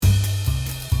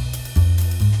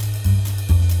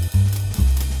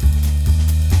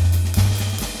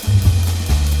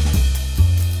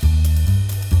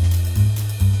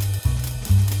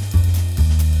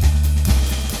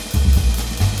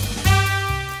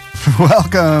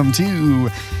Welcome to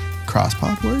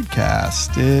Crosspod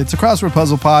Wordcast. It's a crossword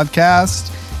puzzle podcast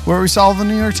where we solve the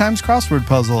New York Times crossword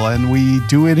puzzle, and we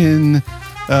do it in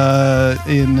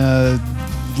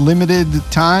limited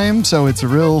time, so it's a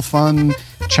real fun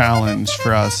challenge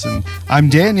for us. And I'm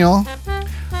Daniel.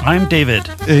 I'm David.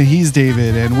 He's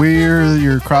David, and we're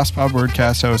your Crosspod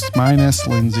Wordcast host, minus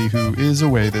Lindsay, who is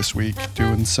away this week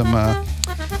doing some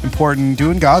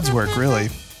doing God's work, really.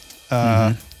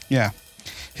 Yeah,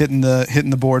 hitting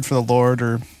the board for the Lord,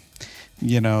 or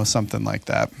something like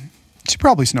that. She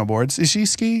probably snowboards. Is she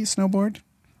snowboard?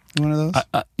 One of those?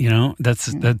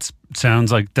 That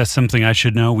sounds like that's something I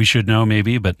should know. We should know,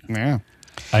 maybe, but yeah,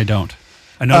 I don't.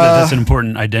 I know that's an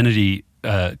important identity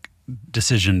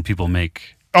decision people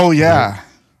make. Oh yeah,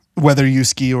 whether you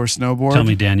ski or snowboard. Tell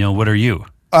me, Daniel, what are you?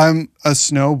 I'm a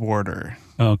snowboarder.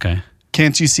 Oh, okay.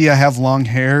 Can't you see I have long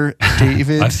hair,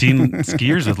 David? I've seen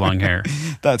skiers with long hair.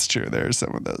 That's true. There's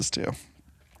some of those too.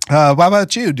 What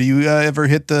about you? Do you ever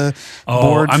hit the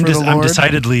board for the Lord? I'm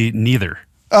decidedly neither.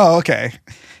 Oh, okay.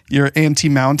 You're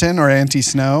anti-mountain or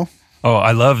anti-snow? Oh,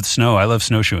 I love snow. I love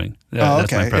snowshoeing.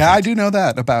 That's okay. Yeah, I do know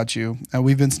that about you.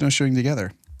 We've been snowshoeing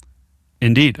together.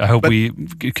 Indeed. I hope we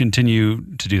continue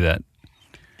to do that.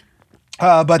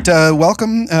 But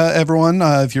welcome, everyone.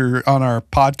 If you're on our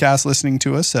podcast listening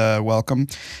to us, welcome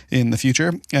in the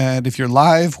future. And if you're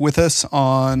live with us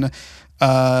on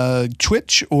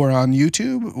Twitch or on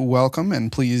YouTube, welcome.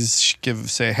 And please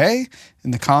say hey in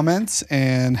the comments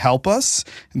and help us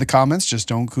in the comments. Just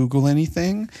don't Google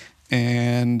anything.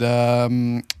 And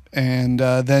then,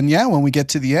 when we get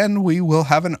to the end, we will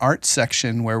have an art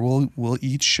section where we'll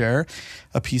each share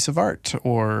a piece of art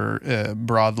or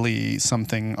broadly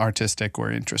something artistic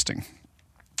or interesting.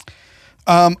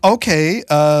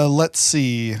 Let's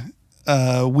see.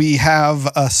 We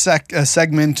have a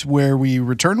segment where we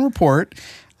return report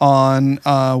on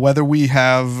whether we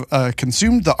have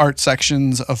consumed the art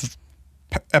sections of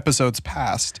episodes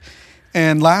past.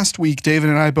 And last week, David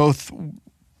and I both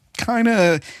kind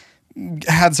of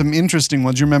had some interesting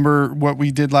ones. You remember what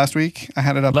we did last week? I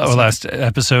had it up. Last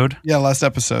episode? Yeah, last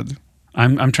episode.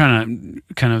 I'm trying to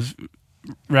kind of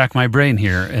rack my brain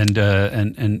here, and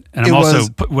I'm also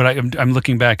I'm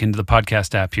looking back into the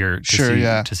podcast app here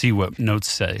to see what notes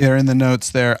say. They're in the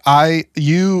notes there. I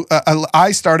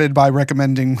started by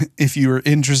recommending, if you're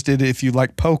interested, if you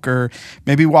like poker,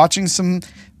 maybe watching some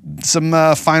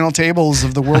final tables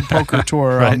of the World Poker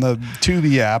Tour right. on the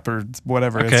Tubi app or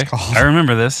whatever it's called. I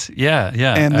remember this. Yeah.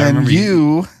 And then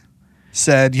you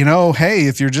said, hey,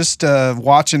 if you're just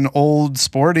watching old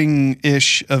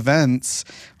sporting-ish events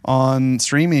on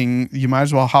streaming, you might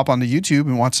as well hop onto YouTube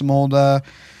and watch some old,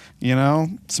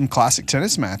 some classic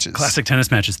tennis matches. Classic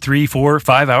tennis matches, 3, 4,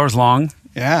 5 hours long.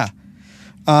 Yeah.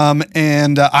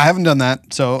 And I haven't done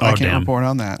that, so I can't report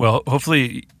on that. Well,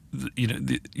 hopefully...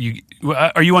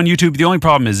 are you on YouTube? The only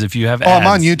problem is if you have ads. I'm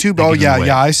on YouTube. Oh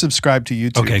yeah, I subscribe to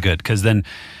YouTube. Okay, good, because then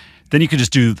you can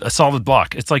just do a solid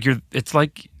block. It's like you're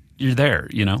there.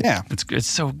 Yeah, it's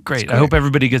so great. I hope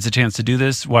everybody gets a chance to do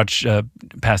this. Watch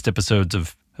past episodes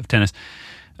of tennis.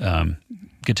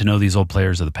 Get to know these old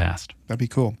players of the past. That'd be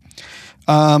cool.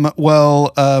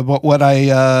 What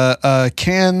I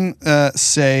can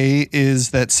say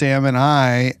is that Sam and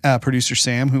I, producer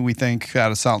Sam, who we thank out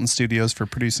of Salton Studios for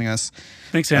producing us,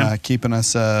 thanks Sam, keeping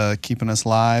us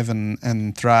live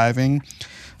and thriving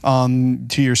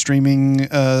to your streaming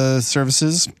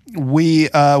services.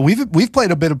 We've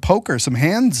played a bit of poker, some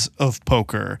hands of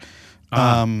poker,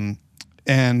 and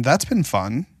that's been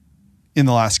fun in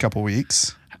the last couple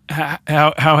weeks.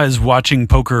 How has watching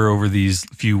poker over these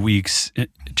few weeks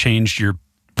changed your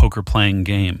poker playing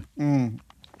game?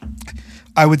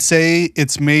 I would say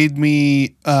it's made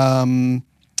me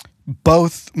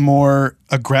both more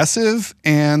aggressive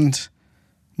and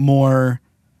more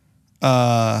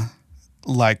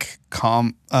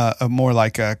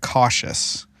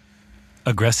cautious.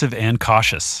 Aggressive and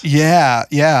cautious.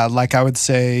 Yeah. Like I would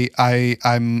say,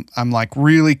 I'm like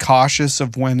really cautious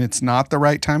of when it's not the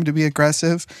right time to be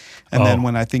aggressive, and then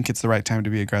when I think it's the right time to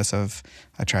be aggressive,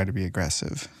 I try to be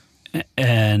aggressive.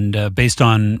 And based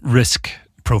on risk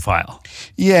profile.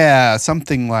 Yeah,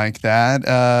 something like that.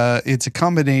 It's a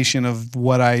combination of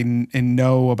what I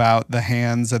know about the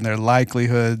hands and their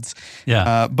likelihoods.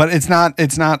 Yeah. But it's not.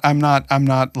 I'm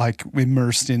not like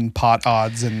immersed in pot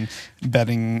odds and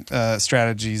betting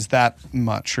strategies that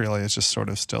much. Really, it's just sort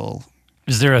of still.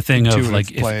 Is there a thing of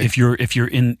like if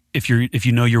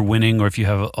you know you're winning, or if you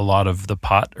have a lot of the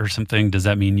pot or something? Does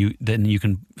that mean you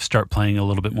can start playing a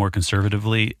little bit more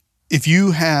conservatively? if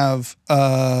you have,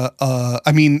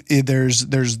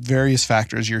 there's various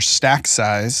factors. Your stack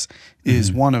size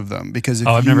is one of them, because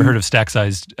I've never heard of stack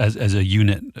size as a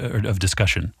unit of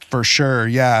discussion. For sure,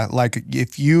 yeah. Like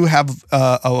if you have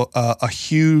a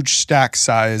huge stack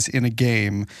size in a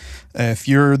game, if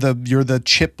you're the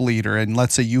chip leader, and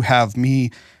let's say you have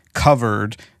me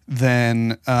covered,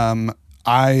 then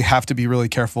I have to be really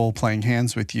careful playing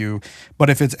hands with you.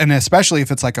 But especially if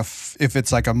it's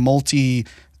like a multi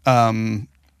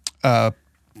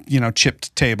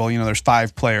chipped table, there's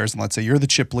 5 players, and let's say you're the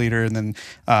chip leader, and then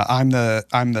I'm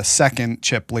the second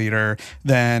chip leader.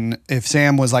 Then if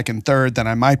Sam was like in third, then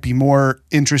I might be more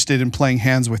interested in playing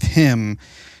hands with him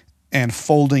and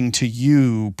folding to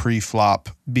you pre-flop,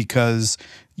 because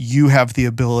you have the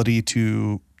ability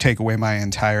to take away my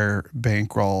entire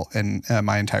bankroll and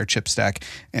my entire chip stack.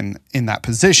 And in that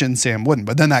position, Sam wouldn't.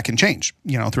 But then that can change,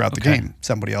 throughout the game.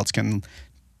 Somebody else can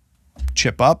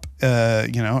chip up,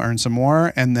 earn some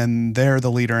more, and then they're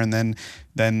the leader, and then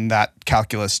that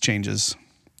calculus changes.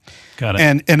 Got it.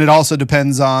 And it also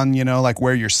depends on, like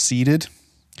where you're seated,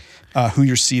 who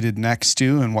you're seated next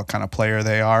to, and what kind of player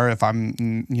they are. If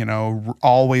I'm,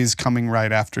 always coming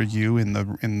right after you in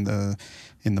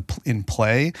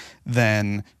play,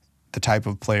 then the type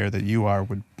of player that you are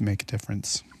would make a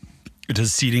difference.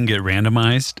 Does seating get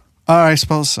randomized? I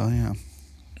suppose so, yeah.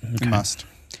 Okay. It must.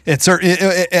 It's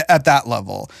at that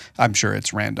level, I'm sure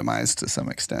it's randomized to some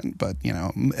extent, but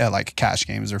like cash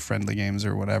games or friendly games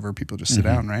or whatever, people just sit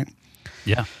down, right?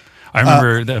 Yeah. I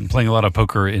remember playing a lot of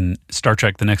poker in Star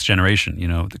Trek: The Next Generation,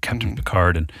 the Captain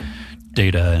Picard and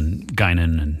Data and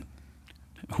Guinan and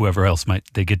whoever else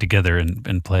they get together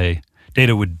and play.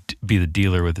 Data would be the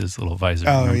dealer with his little visor.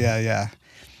 Oh, yeah.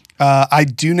 I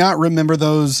do not remember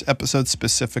those episodes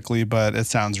specifically, but it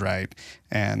sounds right.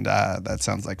 And that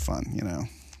sounds like fun,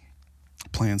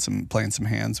 playing some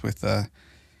hands with the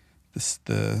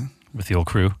old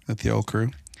crew. With the old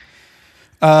crew.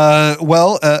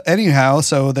 Anyhow,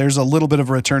 so there's a little bit of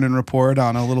a return and report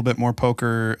on a little bit more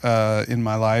poker in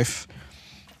my life.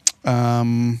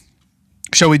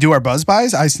 Shall we do our buzz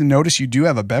buys? I notice you do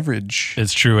have a beverage.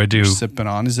 It's true, I do. You're sipping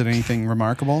on. Is it anything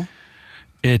remarkable?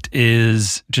 It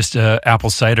is just apple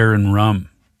cider and rum.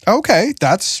 Okay,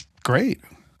 that's great.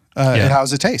 How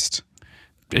does it taste?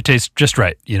 It tastes just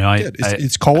right.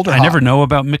 It's cold or hot? I never know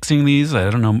about mixing these. I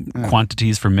don't know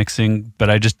quantities for mixing, but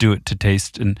I just do it to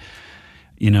taste. And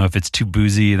if it's too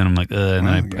boozy, then I'm like, and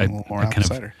then I kind of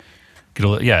cider.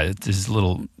 It's this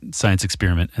little science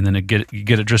experiment, and then you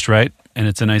get it just right, and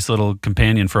it's a nice little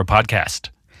companion for a podcast.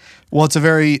 Well, it's a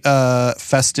very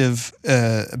festive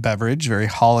beverage, very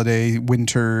holiday,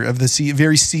 winter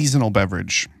very seasonal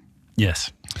beverage.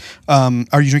 Yes.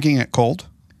 Are you drinking it cold?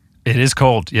 It is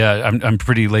cold. Yeah, I'm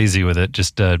pretty lazy with it.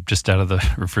 Just out of the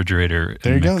refrigerator.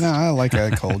 There you go. No, I like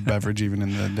a cold beverage even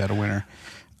in the dead of winter.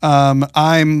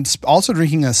 I'm also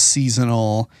drinking a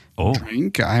seasonal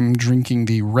drink. I'm drinking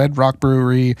the Red Rock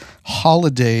Brewery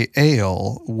Holiday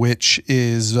Ale, which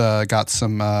is got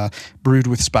some brewed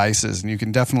with spices, and you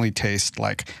can definitely taste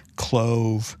like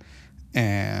clove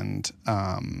and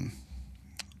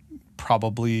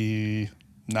probably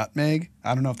nutmeg.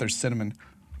 I don't know if there's cinnamon.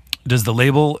 Does the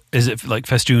label, is it like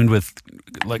festooned with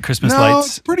like Christmas lights? No,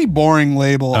 it's a pretty boring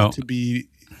label to be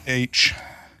H.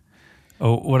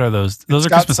 Oh, what are those? Those are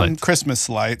Christmas lights. Christmas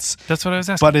lights. That's what I was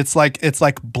asking. But it's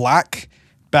like black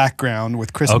background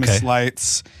with Christmas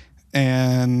lights,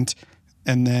 and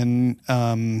then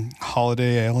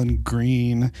Holiday Ale in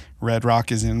green. Red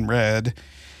Rock is in red.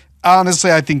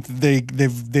 Honestly, I think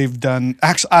they've done.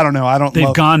 Actually, I don't know.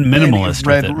 They've gone minimalist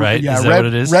with it, right? Yeah, is that what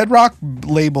it is? Red Rock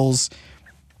labels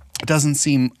doesn't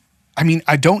seem. I mean,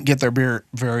 I don't get their beer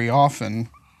very often,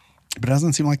 but it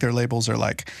doesn't seem like their labels are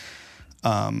like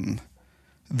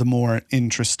the more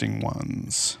interesting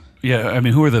ones. Yeah, I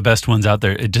mean, who are the best ones out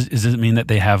there? Does it mean that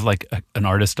they have like an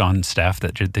artist on staff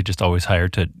that they just always hire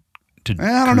to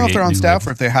I don't know if they're on staff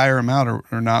or if they hire them out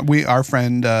or not. Our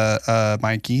friend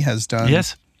Mikey has done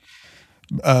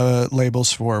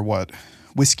labels for what?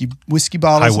 Whiskey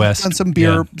bottles. High West. And some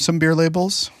beer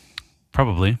labels.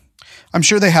 Probably. I'm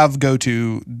sure they have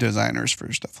go-to designers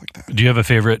for stuff like that. Do you have a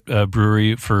favorite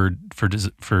brewery for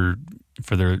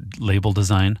their label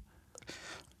design?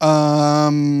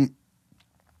 Who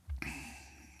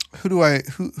do I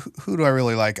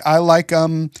really like? I like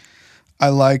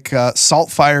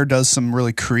Saltfire does some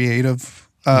really creative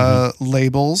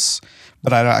labels,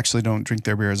 but I actually don't drink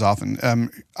their beer as often.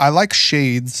 I like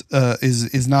Shades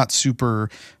is not super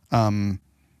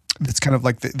it's kind of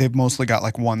like they've mostly got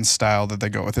like one style that they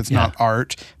go with. It's not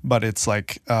art, but it's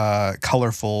like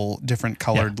colorful, different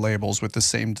colored labels with the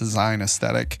same design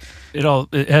aesthetic.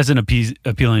 It has an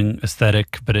appealing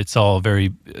aesthetic, but it's all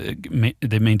very.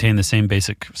 They maintain the same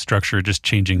basic structure, just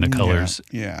changing the colors.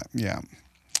 Yeah.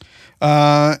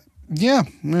 I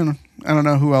don't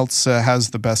know who else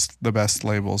has the best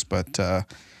labels, but you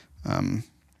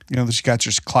got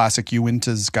your classic.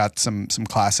 Uinta's got some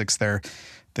classics there.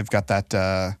 They've got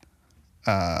that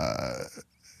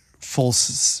full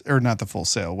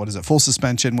sail. What is it? Full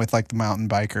suspension with like the mountain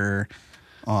biker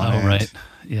on it. Oh, right.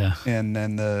 Yeah. And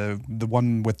then the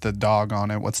one with the dog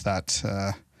on it. What's that?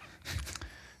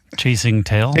 Chasing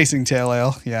Tail? Chasing Tail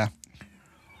Ale. Yeah.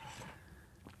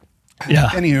 Yeah.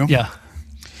 Anywho. Yeah.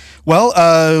 Well,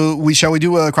 shall we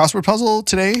do a crossword puzzle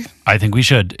today? I think we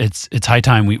should. It's high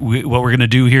time. We what we're going to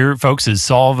do here, folks, is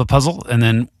solve a puzzle, and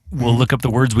then we'll look up the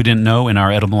words we didn't know in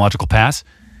our etymological pass,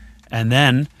 and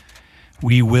then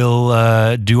we will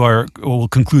we'll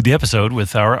conclude the episode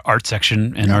with our art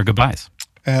section and our goodbyes.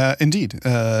 Indeed,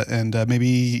 and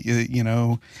maybe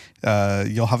you'll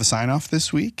have a sign off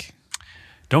this week.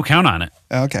 Don't count on it.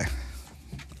 Okay,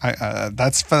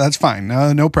 that's fine.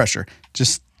 No pressure.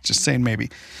 Just saying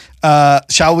maybe.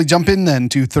 Shall we jump in then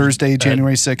to Thursday,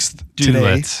 January 6th today?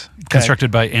 Let's. Constructed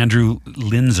by Andrew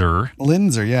Linzer.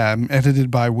 Linzer, yeah.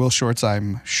 Edited by Will Shorts,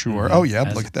 I'm sure. Mm-hmm. Oh, yeah.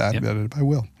 Look at that. Yep. Edited by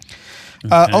Will.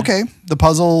 Okay. The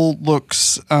puzzle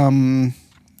looks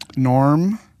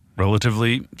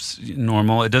relatively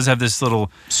normal. It does have this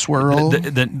little swirl.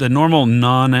 The normal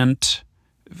non-ent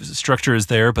structure is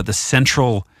there, but the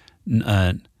central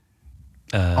non-ent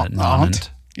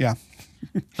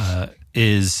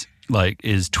is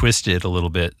twisted a little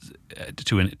bit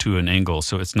to an angle,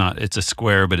 so it's a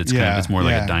square, but it's it's more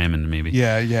like a diamond maybe.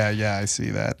 Yeah, I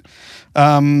see that.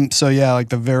 So like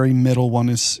the very middle one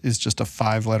is just a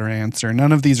 5-letter answer.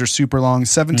 None of these are super long.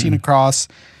 17 across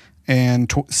and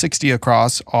 60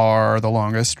 across are the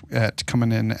longest,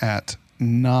 coming in at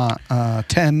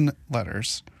 10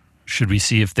 letters. Should we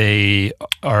see if they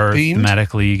are themed?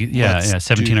 Thematically?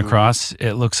 17 across.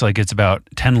 It looks like it's about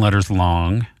 10 letters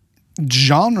long.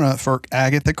 Genre for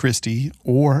Agatha Christie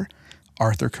or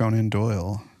Arthur Conan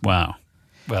Doyle. Wow.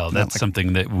 Well, that's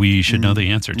something that we should know the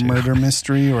answer to. Murder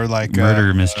mystery or like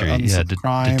murder mystery.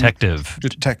 Crime. Detective.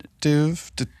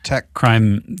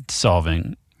 Crime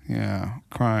solving. Yeah.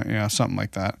 Crime. Yeah. Something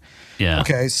like that. Yeah.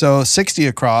 Okay. So 60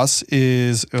 across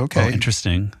is okay. Oh,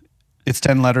 interesting. It's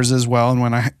 10 letters as well. And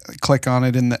when I click on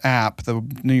it in the app, the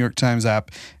New York Times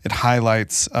app, it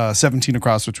highlights 17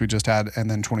 across, which we just had,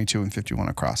 and then 22 and 51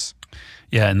 across.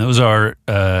 Yeah, and those are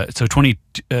so 20.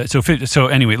 So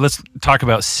anyway, let's talk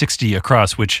about 60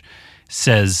 across, which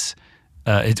says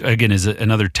it again is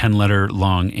another 10-letter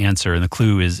long answer, and the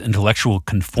clue is intellectual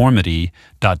conformity ...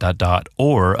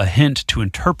 or a hint to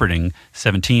interpreting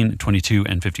 17, 22,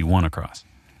 and 51 across.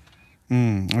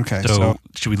 Okay. So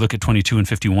should we look at 22 and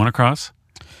 51 across?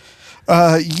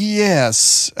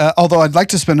 Yes. Although I'd like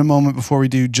to spend a moment before we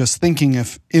do just thinking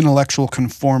if intellectual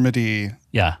conformity.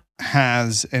 Yeah.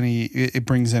 It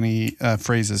brings any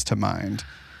phrases to mind.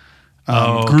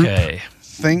 Okay.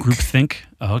 Group think.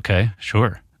 Oh, okay,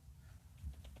 sure.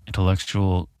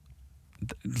 Intellectual.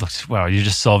 Wow, you're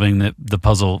just solving the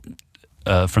puzzle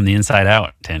from the inside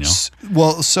out, Daniel.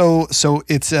 Well, so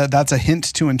it's that's a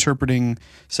hint to interpreting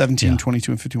 17,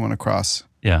 22, and 51 across.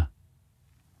 Yeah.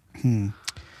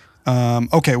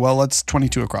 Okay, well, let's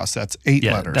 22 across. That's 8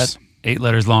 letters. That's 8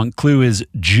 letters long. Clue is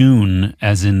June,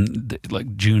 as in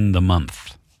like June the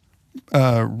month.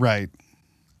 Right.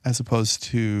 As opposed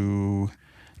to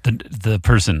the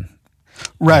person.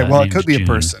 Right. Well, it could be June. A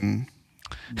person.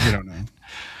 You don't know.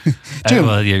 June.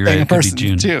 Well, yeah, you're right. It could be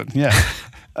June. June. Yeah.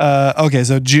 Okay.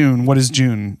 So June. What is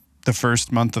June? The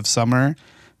first month of summer.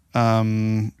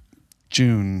 June.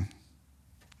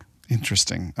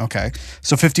 Interesting. Okay.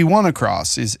 So 51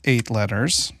 across is 8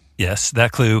 letters. Yes.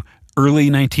 That clue. Early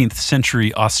 19th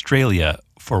century Australia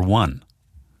for 1.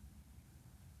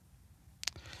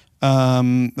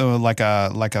 Like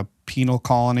a penal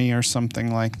colony or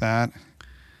something like that.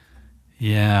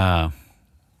 Yeah.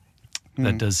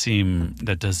 That does seem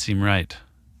right.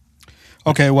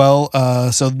 Okay, well,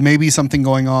 so maybe something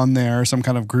going on there, some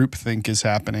kind of groupthink is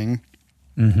happening.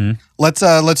 Mm-hmm. Let's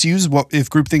use if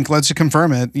groupthink. Let's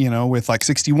confirm it. With like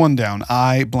 61 down.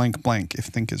 I blank blank. If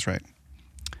think is right.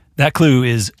 That clue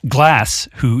is Glass,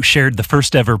 who shared the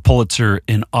first ever Pulitzer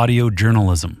in audio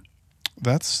journalism.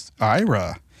 That's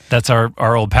Ira. That's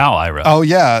our old pal, Ira. Oh,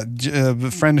 yeah.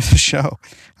 A friend of the show.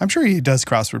 I'm sure he does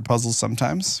crossword puzzles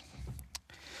sometimes.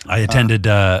 I attended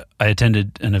an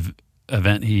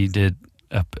event he did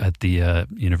up at the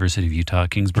University of Utah,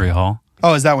 Kingsbury Hall.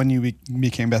 Oh, is that when you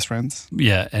became best friends?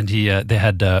 Yeah, and they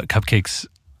had cupcakes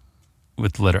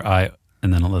with the letter I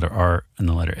and then a letter R and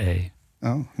the letter A.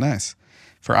 Oh, nice.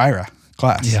 For Ira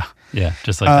class. Yeah,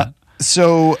 just like that.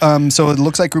 So it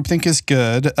looks like groupthink is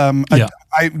good.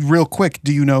 I real quick,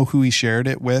 do you know who he shared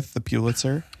it with, the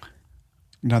Pulitzer?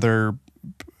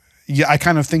 I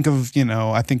kind of think of,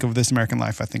 I think of This American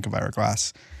Life. I think of Ira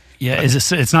Glass. Yeah,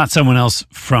 it's not someone else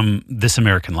from This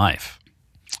American Life.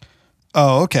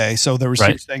 Oh, okay. So there was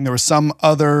Right. saying there was some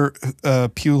other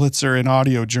Pulitzer in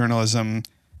audio journalism,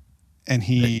 and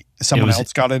someone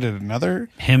else got it at another.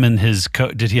 Him and his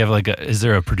did he have is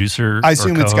there a producer? I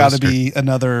assume or it's got to co-host be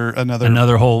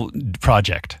another whole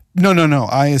project. No.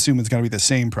 I assume it's got to be the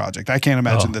same project. I can't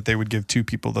imagine that they would give two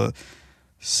people the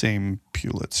same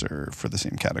Pulitzer for the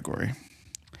same category.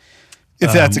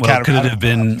 If that's a category, could it have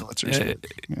been?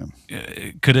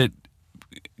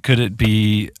 Could it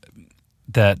be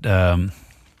that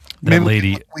Maybe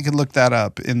lady? We could look that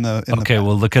up in the.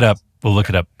 We'll look it up.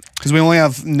 Because we only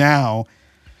have now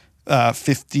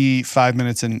 55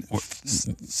 minutes and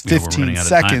 15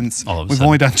 seconds. We've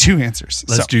only done two answers.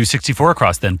 Let's do 64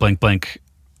 across then. Blank blank.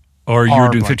 Or you're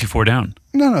doing 54 down.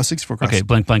 No, 64 across. Okay,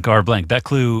 blank blank R blank. That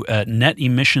clue: net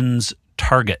emissions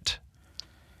target.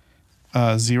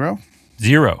 0.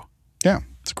 0. Yeah,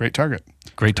 it's a great target.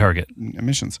 Great target.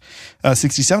 Emissions.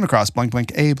 67 across. Blank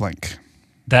blank A blank.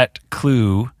 That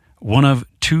clue: one of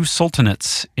 2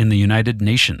 sultanates in the United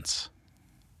Nations.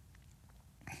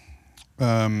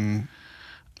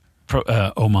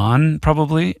 Oman,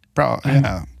 probably.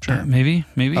 Yeah, sure. Maybe.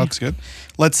 Looks good.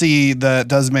 Let's see. That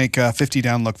does make 50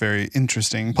 down look very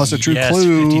interesting. Plus a true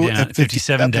clue. 50 down,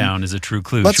 57 down is a true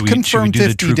clue. Let's confirm should we do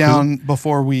 50 the down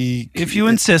before we. If you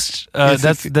insist,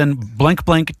 that's then blank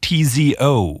blank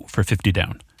TZO for 50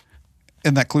 down.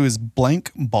 And that clue is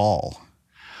blank ball.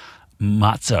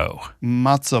 Matzo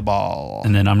ball.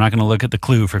 And then I'm not going to look at the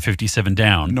clue for 57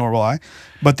 down. Nor will I.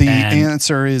 But the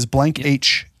answer is blank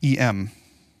HEM.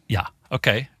 Yeah.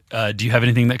 Okay. Do you have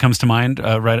anything that comes to mind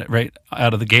right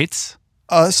out of the gates?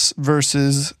 Us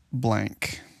versus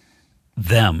blank.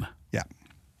 Them. Yeah.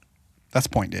 That's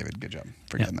point, David. Good job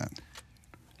for getting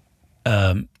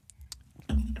that.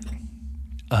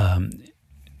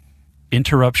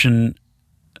 Interruption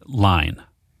line.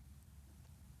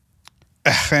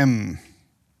 Ahem.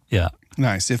 Yeah.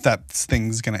 Nice. If that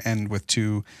thing's going to end with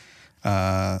two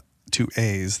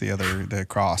A's, the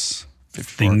cross.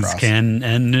 Things cross. Can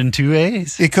end in 2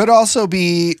 A's. It could also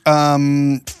be,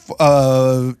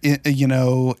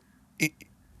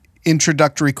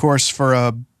 introductory course for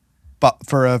a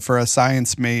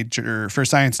science major, for a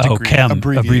science degree. Chem.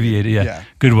 Abbreviated. Yeah.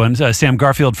 Good one. Sam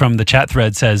Garfield from the chat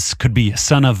thread says could be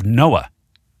son of Noah.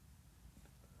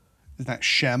 Isn't that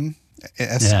Shem?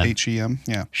 SHEM.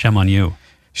 Yeah. Shem on you.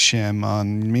 Shem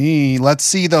on me. Let's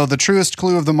see, though. The truest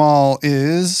clue of them all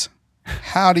is,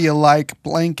 how do you like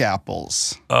blank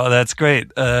apples? Oh, that's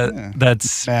great.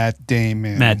 That's Matt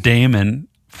Damon. Matt Damon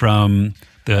from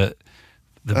the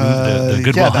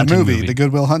Good Will Hunting movie. The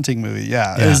Good Will Hunting movie.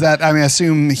 Yeah. Yeah. I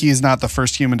assume he's not the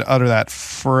first human to utter that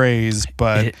phrase,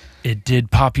 but it did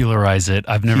popularize it.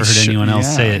 I've never heard anyone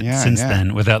else say it since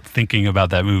then without thinking about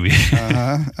that movie.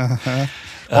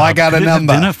 Well, I got a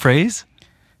number. Have been a phrase?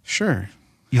 Sure.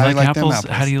 You like apples?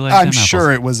 How do you like I'm them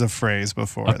sure apples? it was a phrase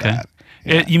before that.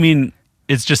 Yeah. You mean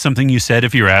it's just something you said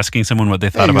if you were asking someone what they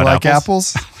thought about like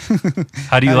apples?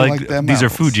 How do you like them these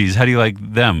apples? are Fuji's. How do you like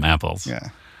them apples? Yeah.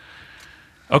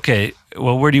 Okay.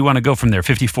 Well, where do you want to go from there?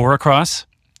 54 across?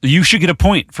 You should get a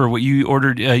point for what you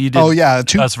ordered. You did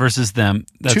us versus them.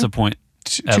 That's a point.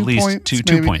 At least points,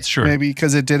 two points, sure. Maybe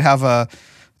because it did have a...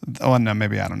 Oh, no,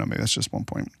 maybe. I don't know. Maybe that's just 1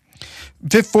 point.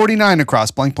 49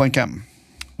 across. Blank, blank, M.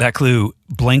 That clue,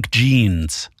 blank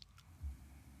jeans.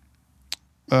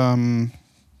 Mom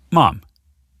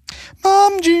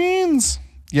jeans.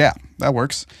 Yeah, that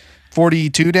works.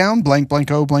 42 down. Blank,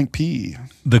 blank, O, blank, P.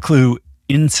 The clue,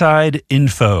 inside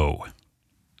info.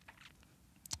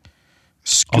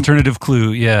 Scoop. Alternative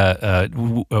clue, yeah.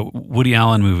 Woody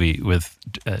Allen movie with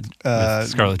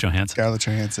Scarlett Johansson. Scarlett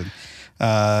Johansson.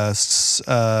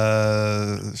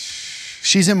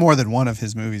 She's in more than one of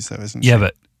his movies, though, isn't she? Yeah,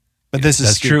 but this is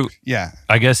that's true. Yeah,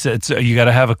 I guess it's you got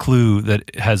to have a clue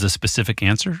that has a specific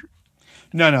answer.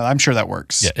 No, I'm sure that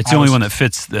works. Yeah, it's the only one that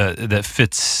fits that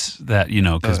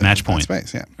because match point.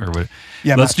 Space, yeah. Or what?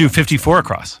 Yeah, let's do 54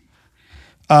 across.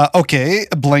 Okay,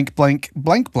 blank, blank,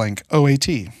 blank, blank. OAT.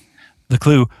 The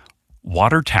clue,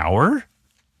 water tower.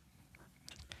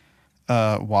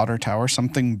 Water tower,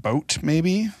 something boat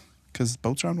maybe, because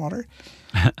boats are on water.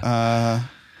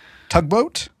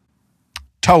 Tugboat.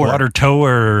 Tower. Water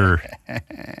tower.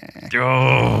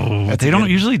 Oh, they don't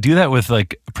usually do that with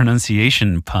like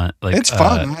pronunciation punt. Like it's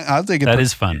fun. I'll take it. That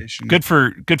is fun. Good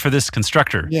for this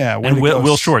constructor. Yeah, and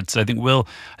Will Shortz. I think Will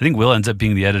ends up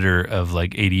being the editor of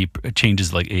like 80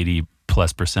 changes, like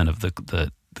 80+% of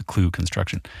the clue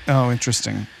construction. Oh,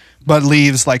 interesting. But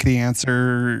leaves like the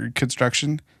answer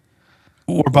construction.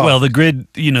 Or both. Well, the grid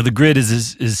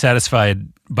is satisfied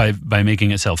by making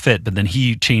itself fit, but then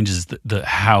he changes the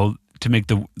how to make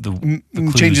the clues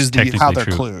changes how they're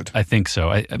true. Clued. I think so.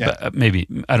 But maybe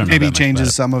I don't know. Maybe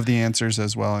changes some of the answers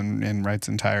as well and writes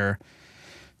entire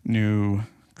new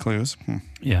clues.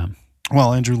 Yeah.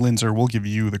 Well, Andrew Linzer, we'll give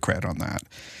you the credit on that.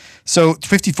 So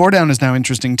 54 down is now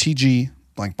interesting. TG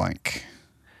blank blank.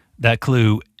 That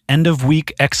clue, end of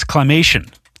week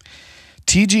exclamation.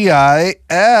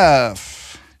 TGIF.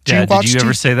 Yeah, did you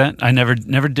ever say that? I never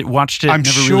watched it. I'm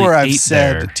never sure really I've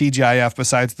said there. TGIF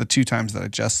besides the 2 times that I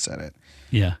just said it.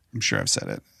 Yeah. I'm sure I've said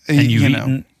it. And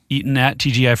you've eaten at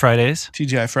TGI Fridays?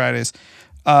 TGI Fridays.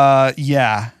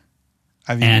 Yeah.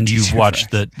 And you've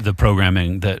watched the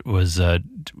programming that was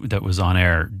on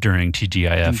air during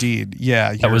TGIF. Indeed.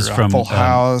 Yeah. That was from Full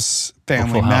House,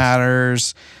 Family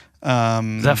Matters.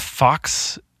 Is that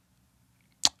Fox?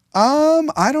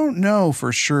 I don't know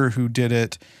for sure who did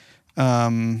it.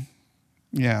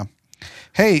 Yeah.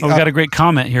 Hey, we got a great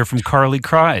comment here from Carly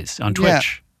Cries on Twitch. Yeah.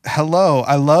 Hello.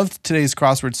 I loved today's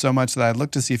crossword so much that I'd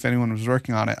look to see if anyone was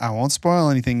working on it. I won't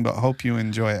spoil anything, but hope you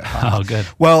enjoy it. Oh, good.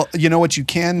 Well, you know what you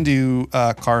can do,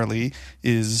 Carly,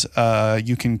 is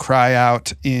you can cry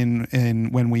out in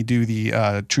when we do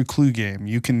the True Clue game.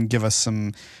 You can give us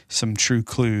some true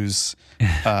clues.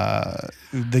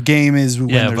 The game is when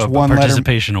there's one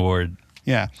participation award.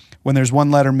 Yeah. When there's one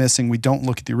letter missing, we don't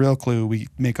look at the real clue. We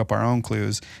make up our own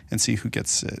clues and see who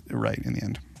gets it right in the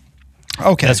end.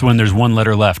 Okay. That's when there's one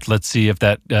letter left. Let's see if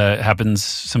that happens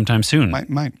sometime soon.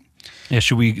 Might. Yeah,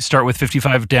 should we start with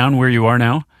 55 down where you are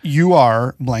now? You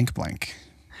are blank blank.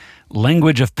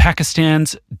 Language of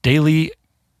Pakistan's Daily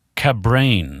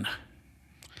Kabrain.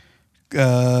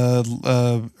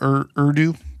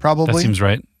 Urdu, probably. That seems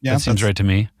right. Yeah, that seems right to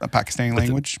me. A Pakistani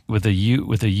language. With a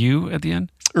U at the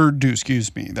end? Urdu,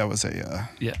 excuse me. That was a...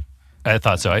 yeah, I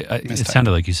thought so. It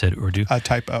sounded like you said Urdu. A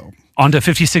typo. On to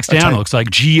 56 down, it looks like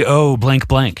G-O blank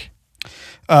blank.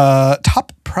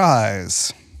 Top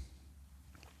prize.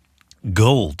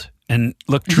 Gold. And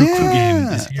look, True Clue Game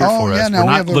is here for us. We're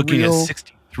not looking at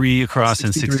 63 across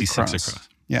and 66 across.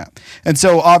 Yeah. And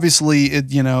so obviously,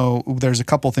 there's a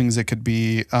couple things that could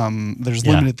be, there's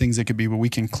limited things that could be, but we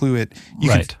can clue it. You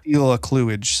can feel a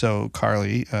clueage. So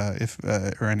Carly, if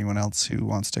or anyone else who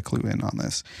wants to clue in on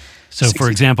this. So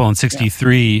for example, in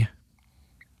 63,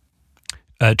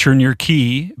 turn your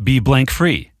key, be blank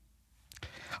free.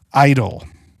 Idle.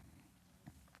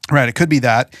 Right. It could be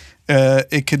that.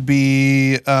 It could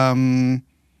be,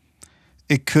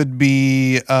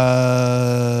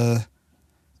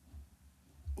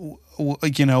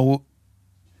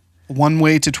 one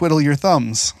way to twiddle your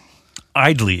thumbs.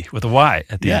 Idly with a Y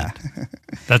at the end.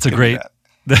 That's a great.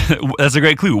 That's a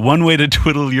great clue. One way to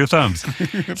twiddle your thumbs.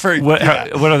 What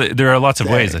are there are lots of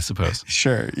ways, I suppose.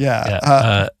 Sure.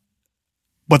 Yeah.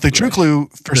 But the true clue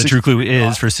for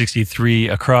is for 63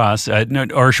 across.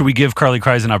 Or should we give Carly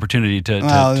Cries an opportunity to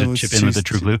chip in with the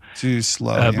true clue? Too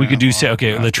slow. We could do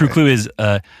okay. The true clue is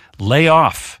lay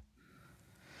off.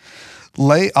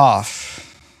 Lay off.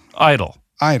 Idle.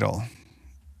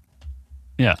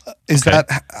 Yeah. Is that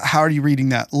how are you reading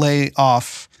that? Lay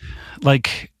off.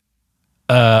 Like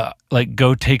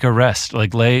go take a rest.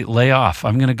 Like lay off.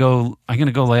 I'm gonna go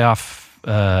lay off.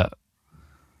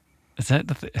 Is that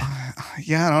the thing?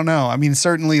 Yeah, I don't know. I mean,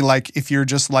 certainly, like if you're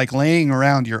just like laying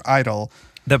around, you're idle.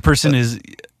 That person is.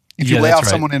 If you lay off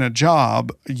someone in a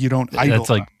job, you don't idle.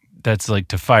 That's like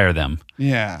to fire them.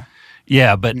 Yeah.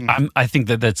 Yeah, but I think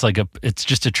that's like it's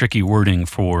just a tricky wording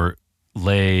for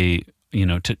lay.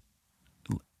 To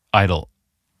idle.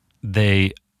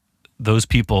 Those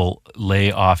people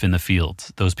lay off in the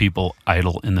fields. Those people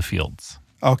idle in the fields.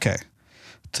 Okay.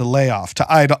 To lay off, to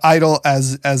idle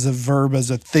as a verb,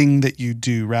 as a thing that you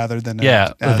do rather than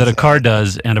that a car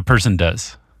does and a person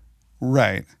does.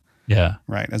 Right. Yeah.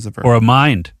 Right, as a verb. Or a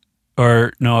mind.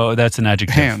 Or no, that's an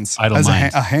adjective. Hands. Idle as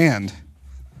mind. A hand.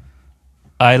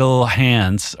 Idle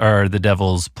hands are the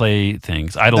devil's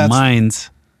playthings. Idle minds.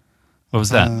 What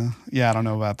was that? Yeah, I don't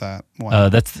know about that one.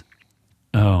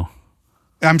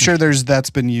 I'm sure that's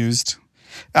been used.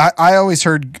 I always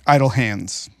heard idle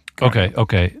hands.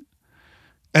 Okay.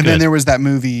 And then there was that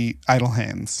movie Idle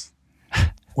Hands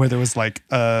where there was like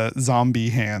a zombie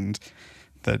hand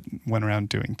that went around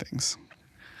doing things.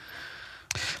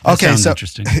 That Okay, sounds so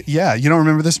interesting. yeah, you don't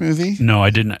remember this movie? No, I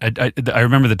didn't. I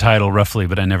remember the title roughly,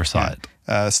 but I never saw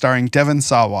it. Starring Devon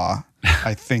Sawa.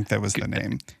 I think that was the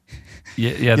name.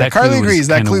 Yeah, That Carly agrees.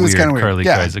 That clue was kind of weird. Carly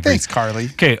Yeah, agrees. thanks, Carly.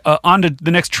 Okay, on to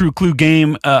the next True Clue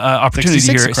game opportunity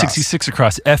 66 here. across. 66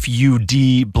 across.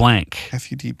 FUD blank.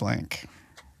 FUD blank.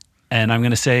 And I'm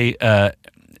going to say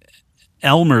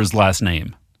Elmer's last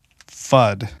name.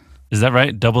 Fudd. Is that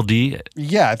right? Double D?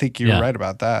 Yeah, I think you're right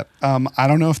about that. I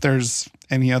don't know if there's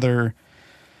any other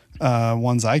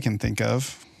ones I can think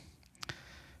of.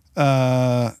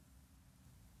 Let's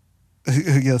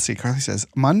see. Carly says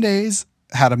Mondays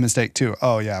had a mistake too.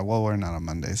 Oh yeah. Well, we're not on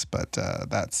Mondays, but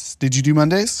that's. Did you do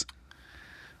Mondays?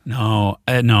 No,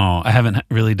 I haven't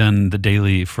really done the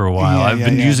daily for a while. I've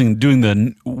been doing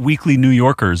the weekly New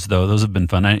Yorkers though. Those have been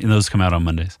fun. Those come out on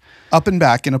Mondays. Up and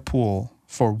back in a pool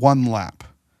for 1 lap.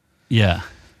 Yeah.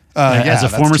 As a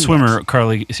former swimmer, laps.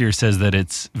 Carly here says that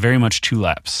it's very much 2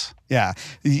 laps. Yeah.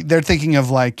 They're thinking of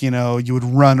like, you would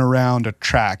run around a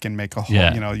track and make a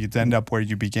whole, you'd end up where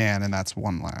you began and that's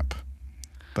 1 lap,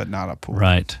 but not a pool.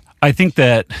 Right. I think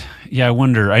that, I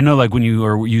wonder, I know like when you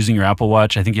are using your Apple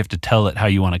Watch, I think you have to tell it how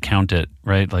you want to count it,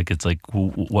 right? Like it's like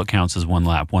what counts as 1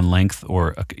 lap, 1 length,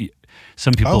 or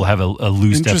some people have a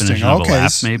loose definition of a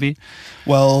lap maybe.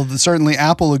 Well, certainly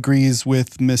Apple agrees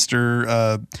with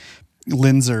Mr.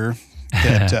 Linzer.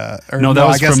 That,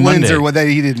 I guess from Monday. Linzer,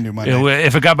 he didn't do Monday.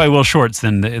 If it got by Will Shortz,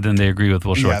 then they agree with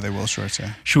Will Shortz. Yeah, they Will Shortz,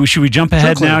 yeah. Should we jump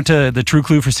ahead now to the True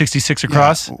Clue for 66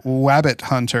 across? Yeah. Wabbit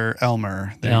Hunter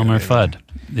Elmer. Elmer Fudd.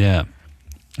 Yeah.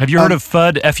 Have you heard of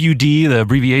FUD, F-U-D, the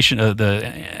abbreviation,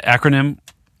 the acronym?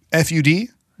 F-U-D?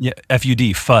 Yeah,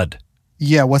 F-U-D, FUD.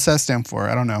 Yeah, what's that stand for?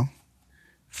 I don't know.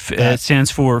 It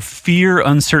stands for fear,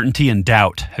 uncertainty, and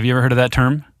doubt. Have you ever heard of that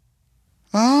term?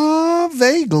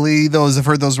 Vaguely. I've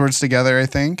heard those words together, I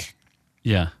think.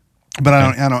 Yeah. But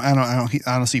I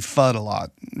don't see FUD a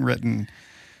lot written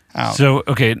out. So,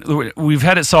 okay, we've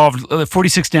had it solved.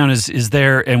 46 down is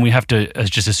there, and we have to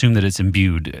just assume that it's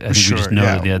imbued. I think we just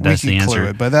know that that's the answer.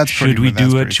 It, but that's Should we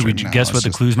do it? Should we guess what the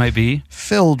clues might be?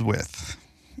 Filled with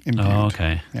imbued. Oh,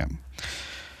 okay. Yeah.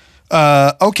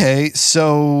 Okay,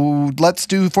 so let's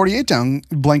do 48 down.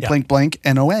 Blank, blank, blank,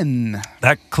 N-O-N.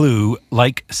 That clue,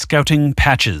 like scouting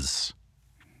patches.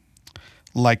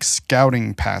 Like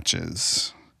scouting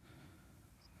patches.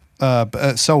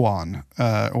 So on.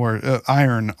 Or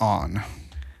iron on.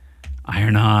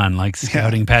 Iron on, like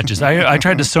scouting patches. I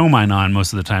tried to sew mine on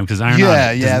most of the time because iron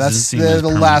on.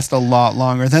 That'll last a lot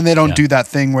longer. Then they don't do that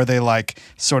thing where they like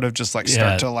sort of just like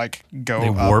start to like go they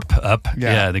up. Warp up.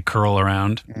 Yeah, they curl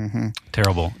around. Mm-hmm.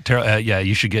 Terrible.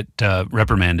 You should get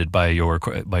reprimanded by your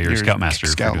scoutmaster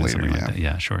for doing something like that.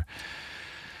 Yeah, sure.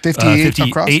 58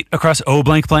 across. 8 across. Oh,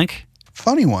 blank, blank.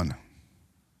 Funny one.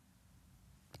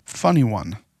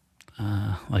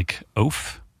 Like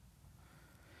oaf.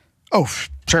 Oh,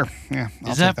 sure. Yeah.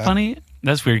 Is that funny?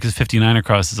 That's weird because 59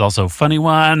 across is also funny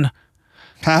one.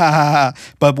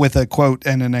 But with a quote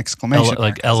and an exclamation.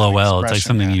 Like LOL. It's like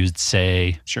something you'd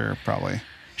say. Sure, probably.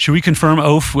 Should we confirm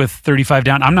oaf with 35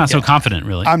 down? I'm not so confident,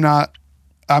 really. I'm not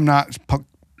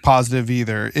positive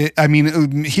either.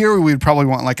 Here we'd probably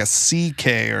want like a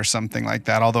CK or something like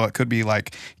that, although it could be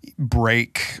like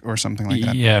break or something like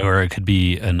that. Yeah, or it could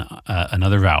be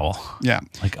another vowel. Yeah.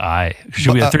 Like I.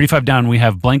 Should we have 35 down? We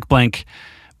have blank, blank,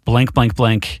 blank, blank,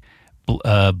 blank,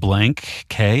 blank,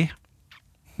 K?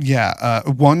 Yeah.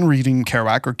 One reading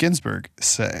Kerouac or Ginsberg,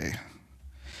 say.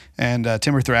 And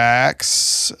Timber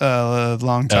Thrax,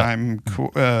 longtime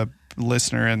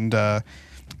listener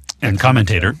and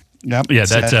commentator. Yep. Yeah,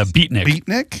 that's Beatnik.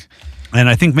 Beatnik. And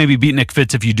I think maybe Beatnik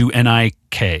fits if you do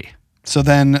N-I-K. So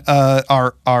then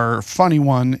our funny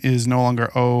one is no longer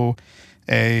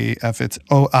O-A-F, it's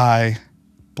O-I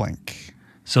blank.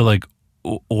 So like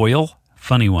oil,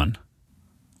 funny one.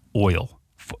 Oil.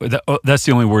 That's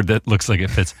the only word that looks like it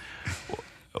fits.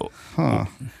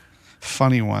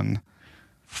 Funny one.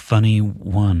 Funny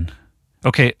one.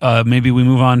 Okay, maybe we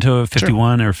move on to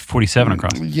 51 or 47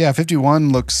 across. Yeah, 51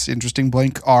 looks interesting.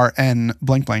 Blank RN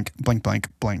blank blank blank blank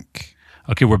blank.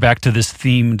 Okay, we're back to this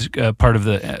themed part of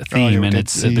the theme, and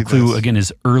it's the clue again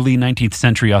is early 19th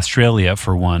century Australia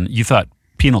for one. You thought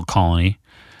penal colony.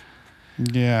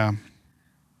 Yeah.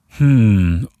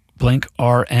 Blank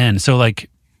RN. So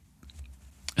like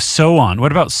so on.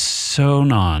 What about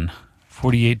sewn on?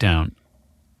 48 down.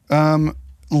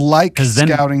 Like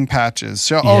scouting patches.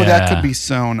 So, that could be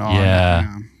sewn on.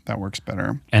 Yeah. That works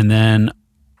better. And then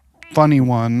funny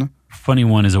one. Funny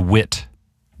one is a wit.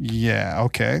 Yeah,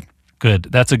 okay. Good.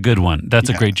 That's a good one. That's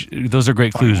a great. Those are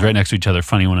great clues right next to each other.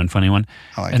 Funny one and funny one.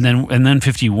 And then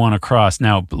 51 across.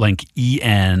 Now blank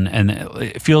EN, and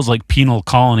it feels like penal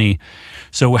colony.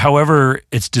 So however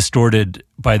it's distorted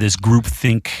by this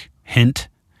groupthink hint.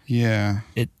 Yeah.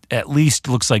 It at least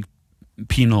looks like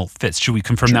penal fits. Should we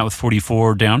confirm that with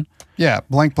 44 down? Yeah.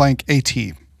 Blank blank AT.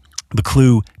 The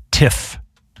clue tiff.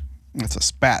 It's a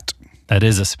spat. That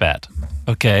is a spat.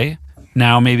 Okay.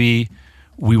 Now maybe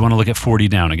we want to look at 40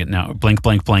 down again. Now, blank,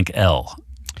 blank, blank, L.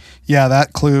 Yeah,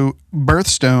 that clue,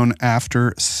 birthstone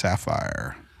after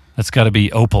sapphire. That's got to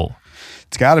be opal.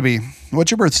 It's got to be.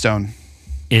 What's your birthstone?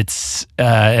 It's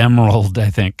emerald, I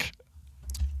think.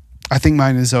 I think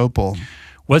mine is opal.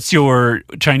 What's your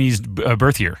Chinese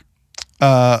birth year?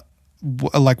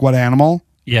 Like what animal?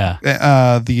 Yeah.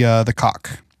 The cock.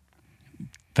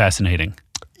 Fascinating.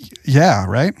 Yeah,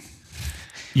 right?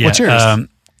 Yeah. What's yours?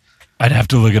 I'd have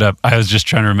to look it up. I was just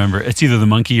trying to remember. It's either the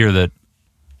monkey or the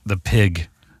pig.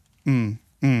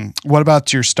 What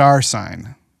about your star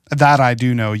sign? That I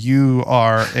do know. You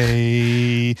are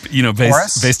a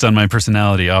Taurus? Based on my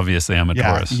personality, obviously I'm a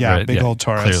Taurus. Yeah, right? big old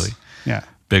Taurus. Clearly. Yeah.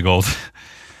 Big old.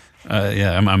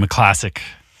 I'm a classic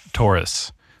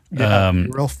Taurus. Yeah,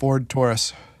 real Ford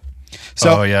Taurus.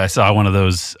 So, I saw one of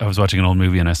those. I was watching an old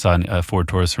movie and I saw a Ford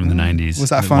Taurus from the 90s.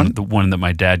 Was that fun? The one that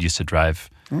my dad used to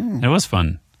drive. It was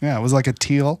fun. Yeah, it was like a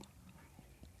teal.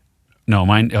 No,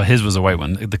 mine. His was a white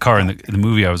one. The car in the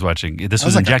movie I was watching. This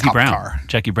was in like Jackie Brown. Car.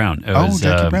 Jackie Brown.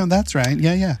 Jackie Brown. That's right.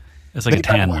 Yeah. It's like a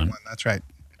tan one. That's right.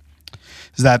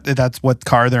 That's what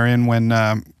car they're in when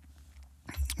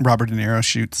Robert De Niro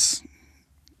shoots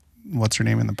what's her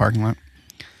name in the parking lot?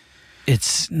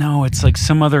 It's like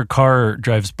some other car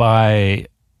drives by.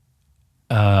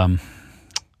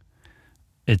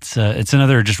 It's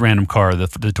another just random car,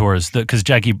 the Taurus, because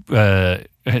Jackie.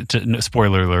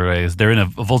 Spoiler alert! They're in a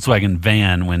Volkswagen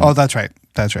van when. Oh, that's right.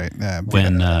 Yeah,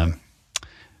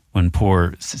 when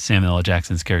poor Samuel L.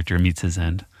 Jackson's character meets his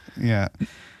end. Yeah.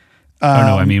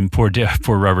 I mean poor Robert.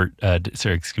 Poor Robert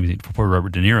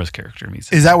De Niro's character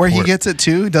meets. Is that where he gets it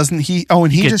too? Doesn't he? Oh,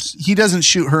 and he doesn't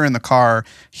shoot her in the car.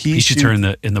 He shoots her in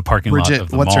the parking lot of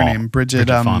the what's mall. Her name? Bridget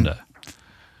Fonda.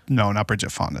 No, not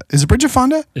Bridget Fonda. Is it Bridget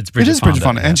Fonda? It is Bridget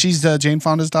Fonda. Yeah. And she's Jane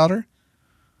Fonda's daughter?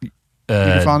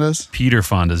 Peter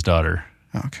Fonda's daughter.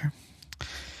 Okay.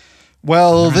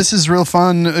 Well, this is real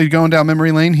fun going down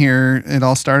memory lane here. It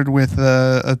all started with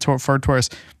a Ford Taurus.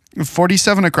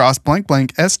 47 across, blank,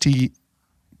 blank,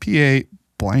 STPA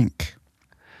blank.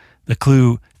 The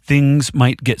clue, things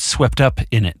might get swept up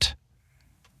in it.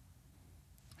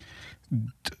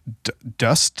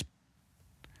 Dustpan.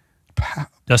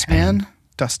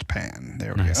 Dustpan.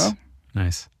 There we go.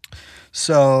 Nice.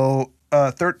 So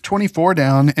 24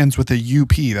 down ends with a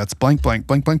UP. That's blank, blank,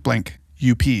 blank, blank, blank,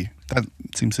 UP. That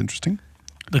seems interesting.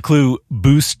 The clue,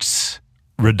 boosts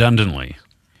redundantly.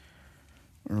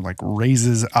 Or like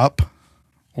raises up.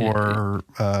 Or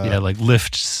like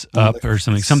lifts up or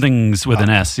something. Something's with an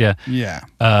S. Yeah. Yeah.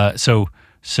 So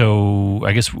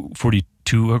I guess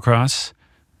 42 across.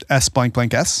 S blank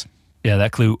blank S. Yeah,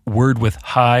 that clue. Word with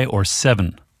high or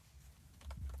 7.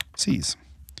 C's.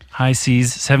 High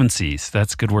C's, 7 C's.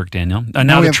 That's good work, Daniel.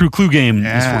 Now the true clue game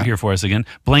is here for us again.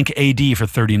 Blank AD for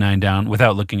 39 down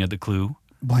without looking at the clue.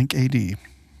 Blank AD. It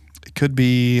could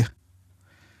be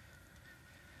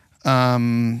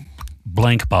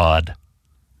blank bod.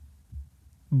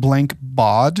 Blank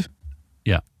bod.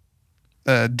 Yeah.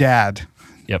 Dad.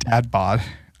 Yep. Dad bod.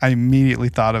 I immediately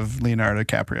thought of Leonardo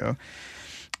DiCaprio.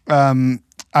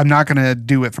 I'm not going to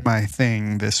do it for my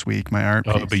thing this week, my art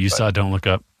piece. Oh, but you saw Don't Look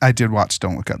Up. I did watch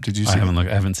Don't Look Up. Did you see it? I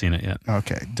haven't seen it yet.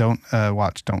 Okay. Don't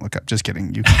watch Don't Look Up. Just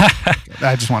kidding. You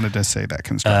I just wanted to say that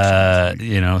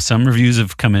construction. Some reviews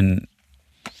have come in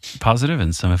positive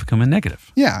and some have come in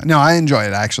negative. Yeah. No, I enjoy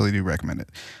it. I actually do recommend it.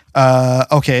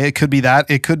 Okay. It could be that.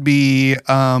 It could be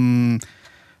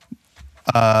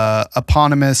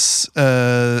eponymous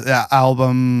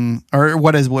album, or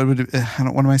what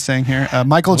am I saying here?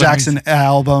 Michael Jackson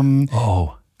album.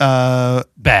 Oh,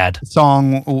 bad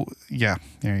song. Oh, yeah,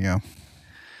 there you go.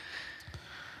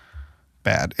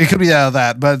 Bad. It could be out of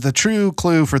that, but the true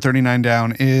clue for 39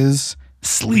 down is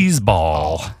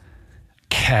sleazeball.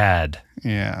 CAD.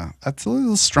 Yeah, that's a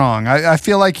little strong. I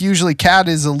feel like usually CAD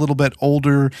is a little bit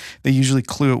older. They usually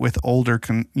clue it with older,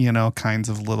 kinds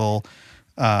of little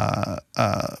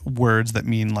words that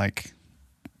mean like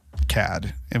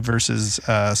CAD versus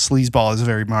sleazeball is a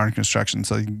very modern construction.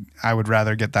 So I would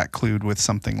rather get that clued with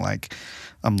something like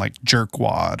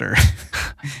jerkwad or.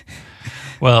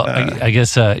 Well, I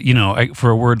guess for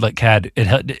a word like CAD,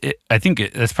 I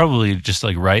think that's probably just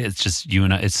like right. It's just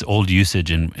it's old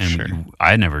usage and sure.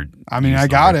 I never. I mean, I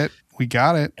got it. We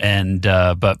got it. And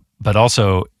but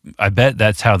also, I bet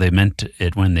that's how they meant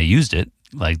it when they used it.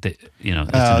 Like that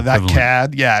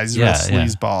CAD. Yeah, he's a real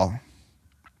sleazeball.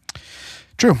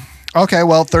 True. Okay,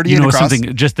 well, 38 across.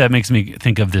 Something just that makes me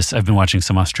think of this. I've been watching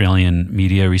some Australian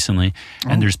media recently,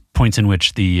 and there's points in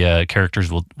which the characters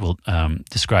will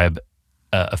describe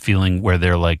a feeling where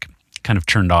they're like kind of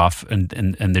turned off,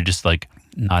 and they're just like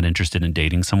not interested in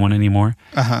dating someone anymore.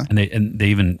 And they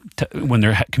even when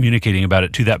they're communicating about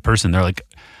it to that person, they're like,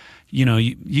 you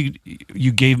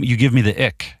give me the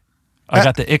ick. I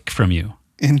got the ick from you.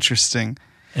 Interesting.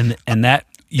 And that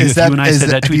you and I said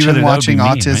that to each other. Have you been watching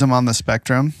Autism on the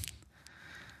Spectrum?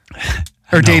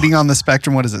 Or Dating on the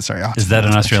Spectrum? What is it? Sorry. Autism is that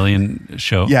an Australian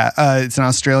show? Yeah, it's an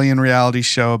Australian reality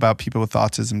show about people with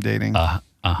autism dating.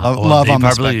 Love on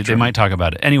the Spectrum. They might talk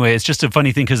about it. Anyway, it's just a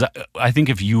funny thing because I think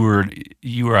if you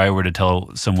or I were to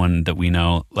tell someone that we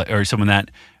know, or someone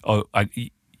that,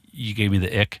 you gave me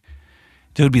the ick,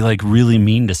 it would be like really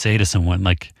mean to say to someone.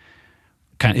 Like,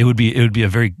 it would be a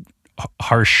very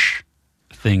harsh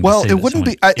thing. Well, to say it wouldn't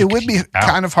be. It would be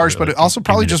kind of harsh, but it also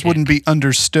probably just wouldn't be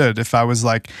understood if I was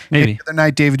like, maybe the other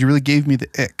night, David, you really gave me the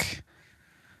ick.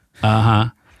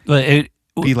 But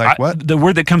be like, what? The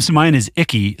word that comes to mind is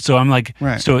icky. So I'm like,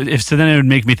 right. So then it would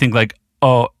make me think like,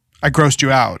 oh, I grossed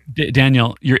you out,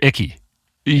 Daniel. You're icky.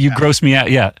 You grossed me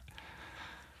out. Yeah,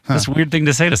 that's a weird thing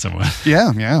to say to someone.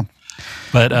 Yeah.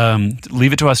 But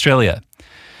leave it to Australia.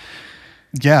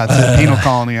 Yeah, it's a penal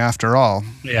colony after all.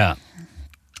 Yeah.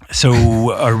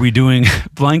 So are we doing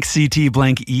blank CT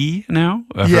blank E now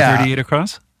for 38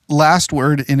 across? Last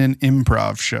word in an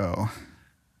improv show.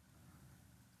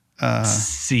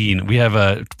 Scene. We have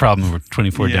a problem with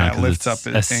 24 down because it's up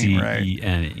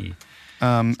SCENE.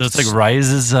 So it's like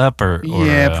rises up or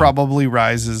probably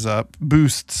rises up.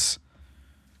 Boosts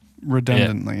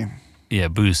redundantly. Yeah,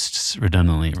 boosts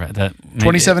redundantly. Right. That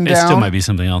 27 down. It still might be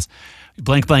something else.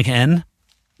 Blank blank N.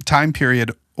 Time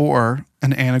period or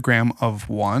an anagram of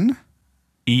one.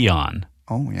 Eon.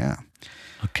 Oh, yeah.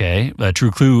 Okay.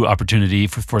 True clue opportunity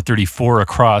for 34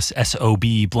 across SOB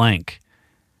blank.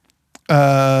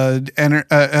 Like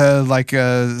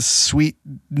a sweet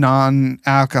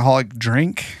non-alcoholic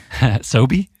drink.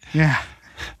 Sobe? Yeah.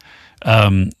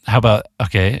 How about,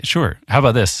 okay, sure. How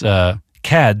about this?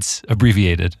 CADS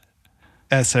abbreviated.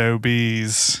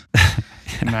 SOBs.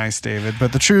 Nice, David.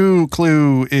 But the true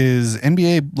clue is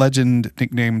NBA legend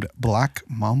nicknamed Black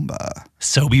Mamba.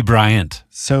 Sobe Bryant.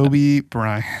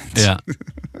 Yeah.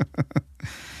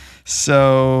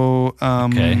 So,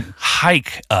 okay.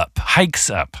 Hikes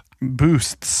up.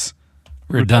 Boosts.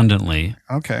 Redundantly.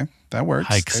 Okay, that works.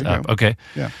 Hikes up. Okay.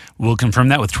 Yeah. We'll confirm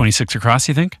that with 26 across,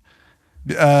 you think?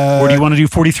 Or do you want to do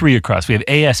 43 across? We have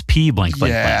ASP blank.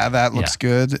 Yeah, that looks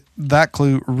good. That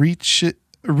clue, reach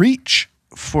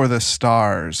for the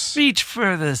stars. Reach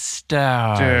for the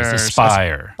stars.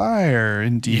 Aspire. Aspire,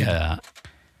 indeed. Yeah.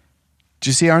 Did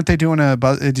you see, aren't they doing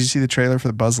did you see the trailer for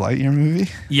the Buzz Lightyear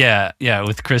movie? Yeah,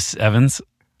 with Chris Evans.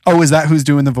 Oh, is that who's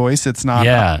doing the voice? It's not.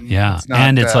 Yeah. It's not,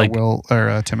 and it's like Will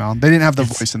or Tim Allen. They didn't have the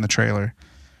voice in the trailer.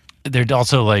 They're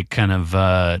also like kind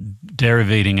of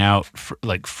derivating out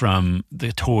from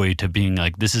the toy to being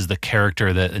like, this is the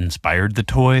character that inspired the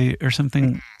toy or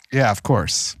something. Yeah, of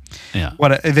course. Yeah.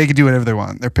 They could do whatever they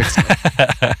want. They're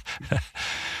Pixar.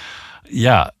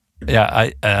 Yeah.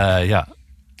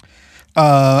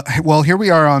 Well, here we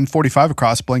are on 45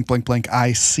 across. Blank, blank, blank.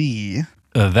 I see.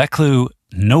 That clue,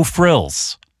 no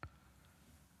frills.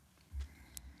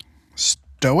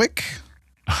 Stoic.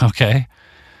 Okay.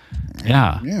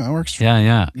 Yeah. Yeah, that works.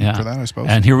 Yeah. For that, I suppose.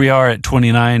 And here we are at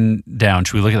 29 down.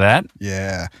 Should we look at that?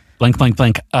 Yeah. Blank, blank,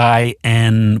 blank.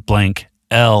 IN blank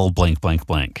L blank, blank,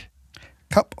 blank.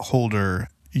 Cup holder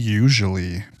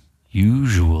usually.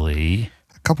 A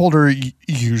cup holder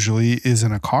usually is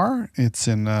in a car. It's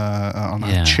in on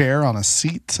a chair, on a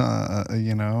seat,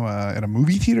 in a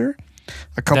movie theater.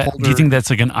 A cup holder. Do you think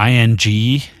that's like an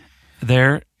ING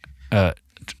there?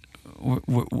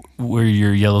 Where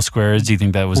your yellow square is? Do you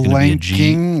think that was going to be a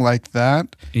G? Blanking like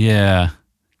that? Yeah.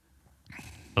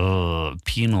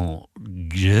 Penal.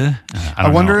 I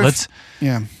wonder know.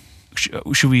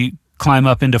 Should we climb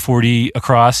up into 40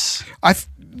 across?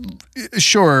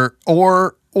 Sure.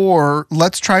 Or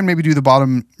let's try and maybe do the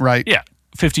bottom right. Yeah.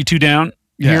 52 down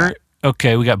here.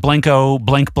 Okay, we got blanko,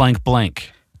 blank, blank,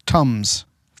 blank. Tums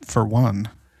for one.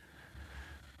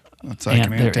 That's like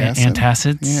an antacid.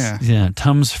 Antacids? Yeah.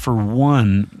 Tums for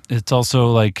one. It's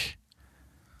also like,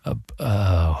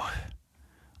 I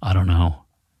don't know.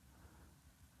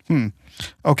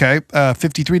 Okay.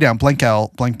 53 down. Blank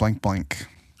L, blank, blank, blank.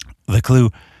 The clue,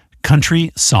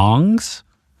 country songs.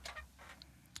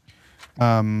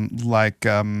 like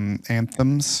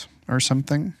anthems or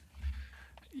something.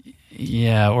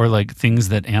 Yeah, or like things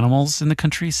that animals in the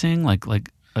country sing, like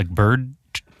bird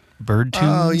tunes.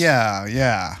 Oh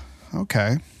yeah.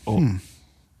 Okay.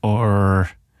 Or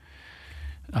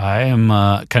I am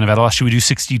kind of at a loss. Should we do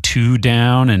 62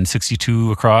 down and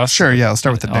 62 across? Sure. Yeah. Let's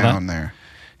start with the down there.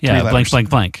 Yeah.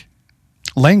 Blank.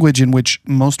 Language in which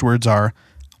most words are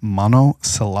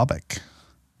monosyllabic.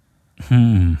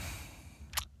 A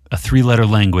 3-letter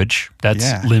language.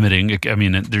 That's limiting. I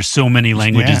mean, there's so many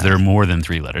languages that are more than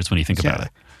 3 letters when you think about it.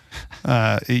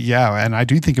 And I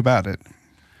do think about it.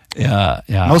 Yeah.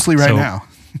 Mostly now.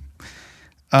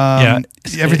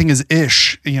 Everything is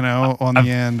ish, on the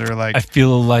end, or like. I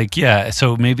feel like,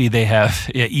 so maybe they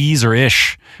have ease or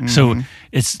ish. Mm-hmm. So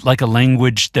it's like a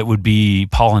language that would be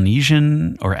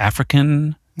Polynesian or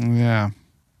African. Yeah.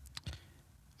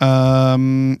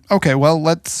 Okay, well,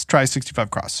 let's try 65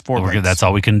 across. That's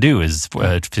all we can do is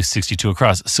 62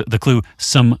 across. So the clue,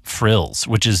 some frills,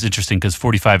 which is interesting because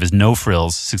 45 is no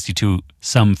frills, 62,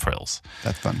 some frills.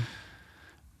 That's fun.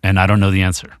 And I don't know the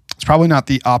answer. It's probably not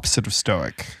the opposite of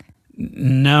stoic.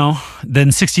 No.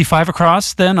 Then 65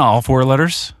 across, then all 4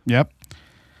 letters? Yep.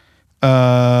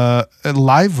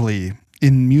 Lively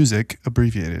in music,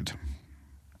 abbreviated.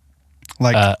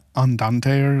 Like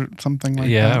Andante or something like that?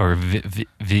 Yeah, or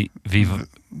Viva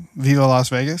Las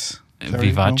Vegas?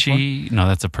 Vivace? No,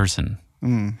 that's a person.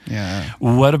 Yeah.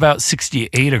 What about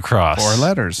 68 across? 4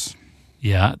 letters.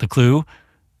 Yeah, the clue,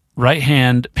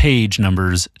 right-hand page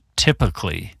numbers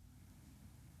typically.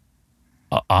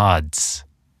 Odds.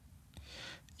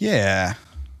 Yeah.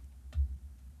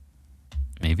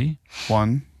 Maybe?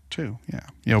 1, 2. Yeah.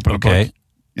 You open a book.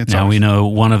 Now we know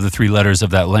one of the 3 letters of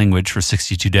that language for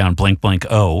 62 down, blank,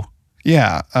 O.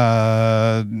 Yeah.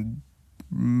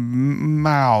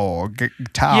 Mao.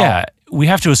 Tao. Yeah. We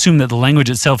have to assume that the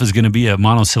language itself is going to be a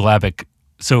monosyllabic.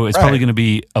 So it's probably going to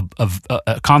be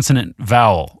a consonant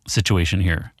vowel situation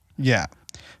here. Yeah.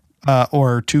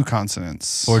 Or 2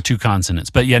 consonants.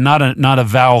 But not a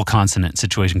vowel consonant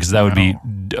situation because that would be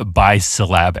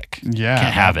bisyllabic. Yeah.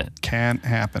 Can't have it. Can't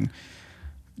happen.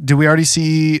 Do we already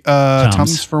see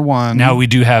Tums for 1? Now we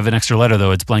do have an extra letter though.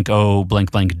 It's blank O,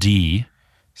 blank D.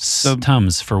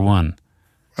 Tums for 1.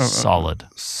 Solid.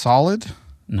 Solid?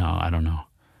 No, I don't know.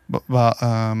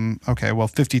 Okay, well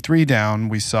 53 down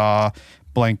we saw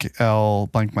blank L,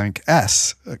 blank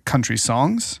S, country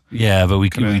songs. Yeah, but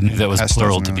we knew that was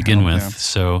plural to begin with. Yeah.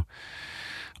 So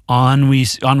on we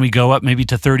go up maybe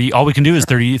to 30. All we can do is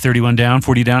 30, 31 down,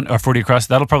 40 down, or 40 across.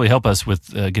 That'll probably help us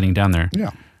with getting down there.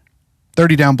 Yeah.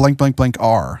 30 down, blank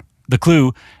R. The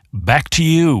clue, back to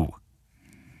you.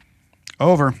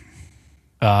 Over.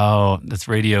 Oh, that's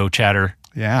radio chatter.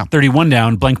 Yeah. 31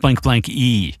 down, blank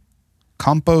E.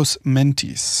 Compos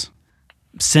mentis.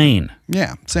 Sane.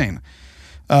 Yeah, sane.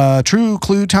 True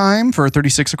clue time for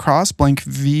 36 across, blank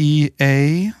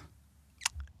VA.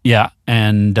 Yeah,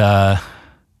 and the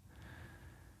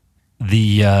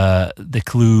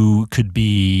clue could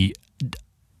be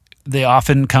they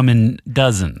often come in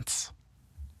dozens.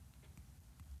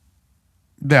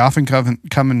 They often come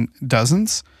in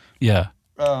dozens? Yeah.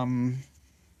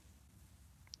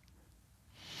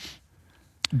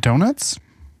 Donuts?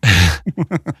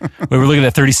 We were looking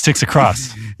at 36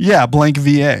 across. Yeah, blank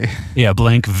VA. Yeah,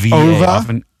 blank VA. Ova?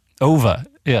 Often, ova,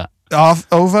 yeah.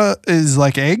 Ova is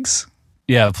like eggs?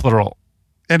 Yeah, plural.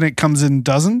 And it comes in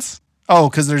dozens? Oh,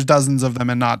 because there's dozens of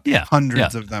them and not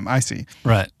hundreds of them. I see.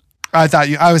 Right.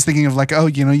 I was thinking of like,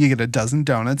 you get a dozen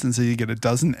donuts and so you get a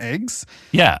dozen eggs.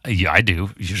 Yeah, I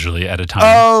do usually at a time.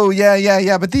 Oh,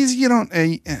 yeah. But these, you don't,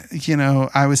 I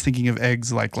was thinking of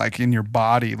eggs like in your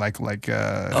body,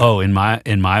 in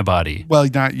my body. Well,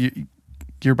 not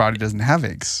your body doesn't have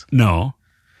eggs. No.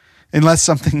 Unless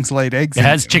something's laid eggs. It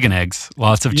has chicken eggs.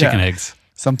 Lots of chicken eggs.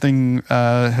 Something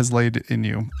has laid in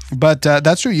you. But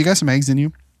that's true. You got some eggs in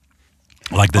you.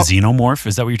 Like the xenomorph,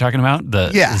 is that what you're talking about?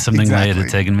 Something laid had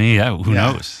taken me. Yeah, who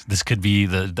knows? This could be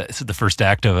the first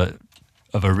act of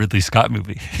a Ridley Scott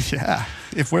movie. Yeah,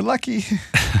 if we're lucky.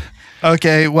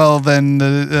 Okay, well then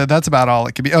that's about all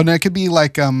it could be. Oh no, it could be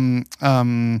like isn't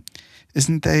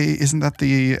that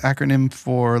the acronym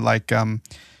for like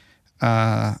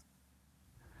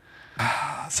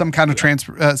some kind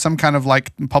of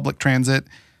like public transit?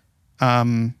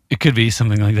 It could be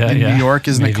something like that. In New York,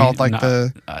 isn't it called like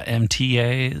the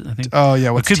MTA? I think. Oh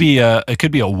yeah, it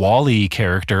could be a Wall-E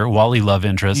character, Wall-E love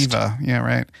interest. Eva, yeah,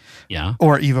 right. Yeah,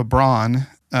 or Eva Braun.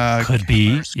 Could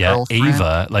be, girlfriend.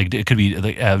 Ava. Like it could be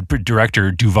the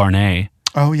director Duvernay.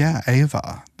 Oh yeah,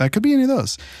 Ava. That could be any of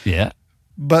those. Yeah,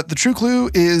 But the true clue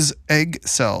is egg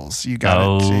cells. You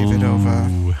got it, David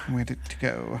Ova. Way to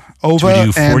go. Ova Should we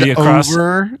do 40 and across?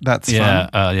 over. That's fun.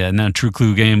 Yeah. And then a true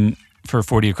clue game for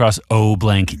 40 across. O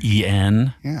blank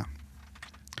E-N. Yeah.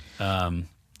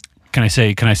 Can I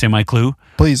say my clue?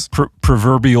 Please.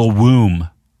 Proverbial womb.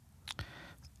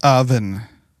 Oven.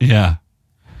 Yeah.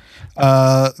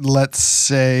 Let's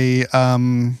say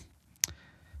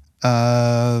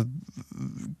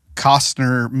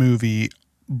Costner movie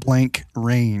blank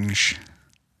range.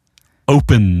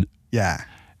 Open. Yeah.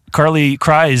 Carly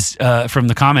Cries from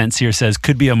the comments here says,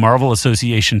 could be a Marvel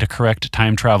association to correct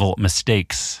time travel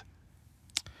mistakes.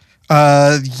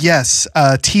 Yes.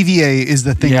 TVA is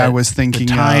the thing I was thinking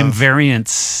the time of.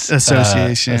 variance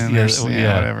Association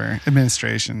whatever.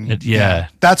 Administration.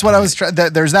 That's what I was trying.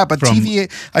 There's that. But TVA,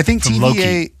 I think TVA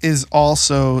Loki. is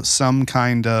also some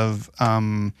kind of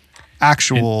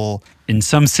actual... In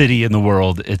some city in the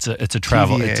world, it's a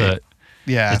travel. TVA.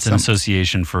 It's an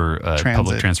association for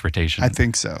public transportation. I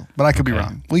think so, but I could be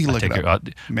wrong. We can look it up.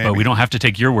 But we don't have to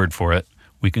take your word for it.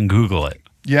 We can Google it.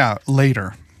 Yeah,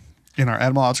 later in our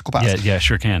etymological past. Yeah,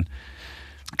 sure can.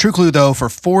 True clue though for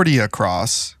 40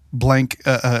 across blank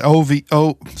O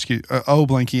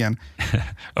blank en.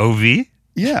 OV?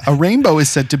 Yeah, a rainbow is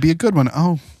said to be a good one.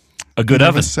 Oh, a good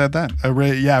oven. Said that.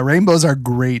 Rainbows are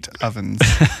great ovens.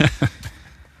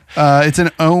 It's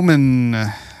an omen.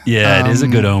 Yeah, it is a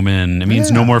good omen. It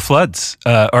means no more floods,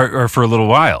 or for a little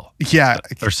while. Yeah,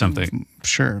 or something.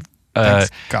 Sure. Thanks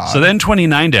God. So then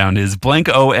 29 down is blank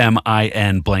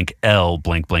OMIN blank L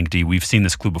blank blank D. We've seen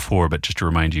this clue before, but just to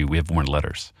remind you, we have more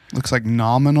letters. Looks like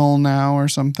nominal now or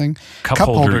something. Cup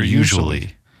holder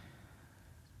usually.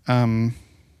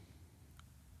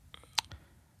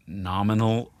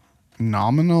 Nominal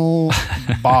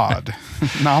bod.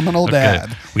 Nominal dad.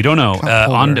 Okay. We don't know.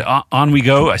 On we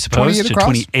go, I suppose, to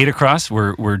 28 across.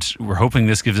 We're hoping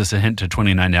this gives us a hint to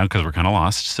 29 down because we're kind of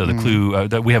lost. So the clue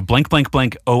that we have blank blank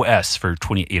blank OS for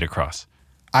 28 across.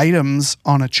 Items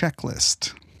on a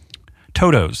checklist.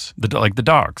 Totos, like the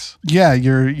dogs. Yeah,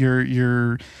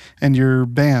 your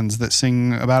bands that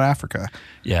sing about Africa.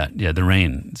 Yeah, the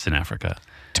rain's in Africa.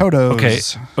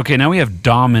 Totos. Okay. Now we have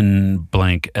Domin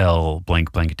blank L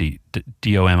blank blank D,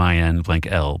 DOMIN blank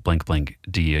L blank blank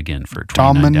D again for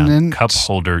 29 down. Cup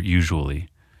holder usually.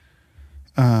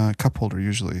 Cup holder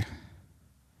usually.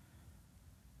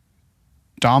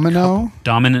 Domino.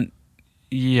 Dominant.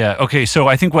 Yeah. Okay. So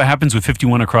I think what happens with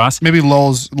 51 across. Maybe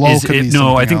lol could be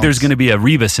no, I think else. there's going to be a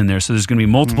rebus in there, so there's going to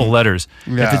be multiple letters.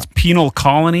 Yeah. If it's penal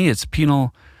colony, it's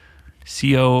penal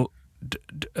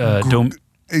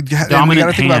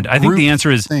dominant hand. I think the answer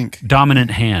is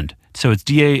dominant hand. So it's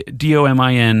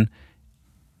DOMIN.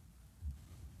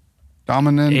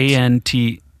 Dominant. ANT.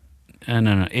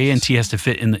 No. ANT has to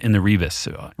fit in the rebus.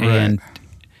 So right.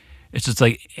 It's just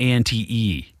like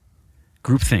ANTE.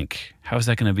 Groupthink. How is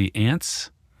that going to be? Ants?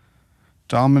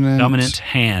 Dominant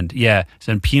hand. Yeah.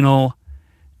 So then penal.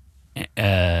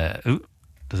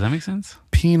 Does that make sense?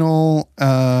 Penal.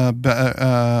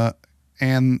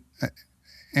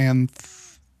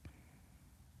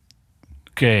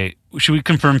 Okay. Should we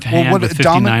confirm hand with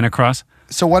 59 across?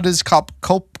 So what is cup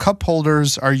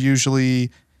holders are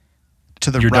usually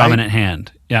to the your right? dominant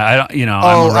hand. Yeah, I don't.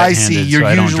 I'm right-handed, I see.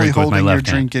 You're so usually holding your hand.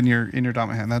 drink in your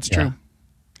dominant hand. That's true.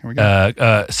 Here we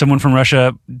go. Someone from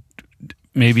Russia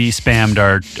maybe spammed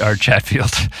our chat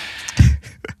field.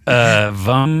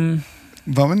 Vum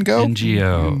and go.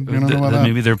 NGO.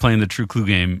 Maybe they're playing the True Clue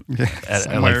game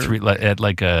at like three at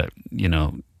like a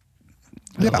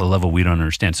a level we don't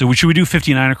understand. So should we do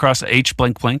 59 across H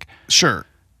blank blank? Sure.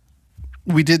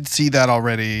 We did see that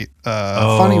already.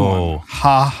 Funny one.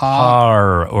 Ha ha.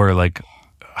 Har or like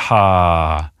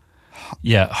ha.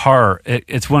 Yeah, har.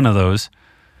 It's one of those.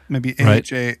 Maybe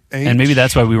right? H. And maybe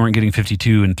that's why we weren't getting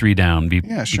 52 and 3 down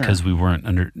because we weren't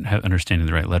understanding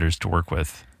the right letters to work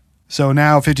with. So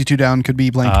now 52 down could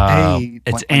be blank A.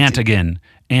 It's ant again.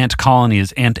 Ant colony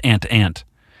is ant.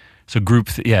 So group,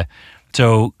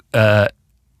 So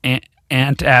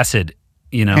ant acid,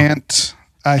 Ant,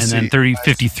 and then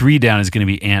 53 down is going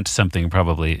to be ant something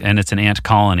probably. And it's an ant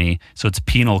colony. So it's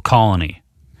penal colony.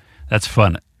 That's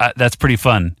fun. That's pretty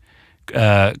fun.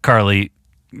 Carly,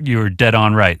 you're dead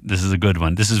on right. This is a good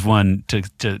one. This is one to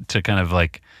kind of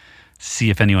like see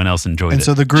if anyone else enjoyed it. And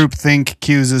so the group think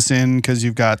cues us in because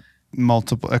you've got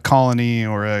a colony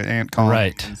or an ant colony.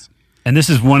 Right. And this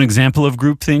is one example of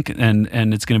groupthink,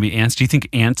 and it's going to be ants. Do you think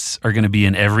ants are going to be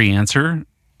in every answer?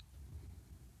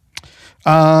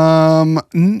 Or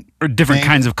different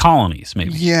kinds of colonies,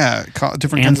 maybe. Yeah,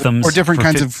 different anthems kinds of, or different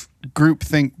kinds of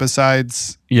groupthink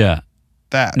besides. Yeah.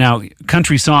 that. Now,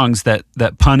 country songs, that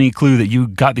punny clue that you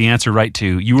got the answer right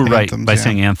to, you were Anthems, right by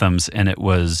saying anthems, and it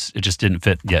just didn't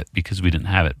fit yet because we didn't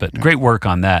have it. But great work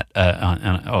on that.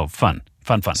 Fun.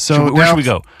 So where should we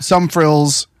go? Some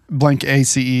frills, blank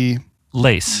ACE.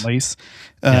 Lace.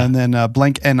 And then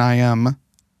blank NIM,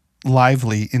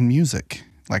 lively in music.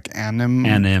 Like anim.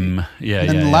 And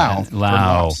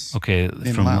Lao. Okay.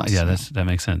 That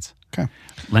makes sense. Okay.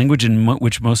 Language in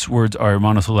which most words are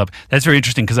monosyllabic. That's very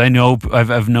interesting because I know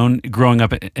I've known growing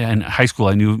up in high school.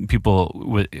 I knew people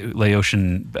with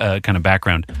Laotian kind of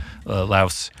background,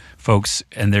 Laos folks,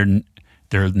 and their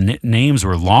names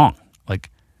were long, like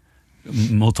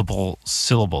multiple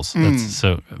syllables.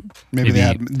 So maybe they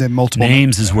had multiple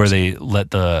names is where they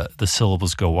let the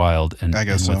syllables go wild. And I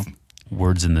guess with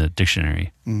words in the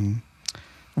dictionary. Mm-hmm.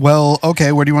 Well,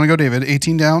 okay. Where do you want to go, David?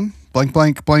 18 down. Blank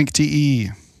blank blank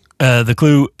TE. The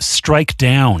clue, strike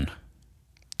down.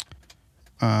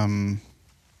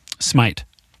 Smite.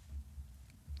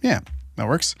 Yeah, that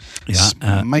works.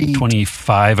 Yeah.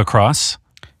 25 across.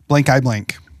 Blank eye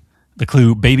blank. The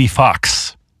clue, baby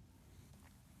fox.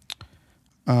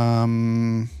 Kid. I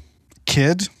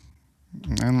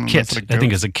don't know. Kit. I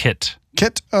think it's a kit.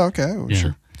 Kit? Oh, okay. Oh, yeah.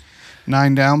 Sure.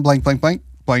 9 down. Blank blank blank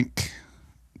blank.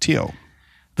 TO.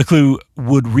 The clue,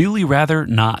 would really rather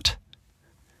not.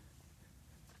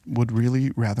 Would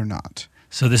really rather not.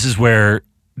 So this is where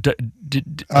we're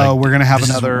going to have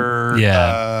another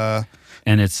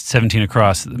and it's 17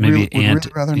 across, maybe would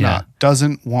really rather not,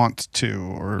 doesn't want to,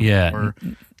 or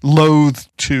loathe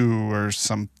to, or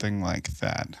something like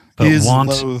that. But is want,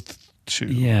 loath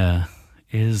to.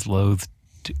 Is loath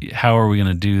to. How are we going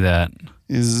to do that?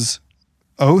 Is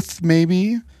oath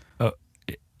maybe?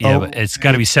 But it's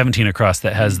got to be 17 across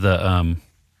that has the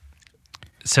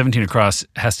 17 across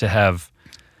has to have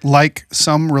like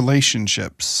some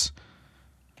relationships.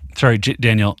 Sorry,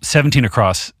 Daniel, 17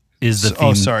 across is the theme.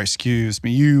 Oh, sorry, excuse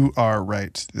me. You are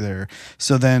right there.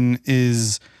 So then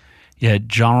is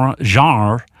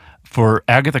genre for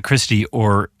Agatha Christie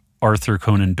or Arthur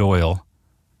Conan Doyle.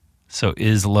 So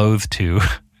is loath to.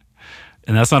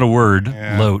 And that's not a word,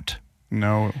 loat.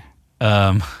 No.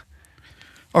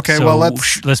 Okay, so well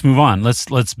let's move on.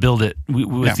 Let's build it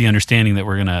with the understanding that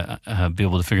we're gonna be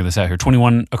able to figure this out here.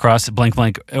 21 across, blank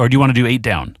blank, or do you want to do 8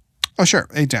 down? Oh sure,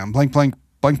 8 down, blank blank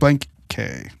blank blank.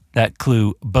 K. That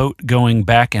clue, boat going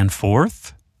back and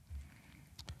forth.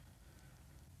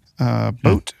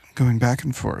 Boat going back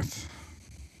and forth.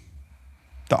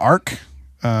 The Ark.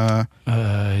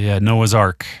 Noah's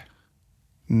Ark.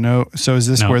 No, so is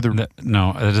this where the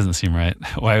no? That doesn't seem right.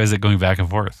 Why was it going back and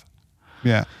forth?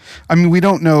 Yeah. I mean, we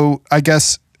don't know, I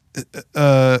guess,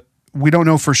 we don't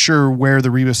know for sure where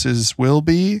the rebuses will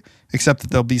be, except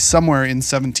that they'll be somewhere in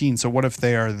 17. So what if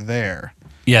they are there?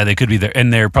 Yeah, they could be there.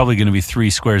 And they're probably going to be 3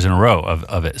 squares in a row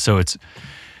of it. So it's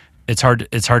hard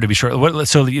to be sure.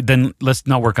 So then let's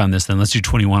not work on this then. Let's do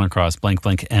 21 across, blank,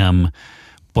 blank, M,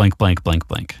 blank, blank, blank,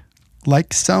 blank.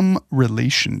 Like some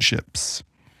relationships.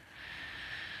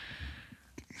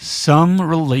 Some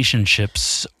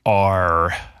relationships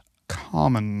are...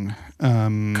 common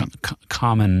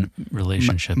common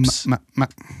relationships.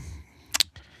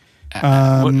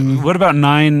 What about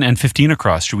 9 and 15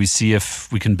 across? Should we see if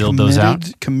we can build those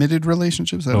out? Committed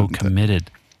relationships?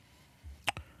 Committed.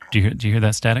 Do you hear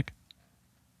that static?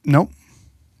 Nope.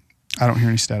 I don't hear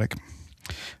any static.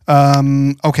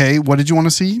 Okay, what did you want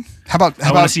to see? How about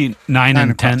I want to see 9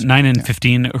 and 10, 9 and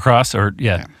 15 across, or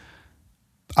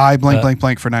I blank blank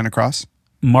blank for 9 across.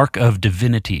 Mark of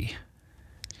divinity.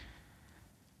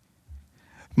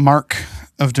 Mark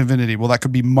of divinity. Well, that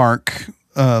could be Mark,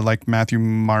 like Matthew,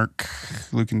 Mark,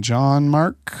 Luke, and John.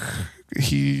 Mark,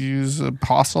 he's an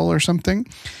apostle or something.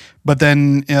 But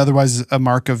then otherwise, a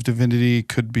mark of divinity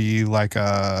could be like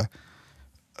a,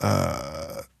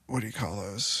 what do you call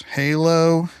those?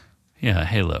 Halo? Yeah,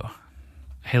 halo.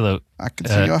 I can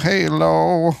see your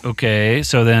halo. Okay,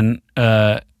 so then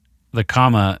the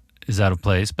comma is out of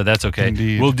place, but that's okay.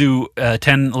 Indeed. We'll do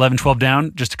 10, 11, 12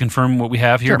 down just to confirm what we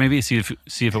have here, maybe see if it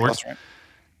works. That's right.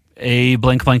 A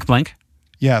blank, blank, blank.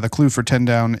 Yeah, the clue for 10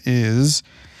 down is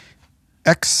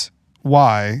X,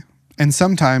 Y, and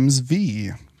sometimes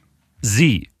V.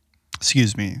 Z.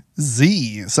 Excuse me.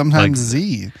 Z. Sometimes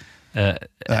Z.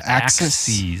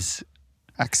 Axes.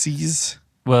 Axes.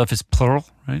 Well, if it's plural,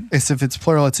 right? If it's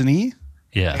plural, it's an E?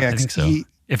 Yeah, I think so.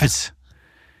 If it's...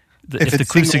 If the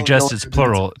clue suggests it's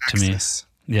plural to me.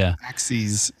 Yeah.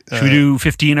 Axes. Should we do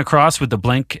 15 across with the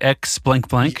blank X blank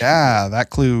blank? Yeah, that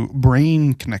clue.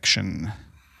 Brain connection.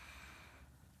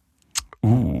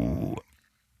 Ooh.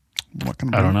 What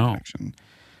kind of brain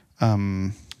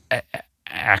connection?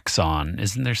 axon.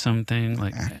 Isn't there something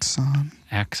like axon?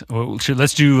 Well,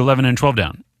 let's do 11 and 12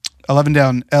 down. 11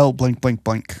 down, L blank blank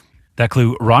blank. That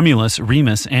clue, Romulus,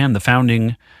 Remus, and the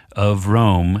founding of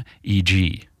Rome,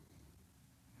 e.g.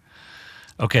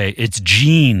 Okay, it's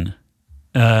Gene.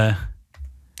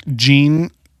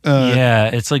 Gene? Yeah,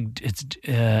 it's like,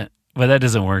 well, that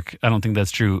doesn't work. I don't think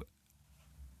that's true.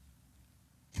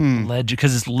 Legend,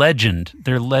 because it's legend.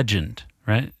 They're legend,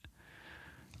 right?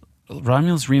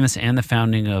 Romulus, Remus, and the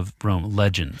founding of Rome,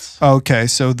 legends. Okay,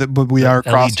 so but we are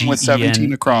crossing with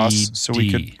 17 across, Legend. so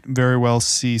we could very well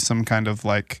see some kind of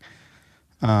like,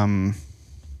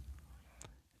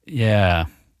 yeah.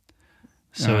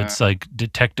 So it's like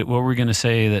detective. What were we going to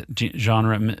say that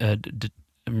genre,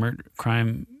 murder,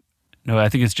 crime? No, I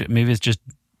think maybe it's just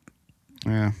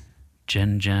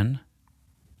gen.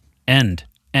 End.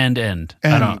 I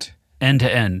don't. End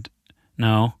to end.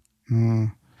 No.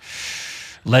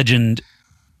 Legend.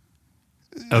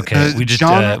 Okay, we just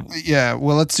genre, yeah.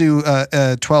 Well, let's do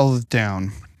 12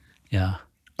 down. Yeah.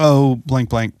 Oh, blank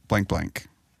blank blank blank.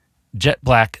 Jet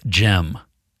black gem.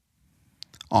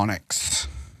 Onyx.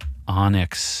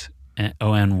 Onyx.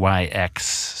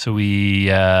 So we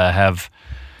have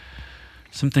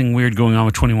something weird going on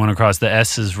with 21 across. The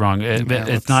S is wrong.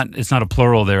 It's not a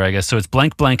plural there, I guess. So it's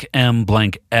blank blank M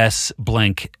blank S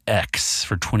blank X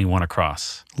for 21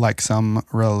 across. Like some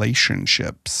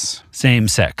relationships. Same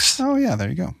sex. Oh yeah, there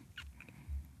you go.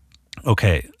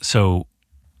 Okay, so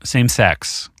same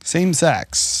sex. Same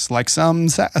sex, like some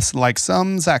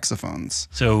saxophones.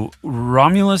 So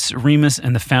Romulus, Remus,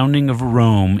 and the founding of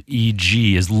Rome,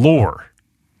 e.g., is lore.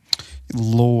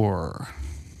 Lore.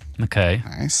 Okay.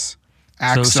 Nice.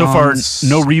 So far,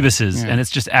 no Rebuses, and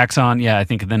it's just axon. Yeah, I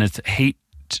think then it's hate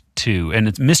to, and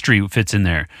it's mystery fits in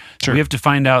there. So sure. we have to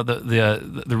find out the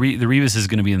Rebus is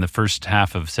going to be in the first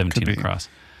half of 17 across.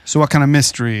 So what kind of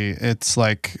mystery? It's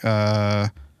like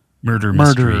murder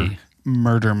mystery.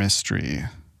 Murder mystery.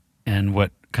 And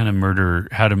what kind of murder?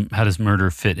 How does murder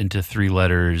fit into 3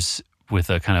 letters with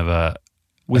a kind of a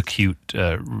acute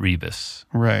rebus?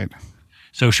 Right.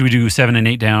 So should we do 7 and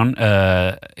 8 down?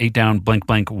 8 down, blank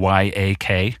blank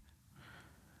YAK.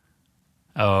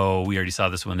 Oh, we already saw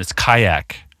this one. It's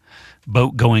kayak,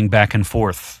 boat going back and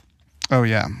forth. Oh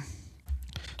yeah.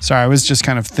 Sorry, I was just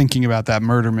kind of thinking about that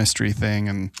murder mystery thing,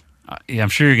 and yeah, I'm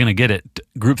sure you're gonna get it.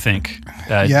 Groupthink.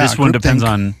 This one depends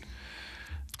on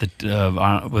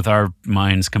the with our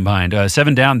minds combined.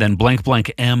 7 down, then blank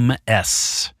blank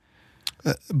MS.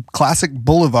 Classic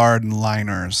boulevard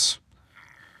liners.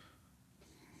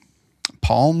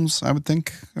 Palms, I would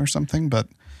think, or something, but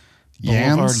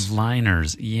yams. Boulevard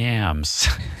liners, yams.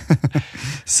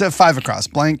 So 5 across,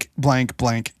 blank, blank,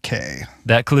 blank, K.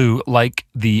 That clue, like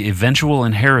the eventual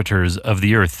inheritors of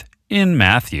the earth in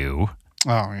Matthew.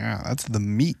 Oh yeah, that's the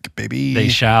meek, baby. They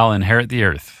shall inherit the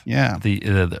earth. Yeah.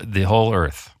 The whole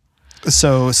earth.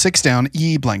 So 6 down,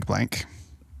 E blank blank.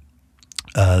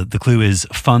 The clue is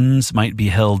funds might be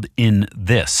held in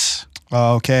this.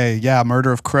 Okay, yeah,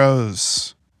 murder of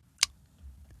crows.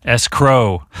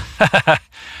 Crow.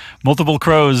 Multiple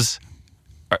crows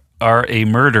are a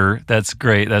murder. That's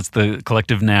great. That's the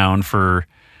collective noun for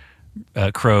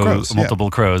crows. Multiple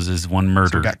crows is one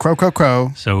murder. So we got crow.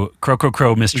 So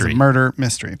crow mystery. Is a murder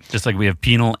mystery. Just like we have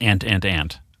penal ant.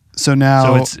 So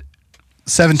now it's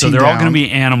 17 So they're down. all going to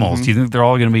be animals. Mm-hmm. Do you think they're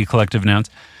all going to be collective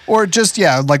nouns? Or just,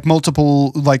 like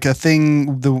multiple, like a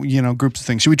thing, groups of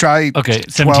things. Should we try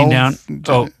 17 down?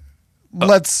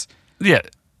 Let's... Yeah.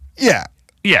 Yeah.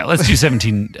 Yeah, let's do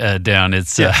 17 down.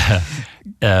 It's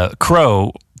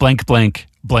crow, blank, blank,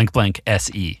 blank, blank,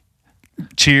 SE.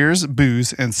 Cheers,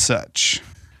 booze, and such.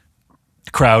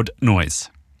 Crowd noise.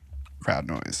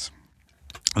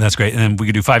 That's great. And then we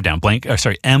could do 5 down.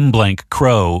 M blank,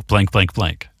 crow, blank, blank,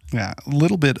 blank. Yeah, a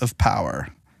little bit of power.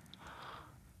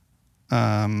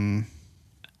 A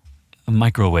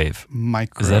microwave.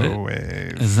 Is that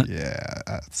it?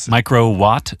 Yeah. Micro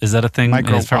watt? Is that a thing?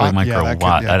 It's probably micro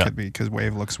watt. That could be because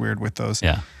wave looks weird with those.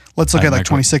 Yeah. Let's look at like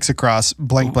 26 across,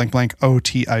 blank, blank, blank,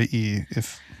 OTIE.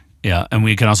 Yeah, and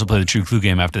we can also play the true clue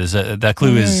game after this. That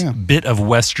clue is bit of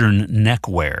Western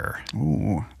neckwear.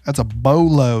 Ooh, that's a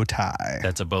bolo tie.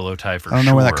 That's a bolo tie for sure. I don't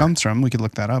know where that comes from. We could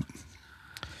look that up.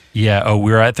 Yeah.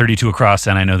 We're at 32 across,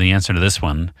 and I know the answer to this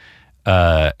one.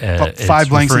 5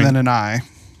 blanks and then an I.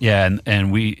 Yeah,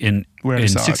 and we in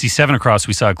 67 across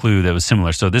we saw a clue that was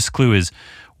similar. So this clue is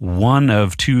one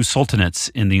of 2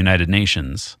 sultanates in the United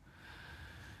Nations,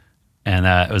 and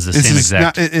that was the same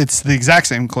exact. It's the exact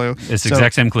same clue. It's the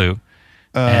exact same clue,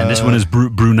 and this one is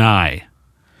Brunei.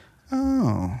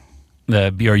 Oh,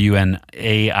 the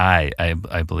BRUNAI,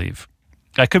 I believe.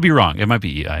 I could be wrong. It might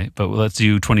be EI, but let's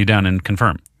do 20 down and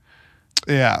confirm.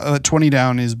 Yeah, 20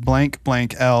 down is blank,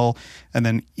 blank, L, and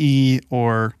then E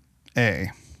or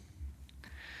A.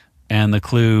 And the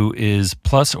clue is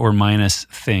plus or minus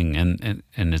thing, and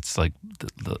it's like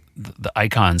the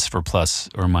icons for plus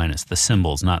or minus, the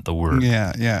symbols, not the word.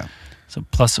 Yeah. So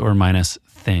plus or minus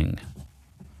thing.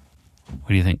 What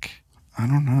do you think? I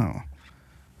don't know.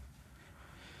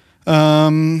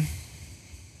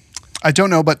 I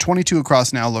don't know, but 22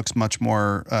 across now looks much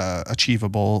more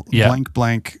achievable. Yeah. Blank,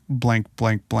 blank, blank,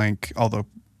 blank, blank. Although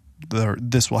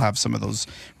this will have some of those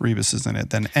rebuses in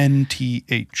it. Then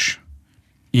NTH.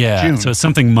 Yeah. June. So it's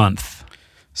something month.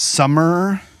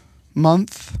 Summer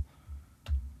month.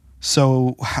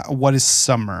 So what is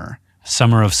summer?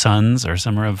 Summer of suns or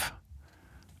summer of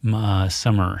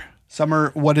summer.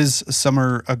 Summer. What is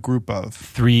summer a group of?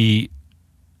 3.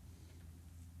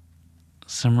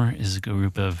 Summer is a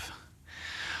group of.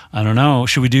 I don't know.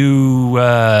 Should we do?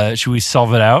 Should we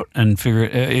solve it out and figure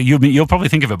it? You'll probably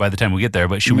think of it by the time we get there.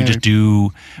 But should we just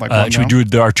do? Should we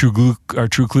do our true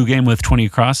clue game with 20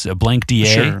 across? A blank DA.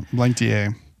 Sure, blank DA.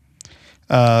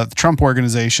 The Trump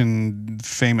Organization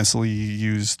famously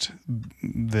used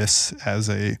this as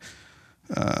a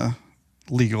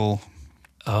legal,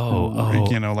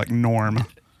 like norm.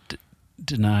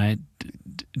 Denied.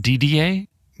 DDA?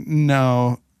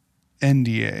 No.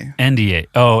 NDA. NDA.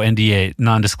 Oh, NDA,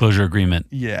 non-disclosure agreement.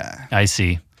 Yeah. I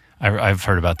see. I've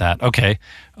heard about that. Okay,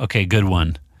 good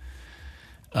one.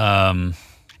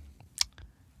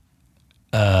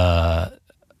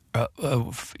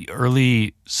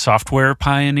 Early software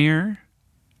pioneer.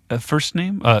 First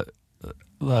name.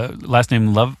 Last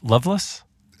name Loveless.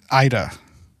 Ida.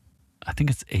 I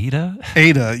think it's Ada.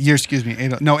 Ada. Excuse me.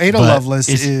 Ada. No, Ada Lovelace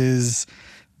is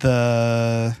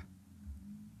the.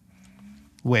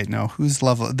 Wait, no. Who's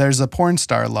Loveless? There's a porn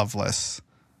star Loveless.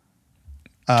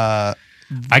 I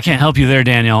can't help you there,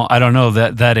 Daniel. I don't know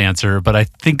that answer, but I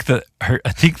think that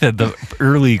the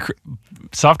early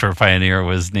software pioneer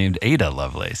was named Ada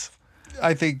Lovelace.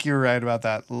 I think you're right about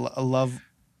that.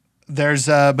 There's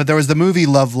but there was the movie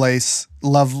Lovelace,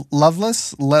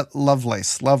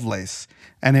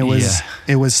 and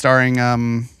it was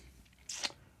starring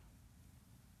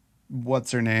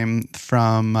what's her name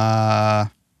from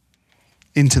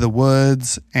Into the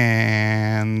Woods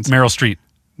and Meryl Streep.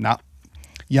 Not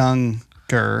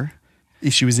younger.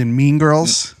 She was in Mean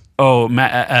Girls. Oh,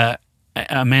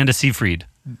 Amanda Seyfried.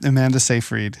 Amanda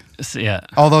Seyfried. Yeah.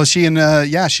 Although she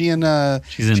plays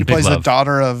Big the Love.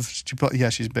 daughter of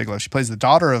she's Big Love. She plays the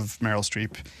daughter of Meryl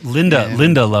Streep. Linda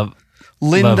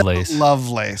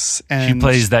Lovelace. And she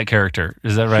plays that character.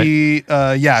 Is that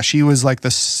right? She was like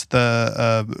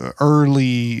the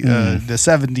early the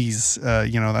 70s.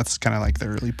 That's kind of like the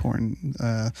early porn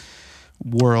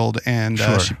world, and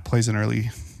Sure. she plays an early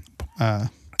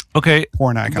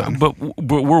porn icon. But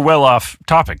we're well off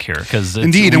topic here because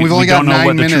indeed, and we've only got 9 minutes. We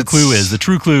don't know what the true clue is. The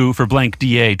true clue for blank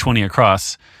DA 20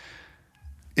 across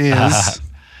is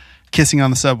kissing on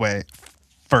the subway,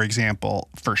 for example,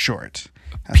 for short.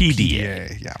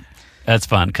 PDA. Yeah. That's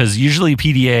fun because usually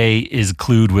PDA is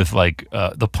clued with like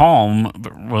the Palm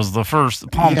was the first.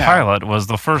 Palm Pilot was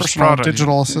the first personal product.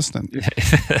 digital assistant.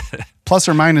 Plus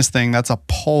or minus thing. That's a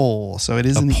pole. So it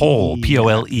is a pole.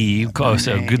 POLE. Oh,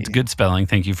 so An A. good spelling.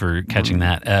 Thank you for catching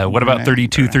that. What about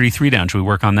 32, 33 down? Should we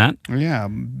work on that? Yeah.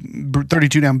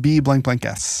 32 down B blank blank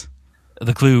S.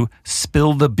 The clue: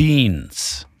 spill the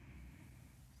beans.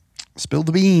 Spill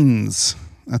the beans.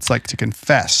 That's like to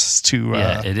confess to.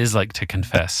 It is like to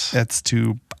confess. That's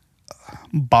to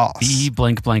boss. B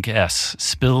blank blank S.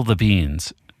 Spill the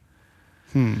beans.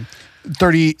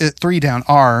 33 down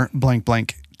R blank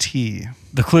blank T.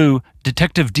 The clue: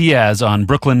 Detective Diaz on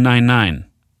Brooklyn Nine-Nine.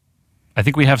 I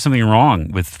think we have something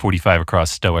wrong with 45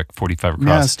 across Stoic. 45 across.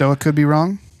 Yeah, Stoic could be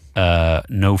wrong.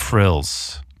 No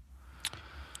frills.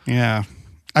 Yeah,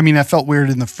 I mean, I felt weird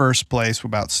in the first place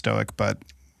about Stoic, but.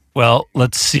 Well,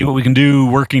 let's see what we can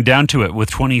do working down to it with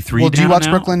 23 Well, down do you watch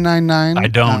now? Brooklyn Nine-Nine? I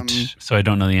don't, so I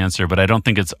don't know the answer, but I don't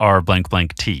think it's R blank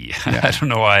blank T. Yeah. I don't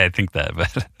know why I think that,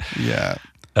 but Yeah.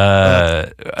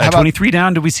 23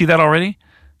 down, did we see that already?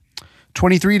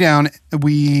 23 down,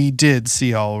 we did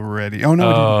see already. Oh, no,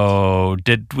 we didn't. Oh,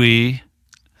 did we?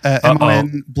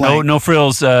 M-O-N blank. No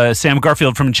frills. Sam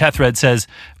Garfield from chat thread says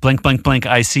blank blank blank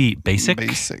IC. Basic?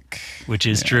 Basic. Which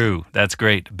is true. That's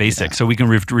great. Basic. So we can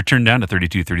return down to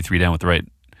 32, 33 down with the right.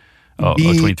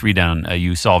 23 down.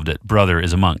 You solved it. Brother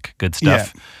is a monk. Good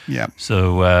stuff. Yeah.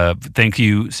 So thank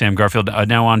you, Sam Garfield.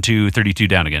 Now on to 32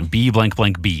 down again. B blank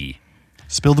blank B.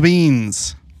 Spill the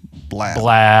beans. Blab.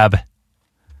 Blab.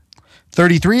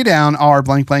 33 down, R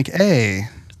blank blank A.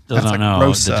 Still don't know.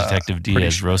 Rosa, the Detective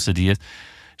Diaz, sure. Rosa Diaz.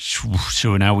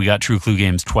 So now we got True Clue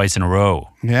games twice in a row.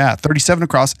 Yeah, 37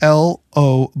 across.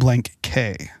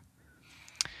 LO_K.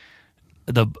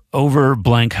 The over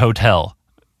blank hotel.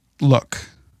 Look.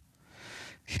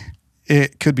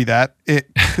 It could be that. It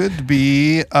could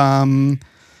be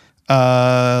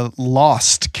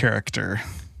lost character.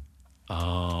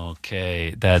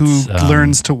 Okay,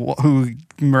 that's who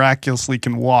miraculously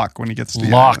can walk when he gets to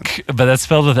Lock, but that's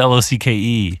spelled with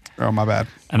LOCKE. Oh, my bad.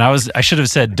 And I should have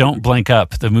said "Don't Blank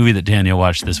Up," the movie that Daniel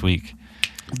watched this week.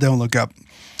 Don't look up.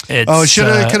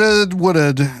 Shoulda, coulda,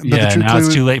 woulda. Yeah, now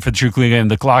it's too late for the True Clue game.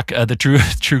 The clock, the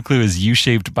True Clue is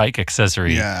U-shaped bike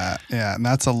accessory. Yeah, and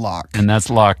that's a lock. And that's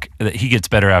lock. He gets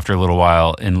better after a little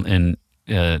while in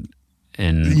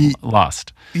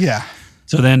Lost. Yeah.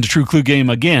 So then the True Clue game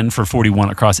again for 41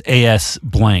 across. AS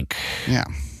blank. Yeah.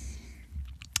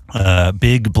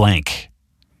 Big blank.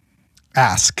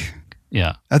 Ask.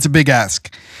 Yeah. That's a big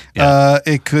ask. Yeah.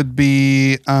 It could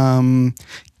be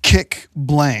kick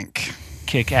blank.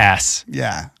 Kick ass.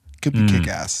 Yeah. Could be kick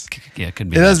ass. Yeah, it could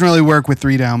be. It doesn't really work with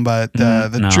 3 down, but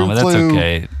the True Clue. That's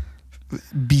okay.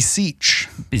 Beseech.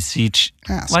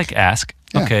 Ask. Like ask.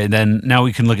 Yeah. Okay, then now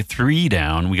we can look at 3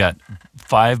 down. We got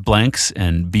 5 blanks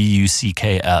and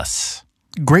BUCKS.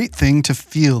 Great thing to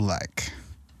feel like.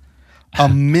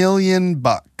 $1 million.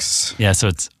 Yeah, so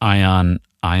it's ion.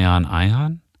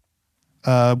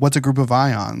 What's a group of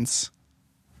ions?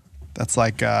 That's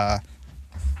like a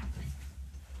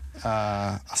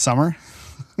summer.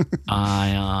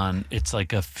 Ion. It's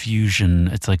like a fusion.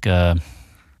 It's like a.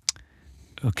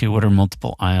 Okay, what are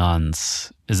multiple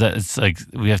ions? Is that? It's like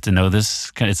we have to know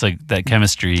this. It's like that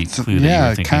chemistry clue that you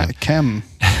were thinking of.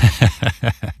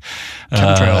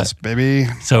 Chemtrails, baby.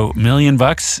 So $1 million,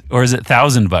 or is it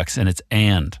 $1,000? And it's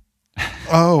and.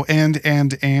 Oh, and.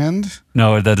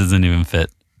 No, that doesn't even fit.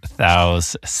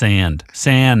 Sand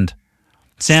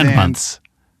months.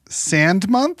 Sand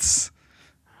months?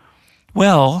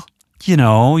 Well,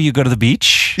 you go to the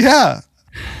beach. Yeah,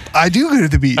 I do go to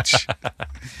the beach.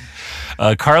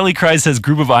 Carly Cries says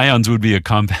group of ions would be a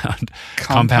compound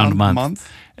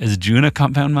month. Is June a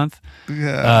compound month?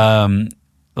 Yeah.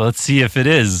 Let's see if it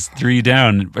is. 3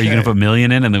 down. Are you going to put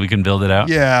million in and then we can build it out?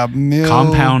 Yeah.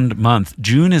 Compound month.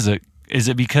 June is it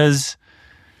because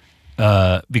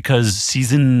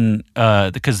season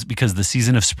because the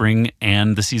season of spring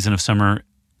and the season of summer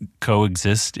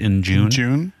coexist in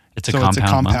June? It's a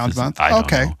compound month. I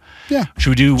don't know. Yeah.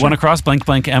 Should we do one across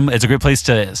blank M? It's a great place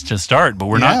to start, but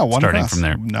we're not starting from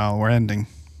there. No, we're ending.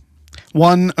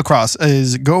 1 across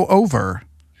is go over.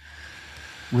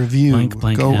 Review.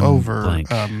 Blank go M, over. Blank.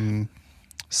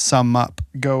 Sum up.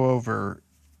 Go over.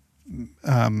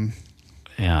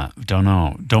 Yeah. Don't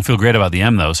know. Don't feel great about the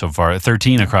M though so far.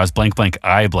 13 across blank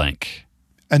I blank.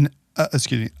 An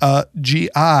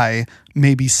GI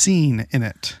may be seen in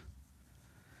it.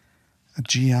 A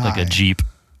GI. Like a Jeep.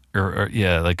 Or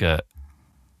like a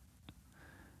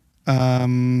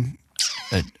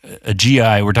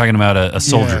GI. We're talking about a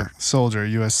soldier. Yeah, soldier,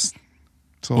 U.S.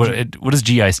 soldier. What does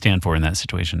GI stand for in that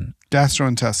situation?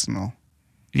 Gastrointestinal.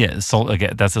 Yeah,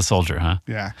 that's a soldier, huh?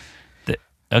 Yeah.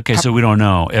 Okay, so we don't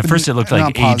know. At first it looked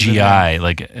like AGI.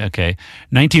 Like, okay.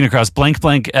 19 across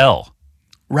blank L.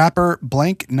 Rapper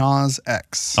blank Nas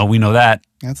X. Oh, we know that.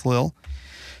 That's Lil.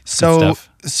 So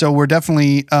we're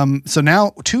definitely so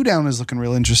now 2 down is looking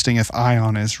real interesting if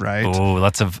ion is right. Oh,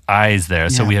 lots of I's there. Yeah.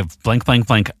 So we have blank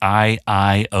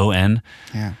IION.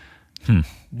 Yeah.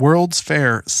 World's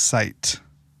Fair site.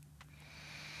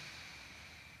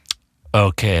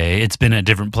 Okay, it's been at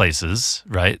different places,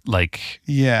 right? Like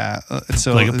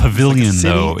so like a pavilion like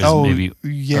though is maybe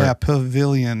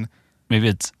pavilion. Maybe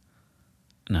it's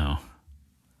no.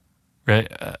 Right?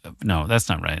 No, that's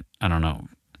not right. I don't know.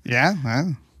 Yeah,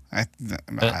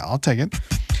 I'll take it.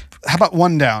 How about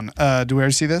 1 down? Do we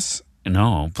ever see this?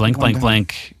 No. Blank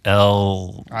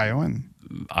L ION.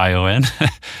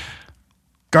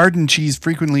 Garden cheese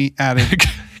frequently added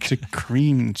to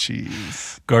cream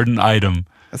cheese. Garden item.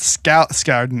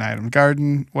 Garden item.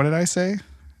 Garden. What did I say?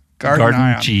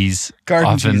 Garden cheese.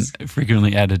 Often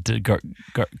frequently added to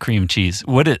cream cheese.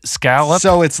 What is scallop?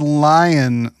 So it's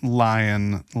lion.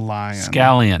 Scallion.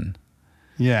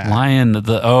 Yeah. Lion,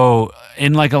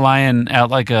 in like a lion, out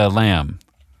like a lamb.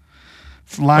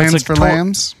 Lions like for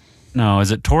lambs? No, is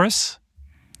it Taurus?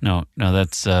 No,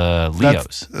 that's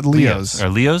Leos. Leos. Are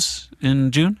Leos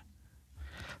in June?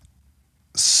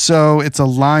 So it's a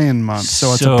lion month.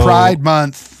 So it's a pride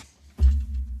month.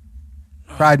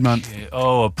 Pride month.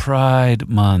 Oh, a pride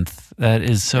month. That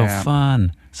is so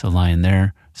fun. So lion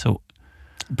there. So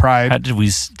pride. did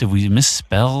we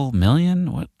misspell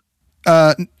million? What?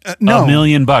 No. $1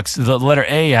 million. The letter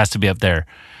A has to be up there.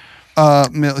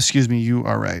 Excuse me, you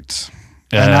are right.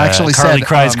 And actually Carly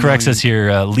Cries corrects us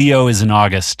here. Leo is in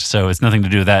August, so it's nothing to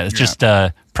do with that. It's just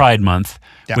Pride Month,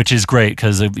 which is great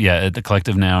because, the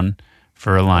collective noun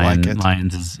for a lion,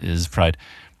 lions is Pride.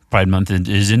 Pride Month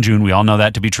is in June. We all know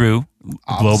that to be true,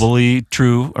 globally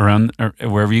true around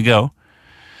wherever you go.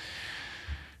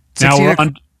 Now we're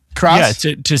on cross.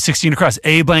 Yeah, to 16 across.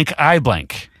 A blank, I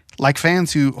blank. Like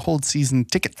fans who hold season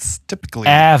tickets, typically.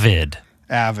 Avid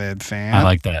fan. I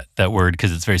like that word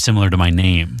because it's very similar to my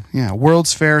name. Yeah,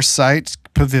 World's Fair site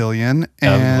pavilion,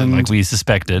 and like we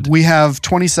suspected. We have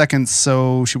 20 seconds,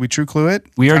 so should we true clue it?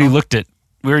 We already looked at.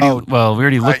 We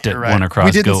already looked at one across.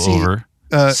 We didn't see, over.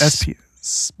 SP.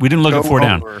 We didn't look at 4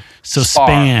 down. So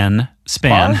span.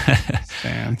 Span.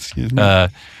 Excuse me.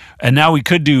 And now we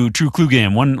could do true clue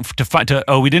game. One to find.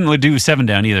 We didn't do 7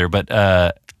 down either,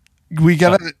 but. We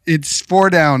got it's 4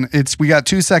 down. We got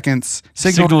 2 seconds.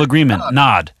 Signal agreement.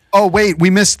 Nod. Oh wait, we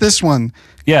missed this one.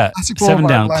 Yeah, 7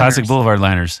 down. Liners. Classic Boulevard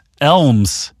liners.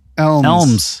 Elms.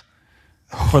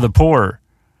 For the poor.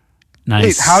 Nice.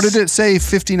 Wait, how did it say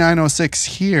 5906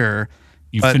 here?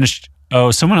 You finished.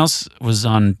 Oh, someone else was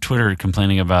on Twitter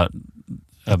complaining about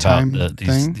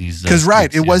these. Because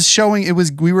it was showing. It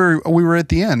was we were at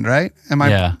the end, right?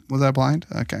 Was I blind?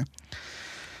 Okay.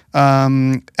 We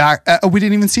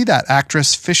didn't even see that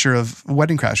Actress Fisher of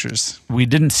Wedding Crashers. We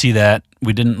didn't see that.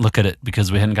 We didn't look at it because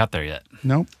we hadn't got there yet.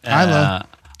 Nope. Isla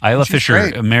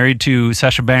Fisher, married to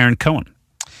Sacha Baron Cohen.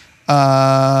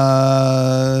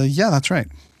 Yeah, that's right.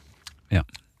 Yeah.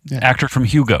 Actor from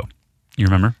Hugo. You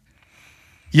remember?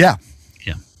 Yeah.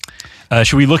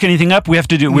 Should we look anything up? We have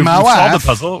to do. We've solved the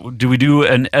puzzle. Do we do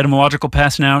an etymological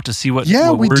pass now to see what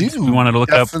words we wanted to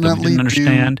look up that we didn't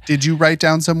understand? Did you write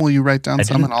down some? Will you write down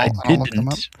some? And I'll look them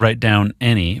up. Write down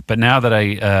any. But now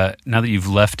that you've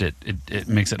left it, it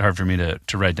makes it hard for me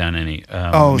to write down any.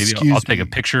 Maybe I'll take a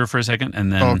picture for a second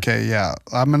and then. Okay, yeah.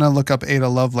 I'm gonna look up Ada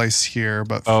Lovelace here,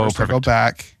 but first I'll go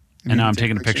back. And now I'm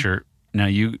taking a picture. Now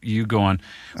you go on.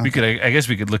 Okay. We could. I guess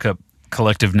we could look up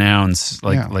collective nouns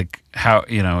like how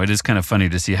it is kind of funny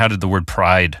to see how did the word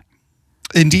pride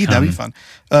indeed that'd be fun.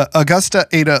 Augusta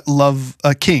Ada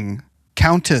King,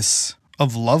 Countess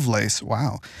of Lovelace,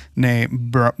 née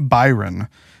Byron,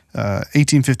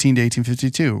 1815 to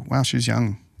 1852. Wow, she was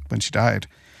young when she died.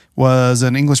 Was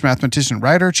an English mathematician and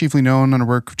writer, chiefly known on her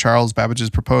work of Charles Babbage's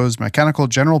proposed mechanical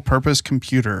general purpose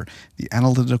computer, the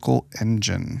analytical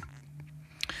engine.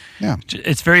 Yeah,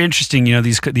 it's very interesting.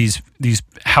 These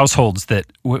households that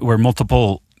where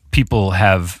multiple people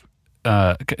have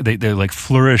they like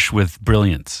flourish with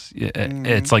brilliance.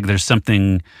 It's like there's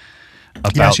something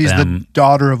about them. Yeah, she's the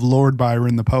daughter of Lord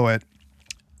Byron, the poet.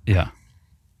 Yeah.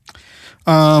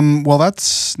 Well,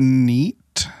 that's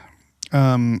neat.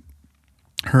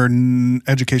 Her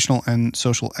educational and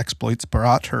social exploits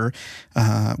brought her.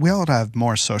 We ought to have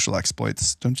more social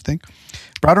exploits, don't you think?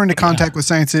 Brought her into contact with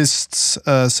scientists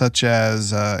such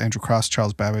as Andrew Cross,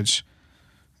 Charles Babbage,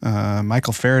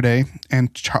 Michael Faraday, and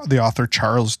the author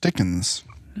Charles Dickens.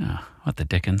 Oh, what the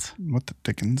Dickens? What the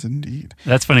Dickens, indeed.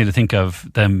 That's funny to think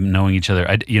of them knowing each other.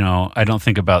 I don't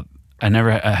think about. I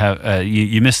never have.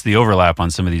 You missed the overlap on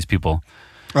some of these people.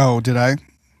 Oh, did I?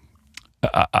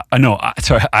 No,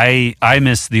 sorry. I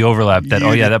missed the overlap that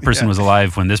that person was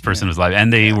alive when this person was alive,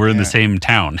 and they were in the same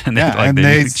town, and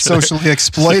they socially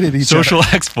exploited each other. Social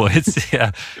exploits, yeah,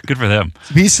 good for them.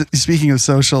 Speaking of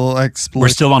social exploits, we're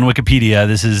still on Wikipedia.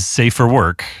 This is safe for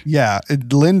work. Yeah,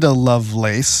 Linda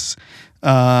Lovelace,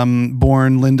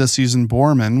 born Linda Susan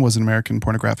Borman, was an American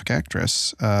pornographic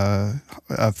actress,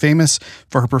 famous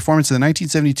for her performance in the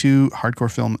 1972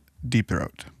 hardcore film Deep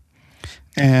Throat,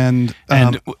 and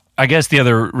I guess the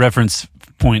other reference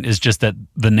point is just that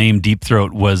the name Deep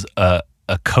Throat was a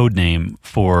code name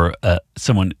for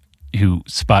someone who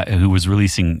was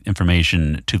releasing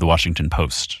information to the Washington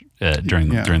Post during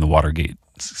the Watergate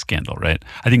scandal, right?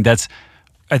 I think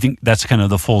that's kind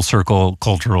of the full circle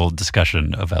cultural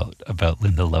discussion about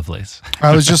Linda Lovelace.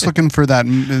 I was just looking for that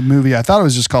movie. I thought it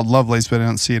was just called Lovelace, but I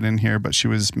don't see it in here. But she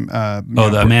was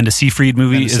the Amanda Seyfried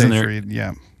movie, isn't there?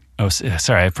 Yeah. Oh,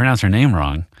 sorry, I pronounced her name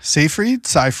wrong. Seyfried?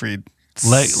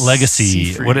 Legacy.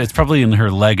 Seyfried. It's probably in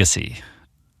her Legacy.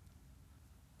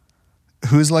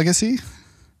 Whose Legacy?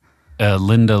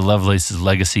 Linda Lovelace's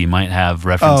Legacy might have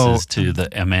references to the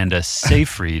Amanda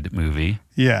Seyfried movie.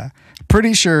 Yeah.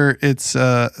 Pretty sure it's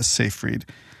Seyfried.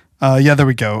 There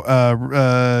we go.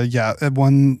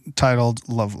 One titled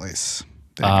Lovelace.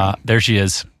 There she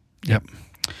is. Yep.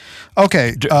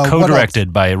 Okay.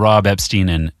 Co-directed by Rob Epstein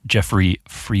and Jeffrey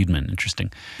Friedman.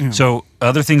 Interesting. So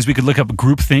other things we could look up: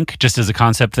 groupthink, just as a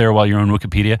concept there while you're on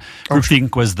Wikipedia.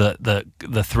 Groupthink was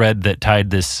the thread that tied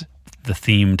the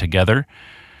theme together.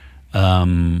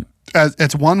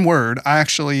 It's one word. I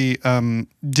actually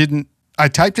I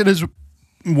typed it as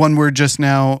one word just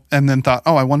now and then thought,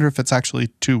 I wonder if it's actually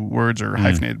two words or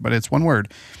hyphenated, but it's one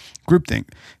word. Groupthink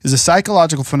is a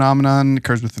psychological phenomenon. It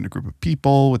occurs within a group of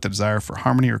people with the desire for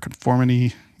harmony or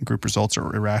conformity. Group results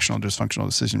or irrational, dysfunctional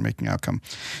decision-making outcome.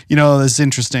 This is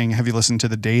interesting. Have you listened to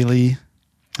The Daily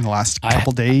in the last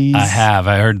couple days? I have.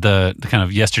 I heard the kind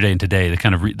of yesterday and today, the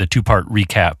kind of the two-part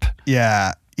recap.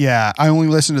 Yeah. I only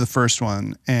listened to the first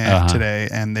one today,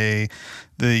 and they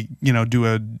do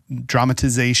a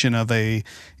dramatization of an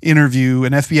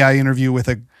FBI interview with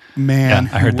a man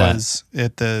who was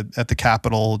at the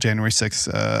Capitol January 6th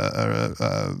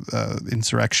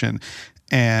insurrection,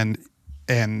 and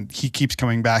he keeps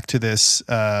coming back to this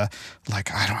I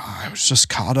was just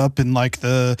caught up in like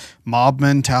the mob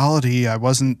mentality. I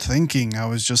wasn't thinking. I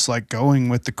was just like going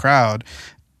with the crowd,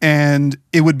 and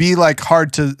it would be like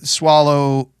hard to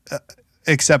swallow,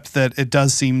 except that it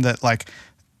does seem that like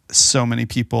so many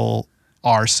people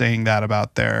are saying that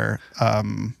about their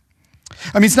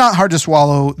it's not hard to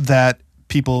swallow that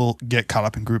people get caught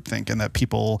up in groupthink, and that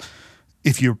people,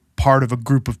 if you're part of a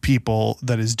group of people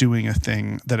that is doing a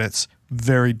thing, that it's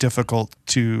very difficult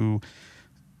to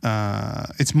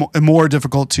it's more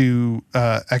difficult to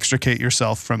extricate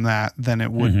yourself from that than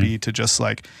it would be to just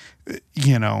like,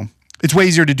 it's way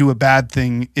easier to do a bad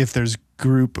thing if there's a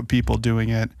group of people doing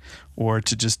it, or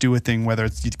to just do a thing whether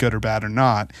it's good or bad or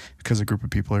not because a group of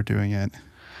people are doing it.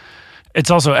 It's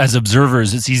also, as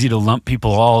observers, it's easy to lump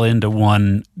people all into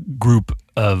one group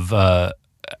of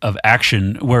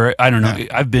action. Where I don't know,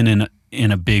 I've been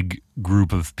in a big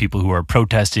group of people who are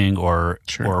protesting or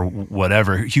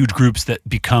whatever, huge groups that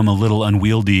become a little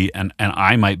unwieldy, and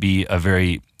I might be a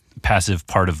very passive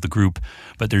part of the group,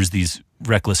 but there's these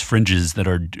reckless fringes that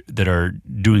are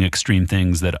doing extreme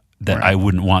things that I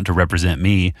wouldn't want to represent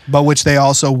me, but which they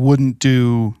also wouldn't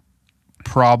do.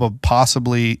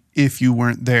 Possibly if you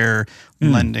weren't there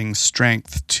lending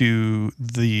strength to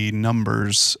the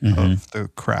numbers of the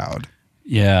crowd.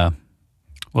 Yeah.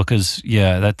 Well, because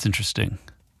that's interesting.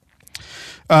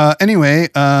 Anyway,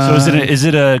 so is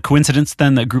it a coincidence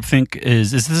then that groupthink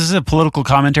is this a political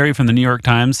commentary from the New York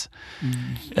Times?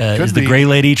 Is the gray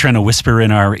lady trying to whisper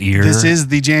in our ear? This is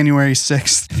the January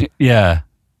 6th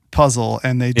puzzle,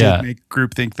 and they did make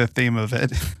groupthink the theme of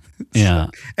it. Yeah.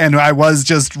 And I was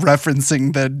just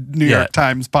referencing the New York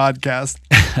Times podcast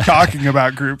talking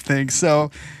about groupthink. So,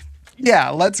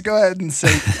 let's go ahead and say.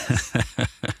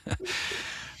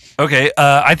 Okay.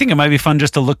 I think it might be fun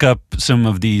just to look up some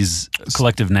of these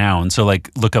collective nouns. So,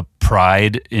 like, look up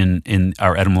pride in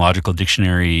our etymological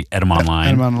dictionary,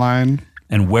 Etymonline. Etymonline.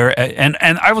 And where and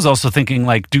I was also thinking,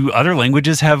 like, do other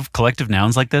languages have collective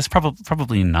nouns like this?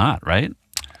 Probably not, right?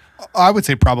 I would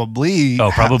say probably.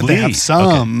 Oh, probably. They have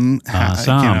some.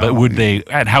 Okay. But would they?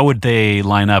 And how would they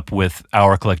line up with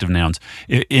our collective nouns?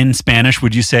 In Spanish,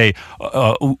 would you say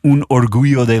un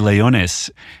orgullo de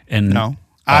leones? And no,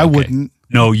 I wouldn't.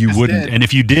 No, you wouldn't. And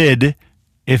if you did,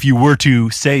 if you were to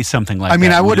say something like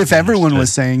that, I would if everyone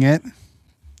was saying it.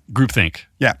 Groupthink.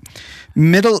 Yeah.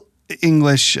 Middle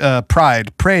English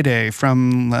pride, prede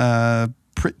from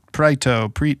Prito,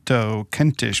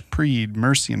 Kentish, Preed,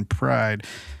 mercy, and pride.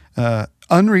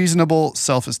 Unreasonable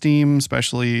self-esteem,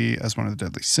 especially as one of the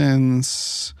deadly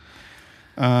sins.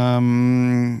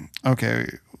 Okay,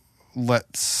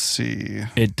 let's see.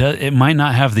 It might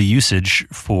not have the usage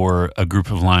for a group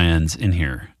of lions in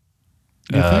here.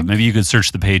 Maybe you could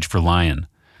search the page for lion.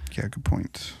 Yeah, good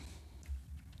point.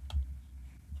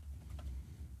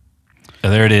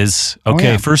 There it is.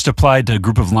 Okay, first applied to a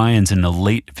group of lions in the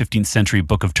late 15th century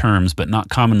Book of Terms, but not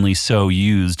commonly so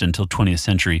used until 20th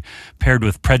century, paired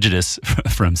with prejudice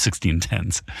from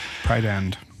 1610s. Pride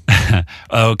end.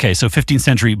 Okay, so 15th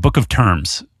century Book of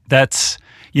Terms. That's,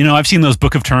 I've seen those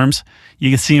Book of Terms.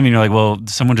 You can see them and you're like, well,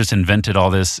 someone just invented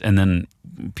all this, and then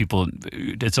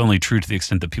it's only true to the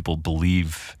extent that people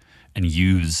believe and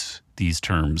use these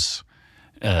terms.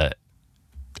 As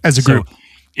a group.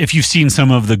 If you've seen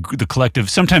some of the collective,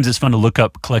 sometimes it's fun to look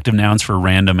up collective nouns for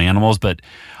random animals, but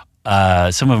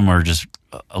some of them are just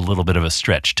a little bit of a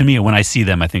stretch. To me, when I see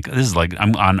them, I think this is like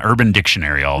I'm on Urban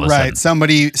Dictionary all of a sudden.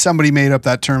 Right. Somebody made up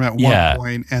that term at one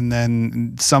point, and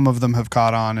then some of them have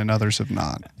caught on and others have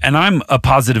not. And I'm a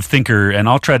positive thinker, and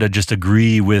I'll try to just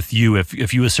agree with you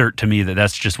if you assert to me that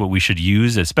that's just what we should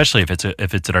use, especially if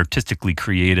it's an artistically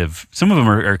creative. Some of them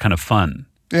are kind of fun.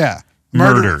 Yeah.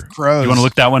 Murder. Crows. You want to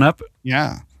look that one up?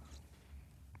 Yeah.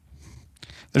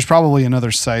 There's probably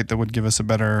another site that would give us a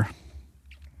better.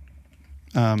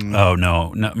 Oh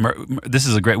no! This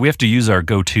is a great. We have to use our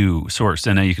go-to source,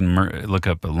 and now you can look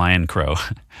up a lion crow.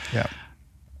 Yeah.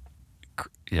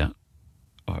 Yeah.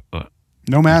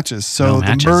 No matches. So no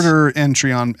matches. The murder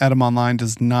entry on Edom Online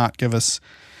does not give us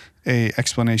a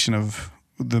explanation of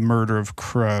the murder of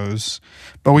crows,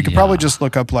 but we could probably just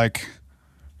look up like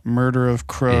murder of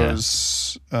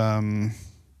crows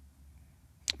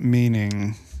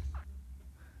meaning.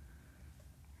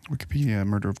 Wikipedia,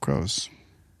 murder of crows.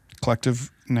 Collective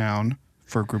noun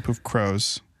for a group of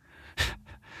crows.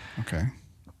 Okay.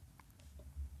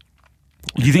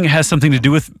 Do you think it has something to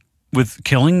do with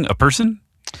killing a person?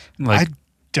 I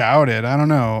doubt it. I don't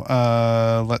know.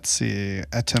 Let's see.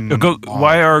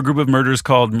 Why are a group of murders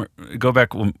called? Go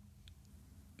back one.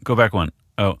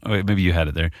 Oh, wait, maybe you had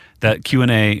it there. That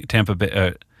Q&A Tampa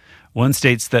Bay. One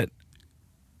states that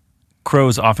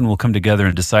crows often will come together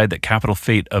and decide the capital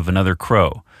fate of another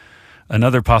crow.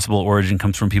 Another possible origin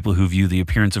comes from people who view the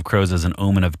appearance of crows as an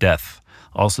omen of death.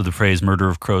 Also, the phrase murder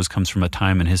of crows comes from a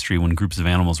time in history when groups of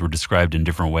animals were described in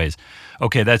different ways.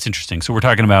 Okay, that's interesting. So we're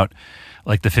talking about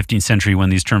like the 15th century when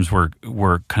these terms were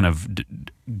kind of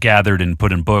gathered and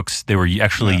put in books. They were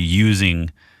actually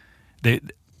using,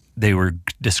 they were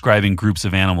describing groups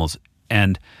of animals,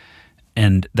 and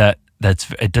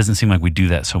that's it doesn't seem like we do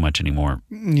that so much anymore.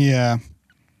 Yeah.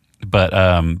 But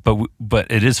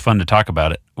it is fun to talk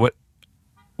about it.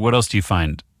 What else do you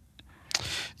find?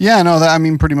 Yeah, no,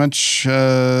 pretty much,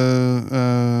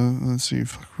 let's see,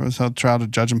 was held trial to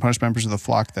judge and punish members of the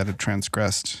flock that had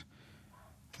transgressed,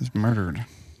 was murdered.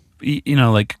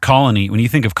 Like colony, when you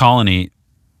think of colony,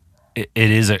 it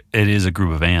is a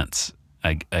group of ants,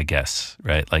 I guess,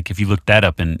 right? Like if you look that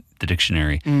up in the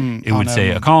dictionary, it would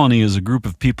say a colony is a group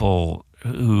of people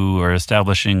who are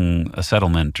establishing a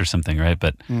settlement or something, right?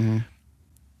 But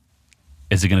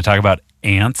is it going to talk about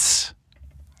ants?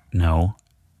 No.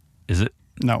 Is it?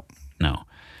 No.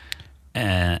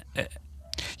 Yeah,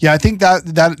 I think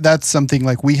that's something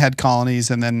like we had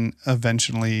colonies, and then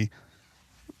eventually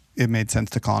it made sense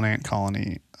to call an ant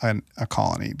colony a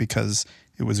colony because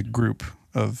it was a group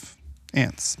of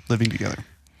ants living together.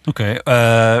 Okay.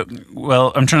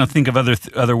 Well, I'm trying to think of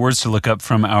other words to look up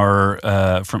from our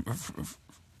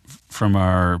from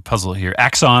our puzzle here.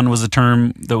 Axon was a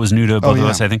term that was new to both of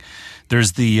us, I think.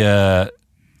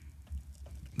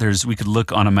 There's we could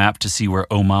look on a map to see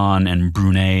where Oman and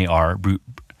Brunei are.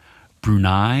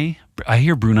 Brunei? I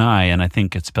hear Brunei, and I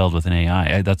think it's spelled with an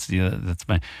AI. That's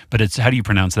my. But it's, how do you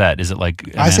pronounce that? Is it like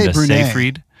Amanda I say Brunei,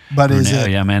 Seyfried? But Brunei, is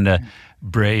it? Yeah, Amanda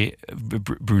Brunei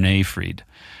Fried.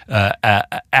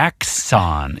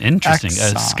 Axon. Interesting.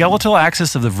 Axon. Skeletal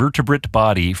axis of the vertebrate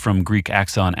body, from Greek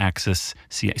axon, axis.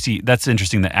 See, that's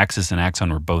interesting that axis and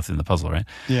axon were both in the puzzle, right?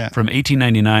 Yeah. From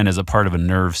 1899 as a part of a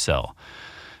nerve cell.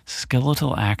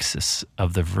 Skeletal axis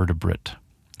of the vertebrate.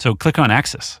 So click on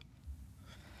axis.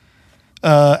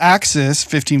 Axis,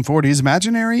 1540, is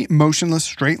imaginary, motionless,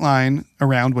 straight line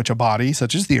around which a body,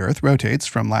 such as the Earth, rotates.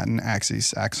 From Latin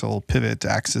axis, axle, pivot,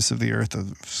 axis of the Earth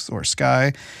or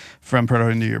sky. From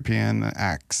Proto-Indo-European,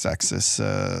 axis,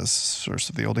 source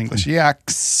of the Old English,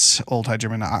 yax, Old High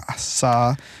German,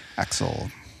 asa, axle.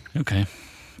 Okay,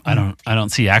 I don't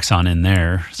see axon in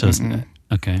there. So it's,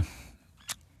 okay.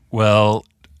 Well,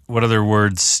 what other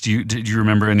words did you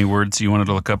remember any words you wanted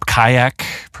to look up? Kayak,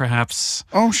 perhaps?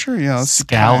 Oh, sure, yeah.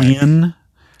 Scallion.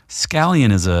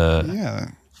 Scallion is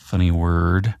a funny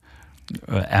word.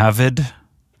 Avid.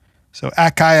 So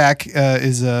a kayak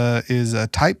is a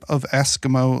type of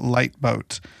Eskimo light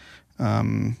boat.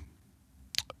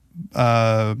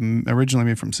 Originally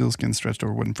made from sealskin stretched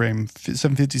over wooden frame.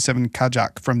 757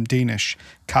 kajak, from Danish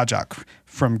kajak,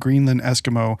 from Greenland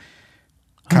Eskimo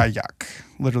kayak,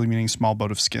 literally meaning small boat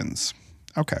of skins.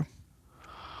 Okay.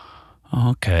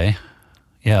 Okay.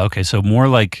 Yeah, okay. So more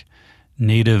like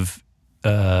native,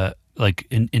 like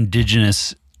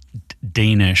indigenous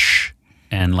Danish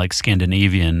and like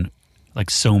Scandinavian, like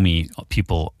Somi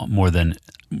people, more than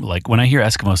like when I hear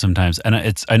Eskimo sometimes, and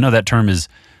I know that term is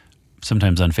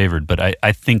sometimes unfavored, but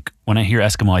I think when I hear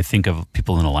Eskimo, I think of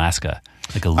people in Alaska,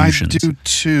 like Aleutians. I do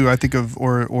too. I think of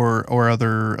or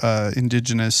other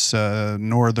indigenous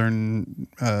North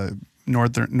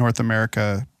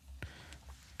America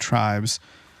tribes,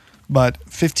 but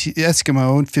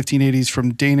Eskimo 1580s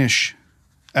from Danish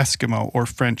Eskimo or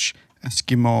French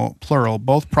Eskimo plural,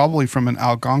 both probably from an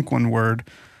Algonquin word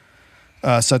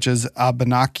such as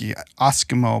Abenaki,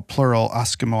 Eskimo plural,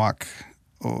 Eskimoak,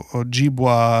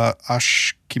 Ojibwa,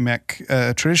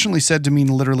 Ashkimek, traditionally said to mean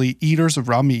literally eaters of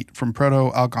raw meat, from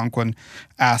Proto-Algonquin,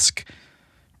 ask,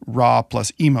 raw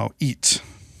plus emo, eat.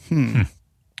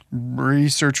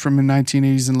 Research from the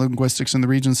 1980s in linguistics in the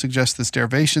region suggests this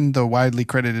derivation, though widely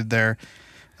credited there,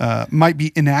 might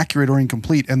be inaccurate or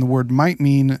incomplete, and the word might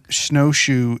mean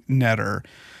snowshoe netter.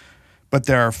 But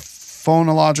there are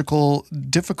phonological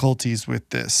difficulties with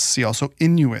this. See also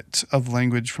Inuit of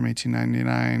language from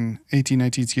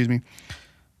 1819, excuse me.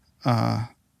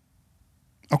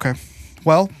 Okay.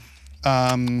 Well,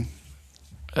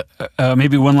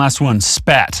 maybe one last one.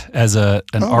 Spat as an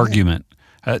argument.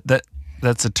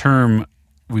 That's a term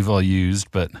we've all used,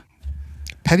 but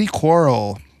petty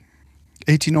quarrel.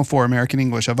 1804, American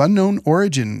English, of unknown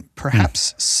origin,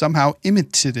 perhaps somehow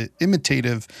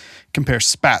imitative. Compare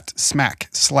spat, smack,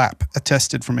 slap,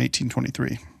 attested from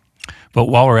 1823. But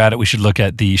while we're at it, we should look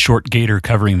at the short gaiter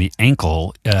covering the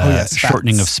ankle,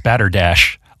 shortening of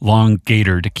spatterdash, long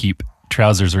gaiter to keep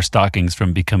trousers or stockings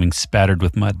from becoming spattered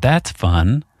with mud. That's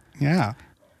fun. Yeah.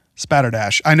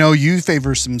 Spatterdash. I know you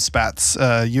favor some spats.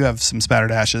 You have some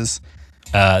spatterdashes.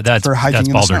 That's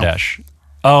balderdash.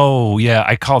 Oh yeah,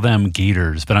 I call them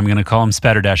gaiters, but I'm going to call them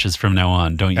spatterdashes from now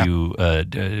on. Don't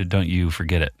you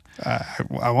forget it.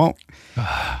 I won't.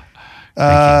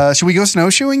 Should we go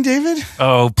snowshoeing, David?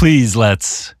 Oh, please,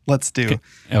 let's do.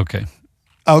 Okay.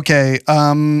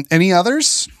 Any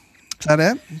others? Is that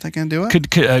it? Is that going to do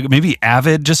it? Could maybe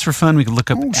avid, just for fun? We could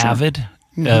look up sure. avid.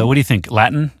 What do you think?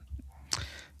 Latin?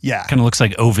 Yeah. Kind of looks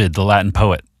like Ovid, the Latin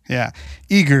poet. Yeah.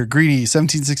 Eager, greedy,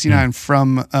 1769,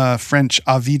 from French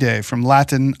avide, from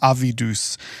Latin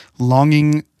avidus,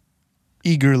 longing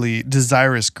eagerly,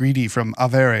 desirous, greedy, from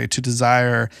avere, to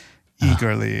desire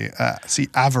eagerly. See,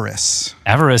 avarice.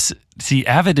 Avarice. See,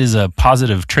 avid is a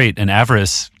positive trait, and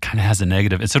avarice kind of has a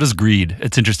negative. And so does greed.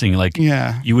 It's interesting. Like,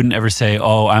 you wouldn't ever say,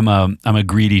 "Oh, I'm a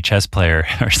greedy chess player"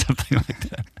 or something like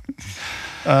that.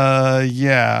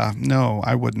 No,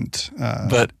 I wouldn't.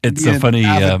 But it's a funny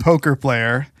avid poker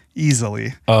player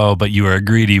easily. Oh, but you are a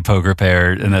greedy poker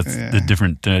player, and that's the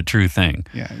different true thing.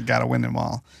 Yeah, you got to win them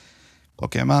all.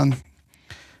 Pokemon.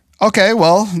 Okay,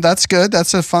 well, that's good.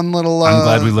 That's a fun little. I'm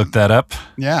glad we looked that up.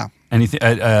 Yeah. Anything?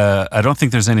 I don't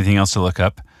think there's anything else to look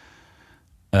up.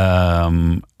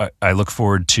 I look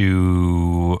forward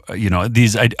to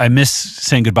these. I miss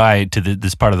saying goodbye to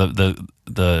this part of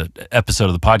the episode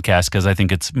of the podcast because I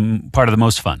think it's part of the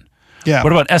most fun. Yeah.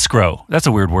 What about escrow? That's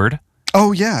a weird word.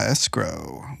 Oh yeah,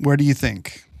 escrow. Where do you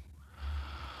think?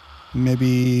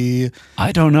 Maybe.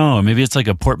 I don't know. Maybe it's like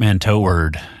a portmanteau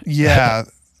word. Yeah.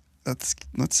 Let's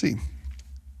see.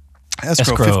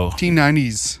 Escrow.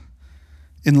 1590s.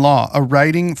 In law, a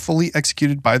writing fully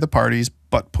executed by the parties,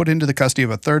 but put into the custody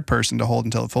of a third person to hold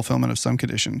until the fulfillment of some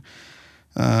condition.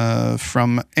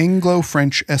 From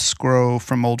Anglo-French escrow,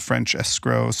 from Old French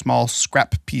escrow, small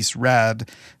scrap piece, rag,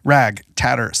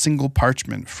 tatter, single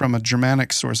parchment. From a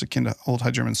Germanic source akin to Old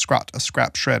High German scrot, a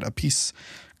scrap, shred, a piece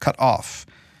cut off.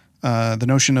 The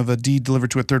notion of a deed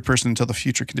delivered to a third person until the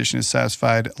future condition is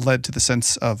satisfied led to the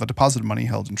sense of a deposit of money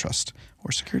held in trust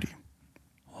or security.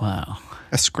 Wow.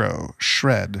 Escrow,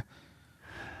 shred.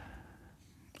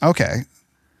 Okay.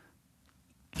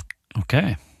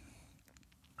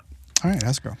 All right,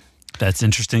 escrow. That's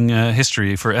interesting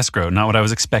history for escrow. Not what I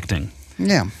was expecting.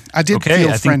 Yeah, I did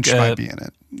feel French might be in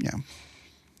it. Yeah.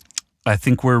 I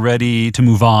think we're ready to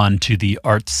move on to the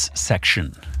arts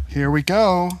section. Here we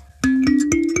go.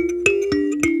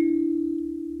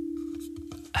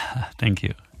 Thank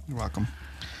you. You're welcome.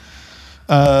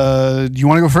 Do you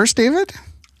want to go first, David?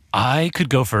 I could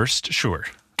go first, sure.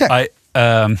 Okay.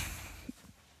 I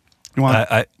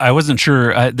wasn't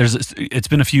sure. It's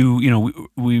been a few.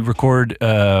 We record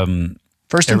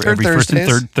first and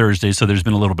third Thursdays, so there's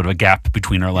been a little bit of a gap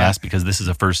between our last because this is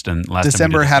a first and last.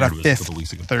 December had a fifth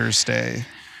Thursday.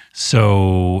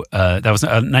 So that was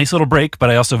a nice little break, but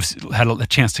I also had a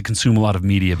chance to consume a lot of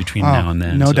media between now and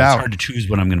then. No doubt. It's hard to choose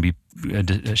what I'm going to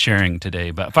be sharing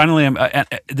today. But finally,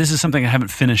 this is something I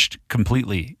haven't finished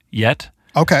completely yet.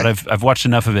 Okay. But I've watched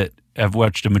enough of it. I've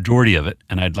watched a majority of it,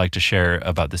 and I'd like to share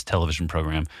about this television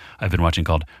program I've been watching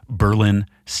called Berlin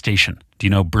Station. Do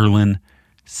you know Berlin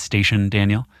Station,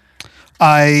 Daniel?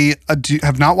 I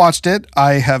have not watched it.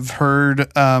 I have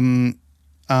heard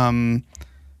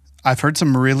I've heard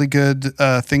some really good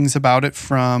things about it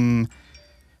from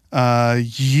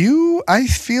you, I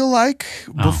feel like,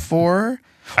 before.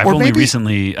 I've only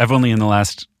in the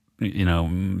last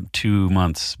 2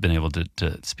 months been able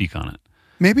to speak on it.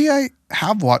 Maybe I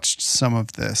have watched some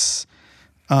of this.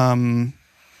 It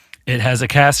has a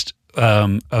cast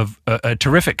of a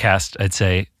terrific cast, I'd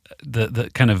say. The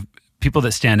kind of people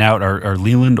that stand out are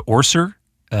Leland Orser,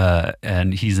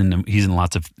 and he's in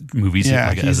lots of movies.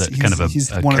 Yeah, he's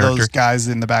one of those guys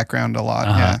in the background a lot.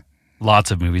 Yeah,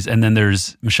 lots of movies. And then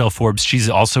there's Michelle Forbes. She's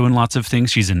also in lots of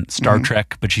things. She's in Star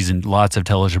Trek, but she's in lots of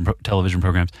television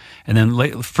programs. And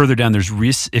then further down, there's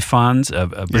Rhys Ifans,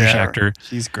 a British actor.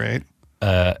 He's great.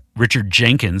 Richard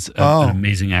Jenkins, an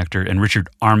amazing actor, and Richard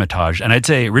Armitage. And I'd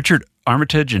say Richard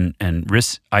Armitage and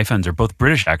Rhys Ifans are both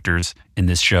British actors in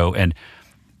this show. And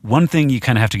one thing you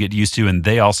kind of have to get used to, and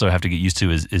they also have to get used to,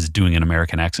 is doing an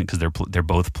American accent, because they're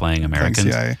both playing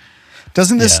Americans. Thanks, yeah.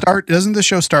 Doesn't the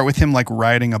show start with him like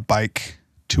riding a bike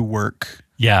to work?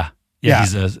 Yeah.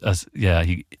 He's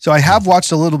So I have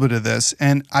watched a little bit of this,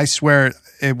 and I swear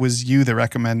it was you that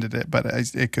recommended it, but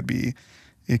it could be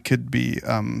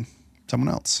someone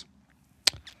else,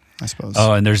 I suppose.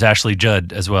 Oh, and there's Ashley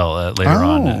Judd as well later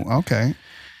on. Oh, okay.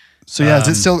 So is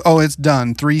it still? Oh, it's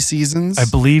done. 3 seasons. I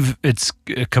believe it's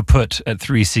kaput at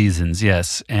 3 seasons.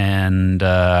 Yes, and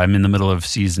I'm in the middle of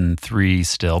season 3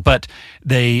 still. But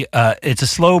it's a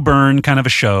slow burn kind of a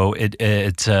show.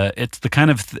 It's the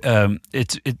kind of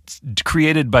it's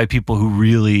created by people who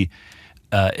really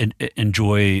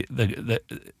enjoy the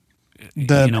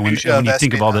when you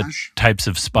think of all the types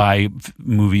of spy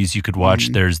movies you could watch.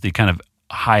 There's the kind of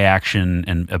high action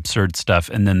and absurd stuff,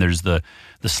 and then there's the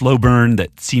slow burn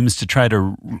that seems to try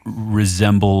to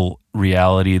resemble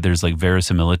reality. There's like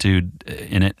verisimilitude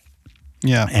in it,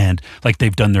 and like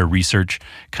they've done their research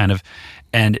kind of,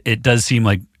 and it does seem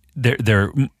like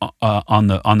they're on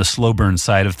the slow burn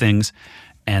side of things,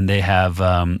 and they have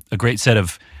a great set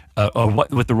of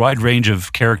with the wide range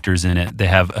of characters in it. They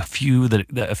have a few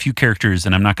characters,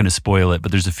 and I'm not going to spoil it,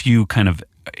 but there's a few kind of,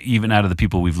 even out of the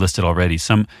people we've listed already,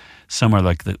 some are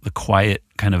like the quiet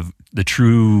kind of the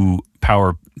true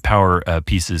power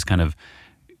pieces, kind of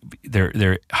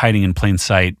they're hiding in plain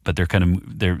sight, but they're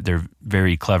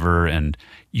very clever, and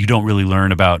you don't really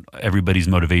learn about everybody's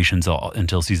motivations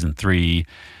until season 3,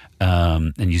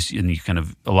 and you kind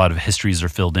of, a lot of histories are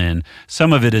filled in.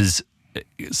 Some of it is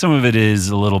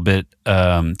a little bit.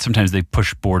 Sometimes they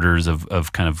push borders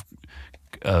of kind of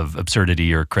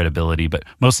absurdity or credibility, but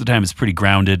most of the time it's pretty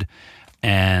grounded,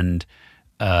 and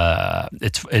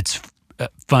it's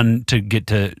fun to get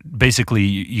to. Basically,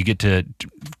 you get to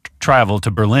travel to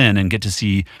Berlin and get to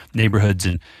see neighborhoods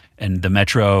and the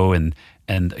metro and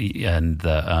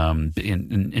the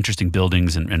interesting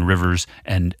buildings and rivers,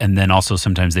 and then also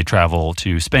sometimes they travel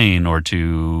to Spain or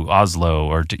to Oslo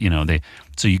or to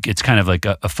it's kind of like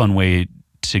a fun way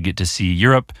to get to see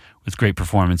Europe with great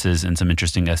performances and some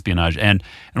interesting espionage, and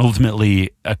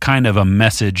ultimately a kind of a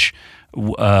message.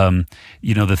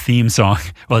 The theme song.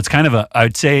 Well, it's kind of I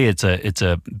would say it's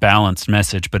a balanced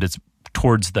message, but it's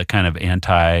towards the kind of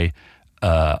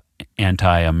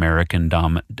anti-American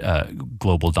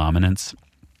global dominance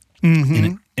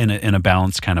in a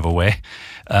balanced kind of a way,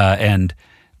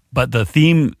 but the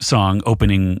theme song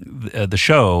opening the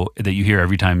show that you hear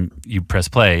every time you press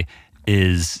play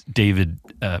is David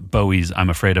Bowie's "I'm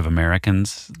Afraid of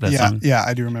Americans." That song? Yeah,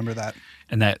 I do remember that.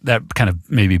 And that kind of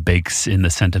maybe bakes in the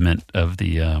sentiment of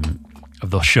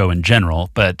the show in general,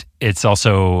 but it's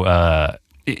also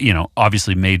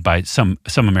obviously made by some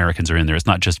Americans are in there. It's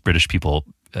not just British people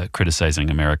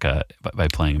criticizing America by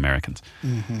playing Americans.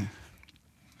 Mm-hmm.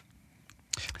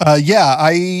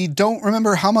 I don't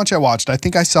remember how much I watched. I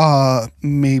think I saw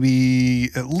maybe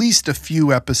at least a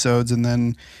few episodes, and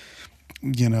then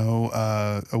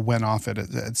went off it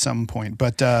at some point.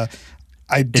 But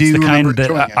I do. It's the kind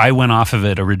remember that I went off of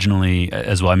it originally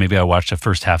as well. Maybe I watched the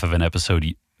first half of an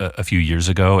episode a few years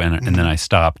ago, and then I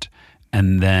stopped.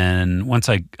 And then once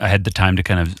I had the time to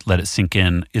kind of let it sink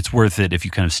in, it's worth it if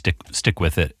you kind of stick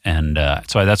with it. And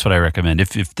so that's what I recommend.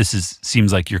 If this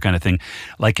seems like your kind of thing,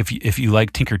 like if you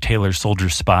like Tinker Tailor Soldier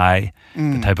Spy,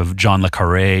 the type of John le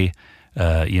Carré,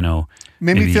 it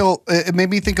made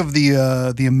me think of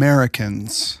the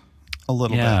Americans a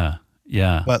little bit.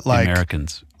 Yeah, but like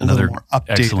Americans, another more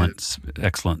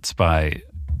excellent spy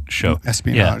show,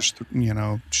 espionage,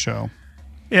 show.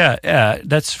 Yeah,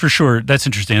 that's for sure. That's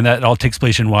interesting. And that all takes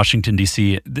place in Washington,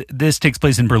 D.C. This takes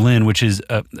place in Berlin, which is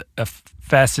a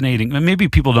fascinating. Maybe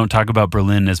people don't talk about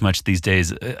Berlin as much these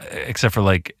days, except for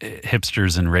like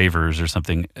hipsters and ravers or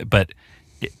something. But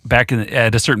back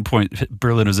at a certain point,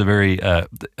 Berlin was a very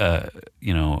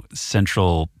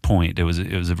central point. It was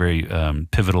a very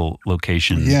pivotal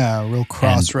location. Yeah, a real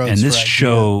crossroads. And this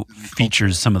show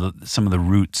features some of the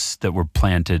roots that were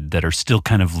planted that are still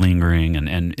kind of lingering and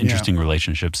interesting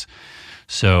relationships.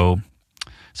 So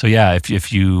yeah,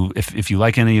 if you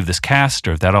like any of this cast,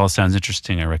 or if that all sounds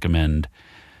interesting, I recommend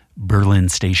Berlin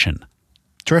Station.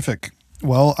 Terrific.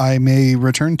 Well, I may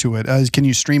return to it. Can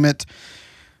you stream it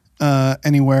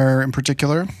anywhere in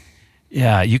particular?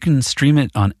 Yeah, you can stream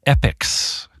it on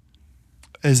Epix.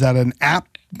 Is that an app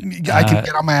I can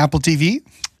get on my Apple TV?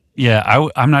 Yeah,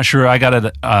 I'm not sure. I got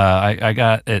it. I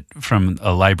got it from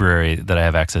a library that I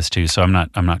have access to, so I'm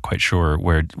not quite sure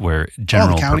where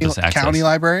general purpose access. County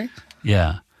library.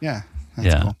 Yeah. Yeah.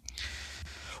 That's cool.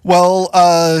 Well,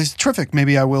 terrific.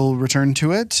 Maybe I will return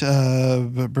to it.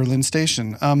 Berlin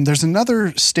Station. There's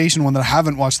another station one that I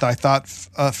haven't watched that I thought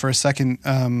for a second.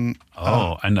 And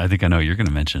I think I know what you're going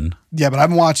to mention. Yeah, but I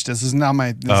haven't watched this. This is not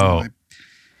my.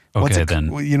 Okay,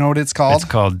 then. You know what it's called? It's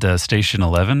called Station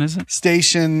 11, is it?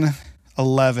 Station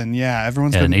 11. Yeah,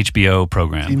 everyone's an HBO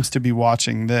program. Seems to be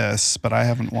watching this, but I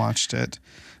haven't watched it.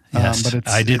 Yes, but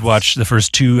I did watch the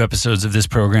first 2 episodes of this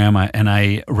program, and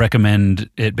I recommend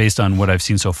it based on what I've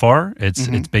seen so far. It's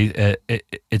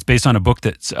based on a book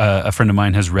that a friend of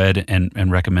mine has read and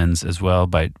recommends as well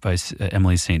by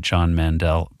Emily St. John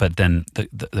Mandel. But then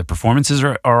the performances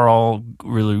are all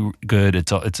really good.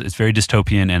 It's very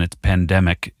dystopian and it's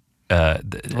pandemic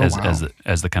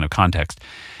as the kind of context,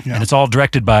 and it's all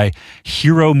directed by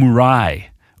Hiro Murai,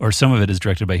 or some of it is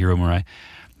directed by Hiro Murai.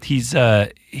 He's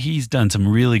done some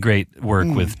really great work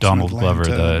with Donald Glover,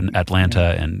 the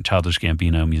Atlanta and Childish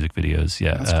Gambino music videos.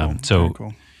 Yeah, that's cool. Very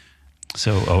cool.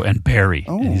 So and Barry,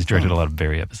 and he's directed a lot of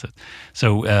Barry episodes.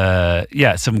 So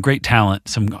some great talent,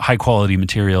 some high quality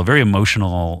material, very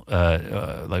emotional,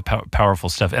 like powerful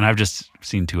stuff. And I've just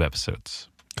seen 2 episodes.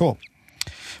 Cool.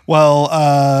 Well,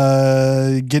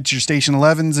 get your Station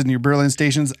 11s and your Berlin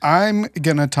stations. I'm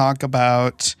gonna talk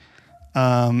about.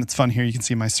 It's fun here. You can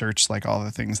see my search, like all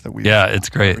the things that we. Yeah, it's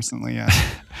great. Recently, yeah.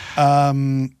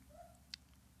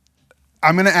 I'm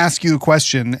going to ask you a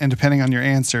question, and depending on your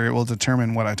answer, it will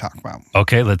determine what I talk about.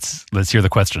 Okay, let's hear the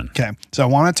question. Okay, so I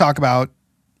want to talk about,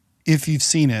 if you've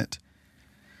seen it,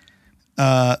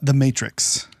 The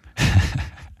Matrix.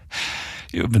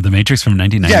 The Matrix from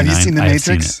 1999. Yeah, have you seen The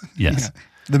Matrix? Seen it. Yes. Yeah.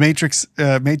 The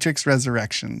Matrix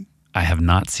Resurrection. I have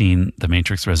not seen The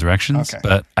Matrix Resurrections,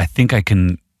 but I think I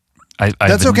can.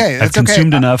 That's okay. I've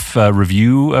consumed enough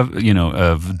review of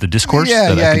the discourse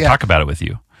that I can talk about it with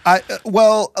you.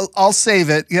 I'll save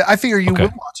it. Yeah, I figure you will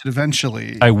watch it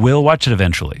eventually. I will watch it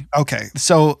eventually. Okay,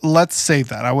 so let's save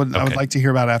that. I would like to hear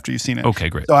about it after you've seen it. Okay,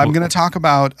 great. So I'm going to talk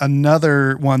about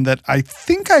another one that I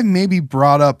think I maybe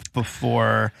brought up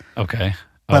before. Okay,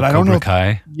 but I don't know. Cobra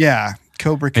Kai. Yeah,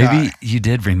 Cobra Kai. Maybe you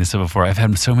did bring this up before. I've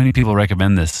had so many people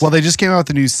recommend this. Well, they just came out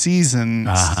with a new season,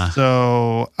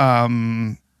 so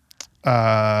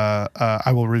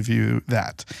I will review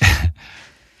that.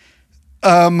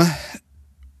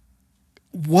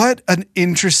 What an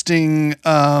interesting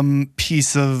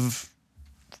piece of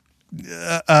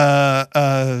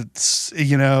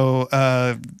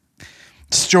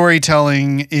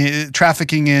storytelling,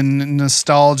 trafficking in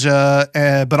nostalgia,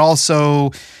 but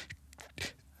also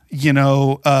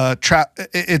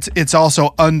it's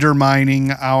also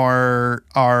undermining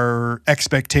our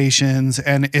expectations,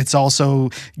 and it's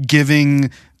also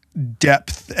giving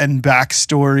depth and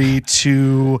backstory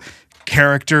to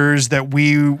characters that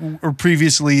we were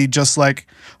previously just like,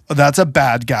 oh, that's a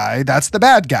bad guy. That's the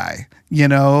bad guy.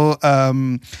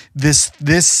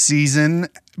 This season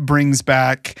brings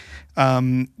back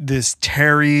this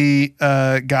Terry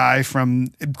guy from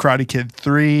Karate Kid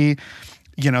 3.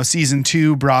 Season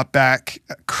 2 brought back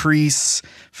Kreese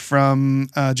from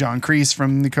John Kreese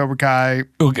from the Cobra Kai.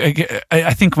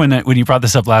 I think when you brought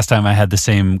this up last time, I had the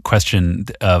same question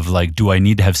of like, do I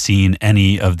need to have seen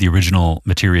any of the original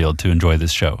material to enjoy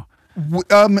this show?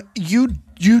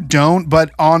 You don't, but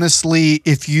honestly,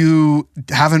 if you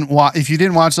didn't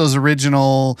watch those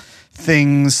original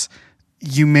things,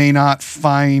 you may not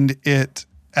find it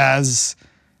as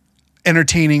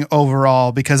entertaining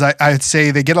overall, because I'd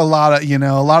say they get a lot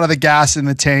of the gas in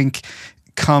the tank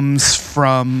comes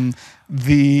from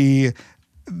the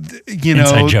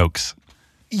inside jokes.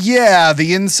 Yeah,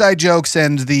 the inside jokes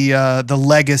and the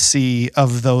legacy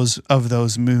of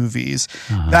those movies.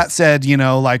 That said,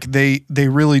 they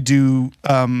really do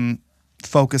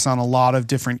focus on a lot of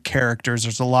different characters.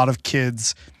 There's a lot of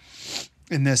kids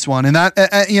in this one, and that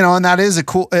and that is it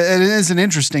is an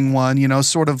interesting one.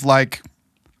 Sort of like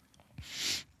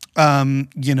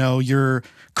your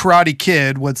Karate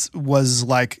Kid was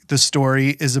like, the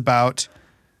story is about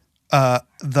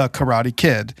the Karate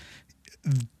Kid.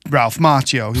 Ralph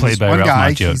Macchio. Played by Ralph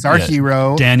Macchio. He's our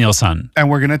hero. Daniel-san. And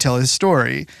we're going to tell his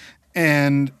story.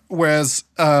 And whereas,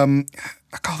 there's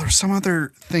some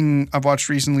other thing I've watched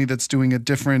recently that's doing a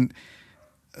different,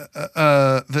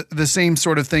 the same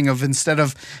sort of thing of instead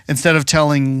of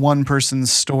telling one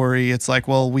person's story, it's like,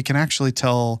 well, we can actually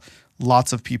tell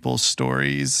lots of people's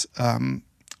stories.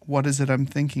 What is it I'm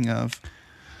thinking of?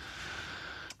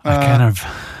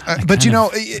 But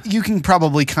you can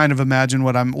probably kind of imagine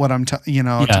what I'm talking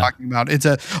about. It's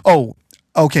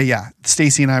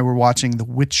Stacy and I were watching The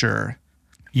Witcher.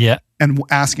 Yeah. And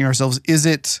asking ourselves, is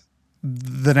it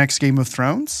the next Game of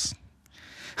Thrones?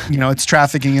 It's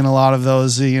trafficking in a lot of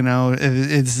those,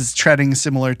 it's treading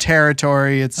similar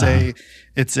territory. It's a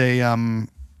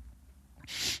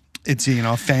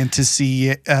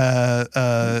fantasy,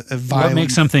 violence. What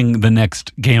makes something the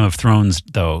next Game of Thrones,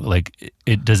 though? Like,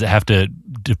 does it have to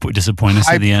disappoint us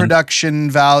at the end? High production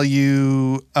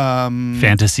value,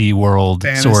 fantasy world,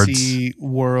 fantasy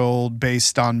world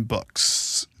based on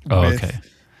books. Oh, okay.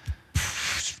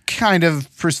 Kind of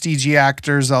prestige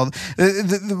actors.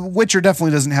 The Witcher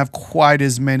definitely doesn't have quite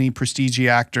as many prestige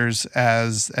actors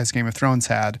as Game of Thrones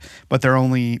had, but they're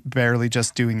only barely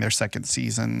just doing their second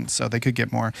season, so they could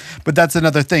get more. But that's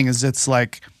another thing, is it's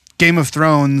like Game of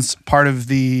Thrones, part of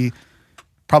the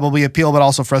probably appeal but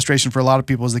also frustration for a lot of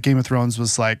people is that Game of Thrones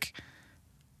was like,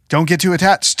 don't get too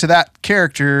attached to that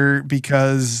character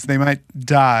because they might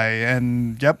die.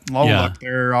 And look,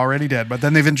 they're already dead. But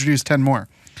then they've introduced 10 more.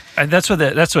 That's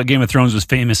what Game of Thrones was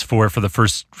famous for the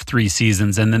first 3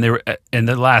 seasons, and then they were in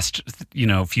the last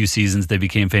few seasons they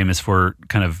became famous for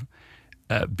kind of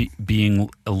being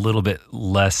a little bit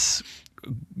less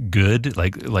good,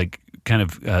 like kind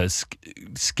of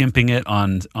skimping it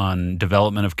on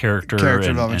development of character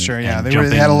development. Sure, yeah,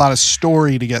 they had a lot of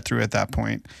story to get through at that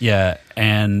point. Yeah,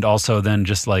 and also then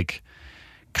just like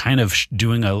kind of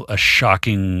doing a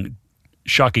shocking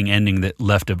ending that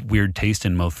left a weird taste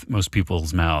in most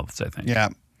people's mouths, I think. Yeah.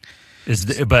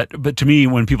 But to me,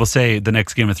 when people say the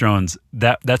next Game of Thrones,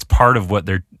 that's part of what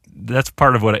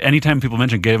anytime people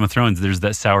mention Game of Thrones, there's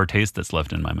that sour taste that's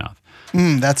left in my mouth.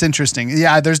 That's interesting.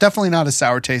 Yeah, there's definitely not a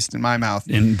sour taste in my mouth.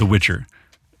 In The Witcher.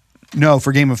 No,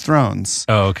 for Game of Thrones.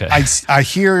 Oh, okay. I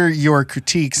hear your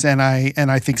critiques and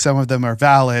I think some of them are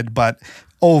valid, but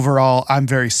overall, I'm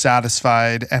very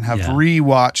satisfied and have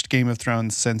rewatched Game of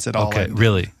Thrones since it all ended.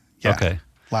 Really? Yeah. Okay.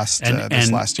 Last year.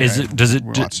 Does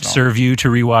it serve you to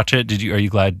rewatch it? Are you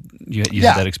glad you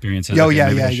had that experience?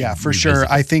 Yeah, for sure.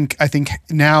 I think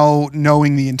now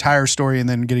knowing the entire story and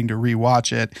then getting to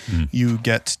rewatch it, you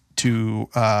get to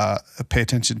pay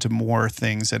attention to more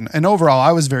things. And overall,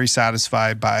 I was very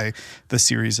satisfied by the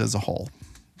series as a whole.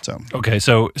 So okay,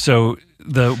 so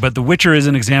The Witcher is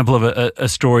an example of a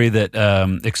story that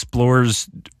explores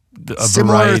a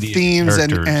similar variety themes of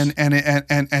characters. and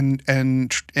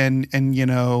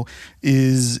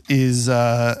is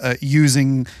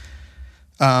using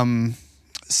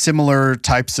similar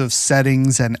types of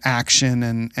settings and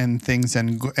action and things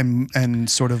and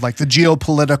sort of like the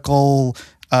geopolitical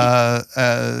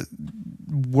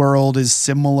world is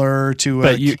similar to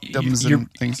kingdoms and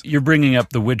things. You're bringing up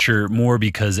The Witcher more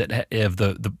because of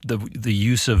the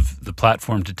use of the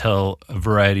platform to tell a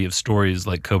variety of stories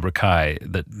like Cobra Kai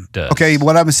that does. Okay,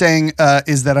 what I'm saying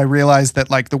is that I realized that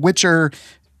like The Witcher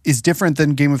is different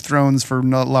than Game of Thrones for a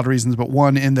lot of reasons, but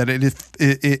one in that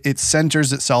it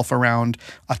centers itself around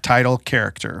a title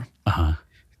character. Uh-huh.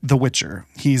 The Witcher.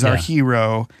 He's our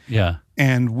hero. Yeah.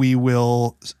 And we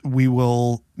will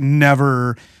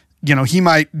never, he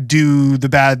might do the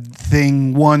bad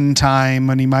thing one time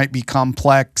and he might be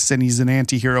complex and he's an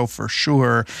anti-hero for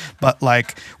sure, but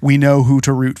like we know who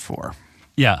to root for.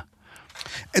 Yeah.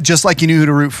 Just like you knew who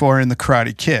to root for in The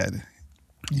Karate Kid.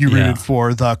 You rooted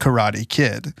for the Karate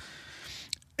Kid.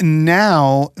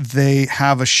 Now they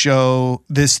have a show,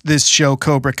 this show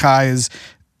Cobra Kai is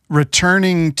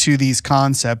returning to these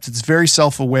concepts. It's very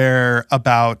self-aware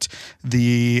about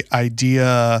the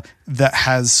idea that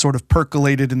has sort of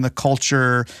percolated in the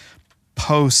culture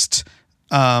post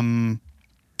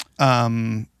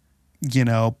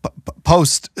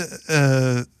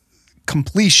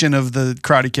completion of the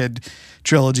Karate Kid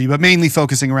trilogy, but mainly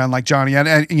focusing around like Johnny and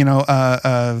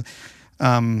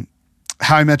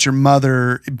How I Met Your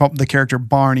Mother, the character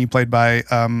Barney played by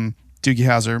Doogie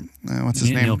Howser. What's his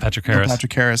name? Neil Patrick Harris. Neil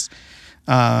Patrick Harris.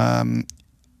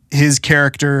 His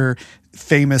character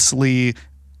famously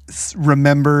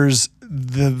remembers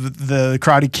the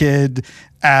Karate Kid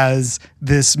as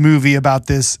this movie about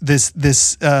this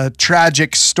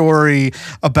tragic story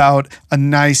about a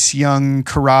nice young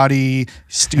karate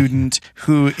student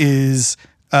who is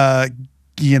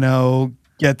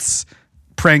gets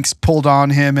pranks pulled on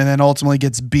him and then ultimately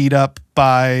gets beat up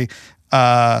by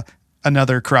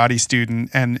another karate student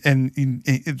and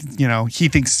he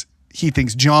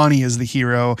thinks Johnny is the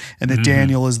hero and that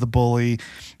Daniel is the bully.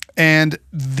 And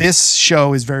this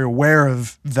show is very aware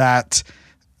of that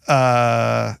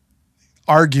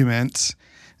argument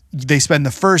they spend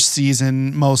the first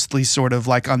season mostly sort of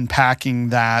like unpacking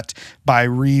that by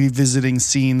revisiting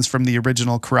scenes from the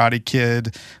original Karate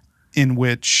Kid, in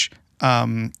which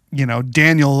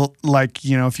Daniel, like,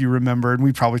 if you remember, and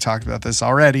we probably talked about this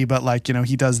already, but like,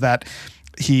 he does that.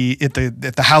 He at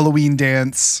the Halloween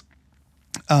dance,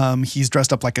 he's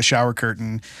dressed up like a shower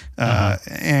curtain,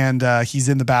 and he's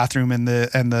in the bathroom, and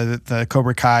the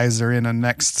Cobra Kais are in a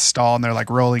next stall, and they're like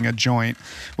rolling a joint,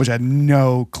 which I had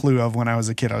no clue of when I was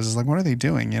a kid. I was just like, what are they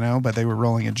doing? But they were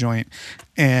rolling a joint,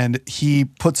 and he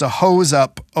puts a hose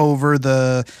up over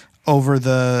the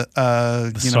the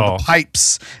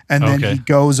pipes, and then he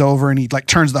goes over and he like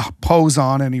turns the hose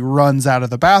on and he runs out of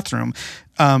the bathroom,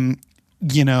 and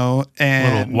a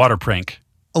little water prank.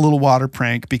 A little water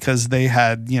prank because they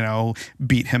had,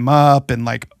 beat him up and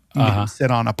like made him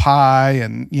sit on a pie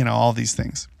and, all these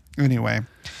things. Anyway.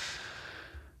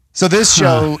 So this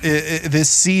show,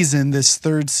 this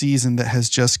third season that has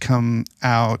just come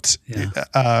out,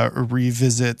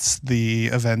 revisits the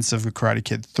events of Karate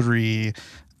Kid 3.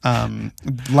 So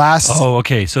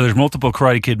there's multiple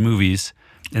Karate Kid movies.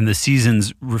 And the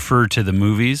seasons refer to the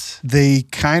movies? They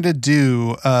kind of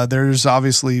do. There's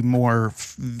obviously more.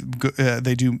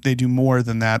 They do more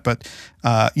than that, but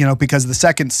because the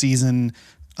second season,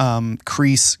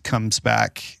 Kreese comes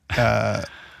back,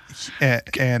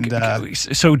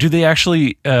 so do they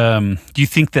actually? Do you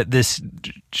think that this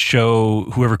show,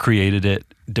 whoever created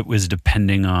it, that was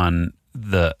depending on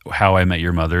the How I Met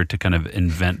Your Mother to kind of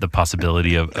invent the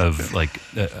possibility of like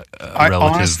a I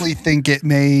relative? Honestly think it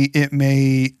may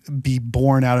be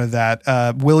born out of that.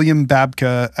 William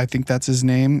Zabka, I think that's his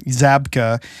name.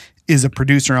 Zabka is a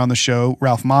producer on the show.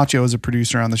 Ralph Macchio is a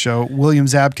producer on the show. William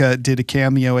Zabka did a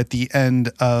cameo at the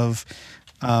end of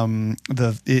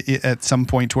at some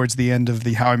point towards the end of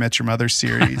the How I Met Your Mother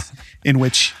series, in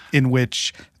which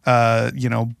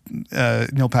Neil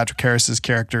Patrick Harris's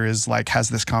character has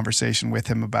this conversation with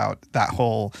him about that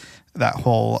whole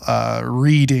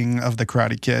reading of the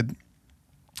Karate Kid.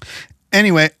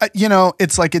 Anyway,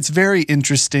 it's very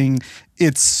interesting.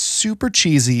 It's super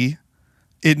cheesy.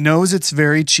 It knows it's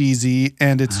very cheesy,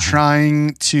 and it's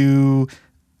trying to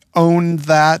own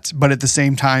that, but at the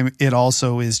same time, it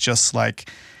also is just like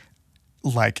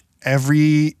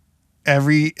every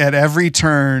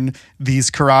turn, these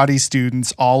karate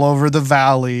students all over the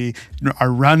valley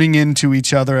are running into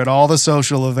each other at all the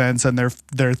social events, and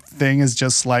their thing is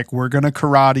just like, we're gonna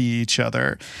karate each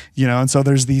other, and so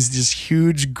there's these just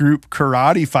huge group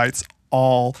karate fights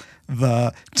all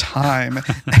the time.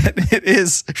 And it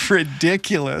is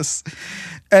ridiculous.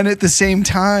 And at the same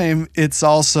time, it's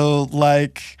also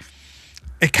like,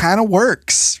 it kind of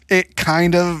works. It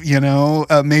kind of,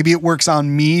 maybe it works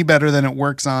on me better than it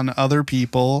works on other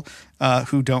people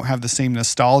who don't have the same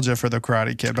nostalgia for the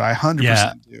Karate Kid, but I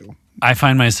 100% do. I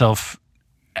find myself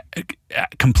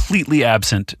completely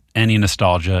absent any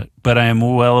nostalgia, but I am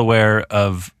well aware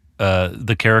of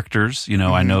the characters.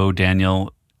 I know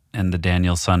Daniel and the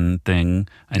Daniel Son thing.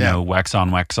 I know wax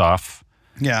on, wax off.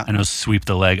 Yeah. I know sweep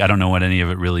the leg. I don't know what any of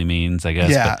it really means, I guess.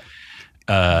 Yeah.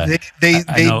 But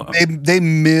they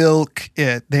milk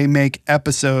it. They make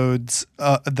episodes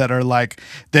that are like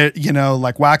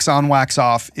like wax on, wax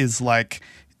off is like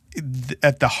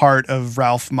at the heart of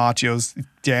Ralph Macchio's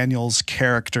Daniel's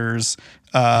characters.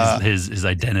 His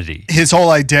identity, his whole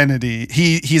identity.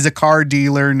 He's a car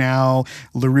dealer now,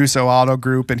 LaRusso Auto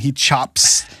Group, and he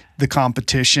chops the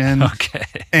competition. Okay.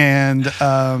 And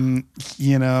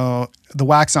the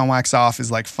wax on, wax off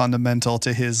is like fundamental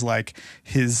to his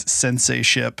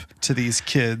sensei-ship to these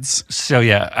kids. So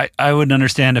yeah, I would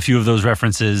understand a few of those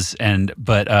references,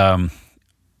 but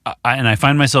I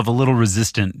find myself a little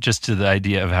resistant just to the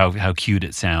idea of how cute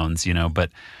it sounds,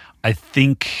 but I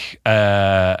think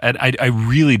I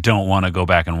really don't want to go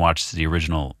back and watch the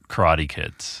original Karate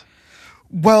Kids.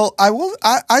 Well,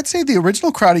 I'd say the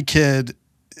original Karate Kid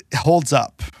holds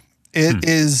up. It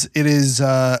is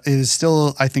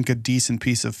still, I think, a decent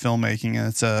piece of filmmaking, and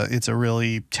it's a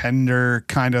really tender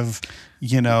kind of,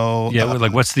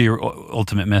 what's the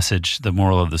ultimate message, the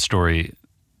moral of the story?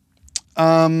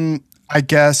 I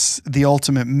guess the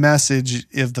ultimate message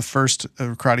of the first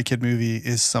Karate Kid movie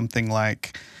is something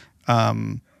like,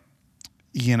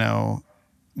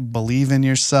 believe in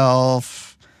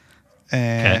yourself,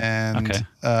 and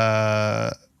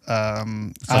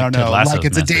I don't know. Like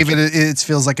it's message. It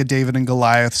feels like a David and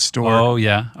Goliath story. Oh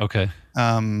yeah. Okay.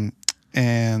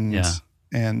 That's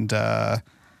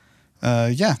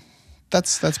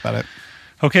about it.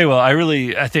 Okay, well, I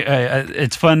think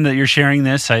it's fun that you're sharing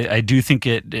this. I do think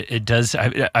it does.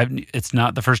 It's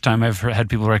not the first time I've had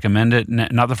people recommend it.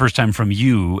 Not the first time from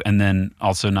you, and then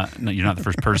also you're not the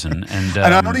first person. And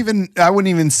I wouldn't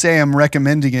even say I'm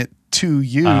recommending it to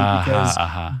you because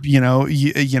I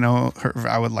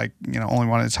would only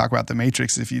wanted to talk about The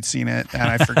Matrix if you'd seen it, and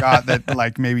I forgot that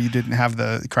like maybe you didn't have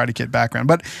the Karate Kid background,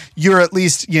 but you're at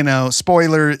least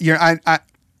spoiler.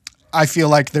 I feel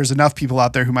like there's enough people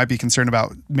out there who might be concerned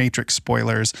about Matrix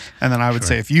spoilers. And then I would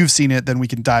say if you've seen it, then we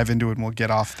can dive into it and we'll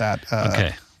get off that.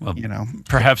 Okay. Well,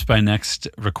 perhaps by next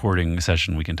recording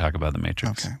session, we can talk about The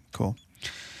Matrix. Okay, cool.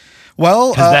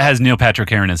 Well, because that has Neil Patrick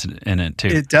Harris in it too.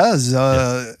 It does.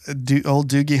 Old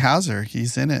Doogie Howser.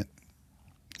 He's in it.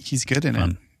 He's good in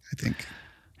it, I think.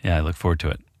 Yeah, I look forward to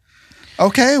it.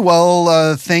 Okay,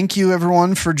 well, thank you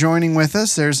everyone for joining with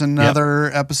us. There's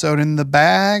another episode in the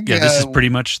bag. Yeah, this is pretty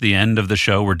much the end of the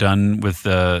show. We're done with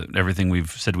everything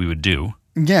we've said we would do.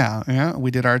 Yeah,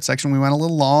 we did art section. We went a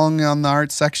little long on the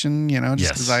art section,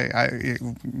 just because I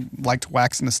like to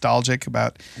wax nostalgic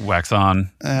about wax on.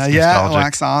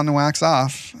 Wax on and wax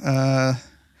off.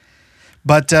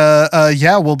 But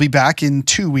we'll be back in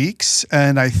 2 weeks,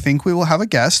 and I think we will have a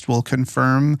guest. We'll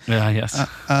confirm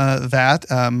that.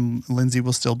 Lindsay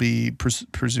will still be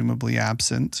presumably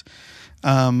absent,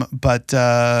 but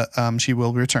she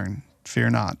will return. Fear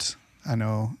not. I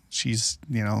know she's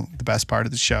the best part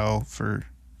of the show for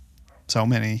so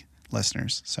many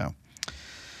listeners. So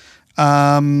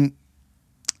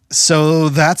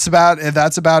that's about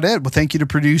it. Well, thank you to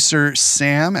producer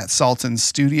Sam at Salton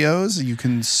Studios. You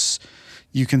can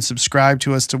subscribe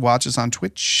to us to watch us on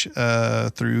Twitch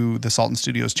through the Salton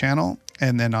Studios channel.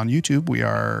 And then on YouTube, we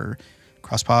are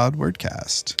CrossPod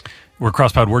Wordcast. We're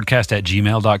CrossPod Wordcast at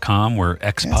gmail.com. We're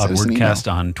XPod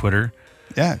Wordcast on Twitter.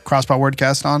 Yeah, CrossPod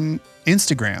Wordcast on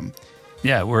Instagram.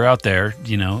 Yeah, we're out there,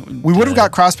 We would have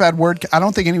got CrossPod Word. I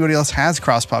don't think anybody else has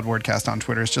CrossPod Wordcast on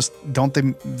Twitter. It's just,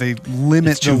 they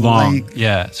limit it's too long.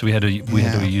 Yeah, so we had to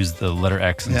use the letter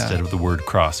X instead of the word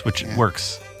cross, which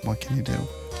works. What can you do?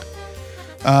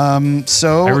 I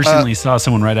recently saw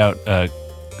someone write out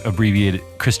abbreviated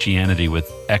Christianity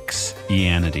with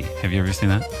X-ianity. Have you ever seen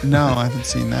that? No, I haven't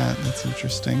seen that. That's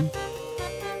interesting.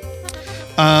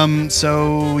 We'll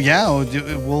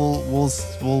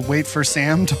wait for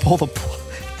Sam to pull the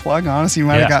plug on us. He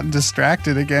might have gotten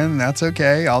distracted again. That's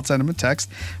okay. I'll send him a text.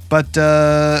 But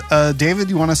David,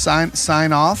 you want to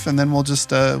sign off, and then we'll just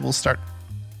we'll start.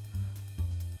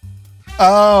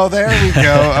 Oh, there we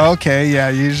go. Okay, yeah.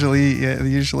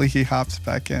 Usually he hops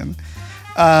back in.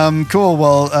 Cool.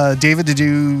 Well, David, did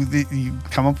you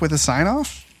come up with a sign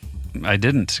off? I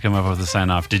didn't come up with a sign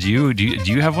off. Did you? Do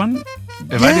you have one?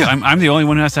 I'm the only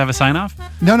one who has to have a sign off?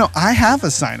 No, I have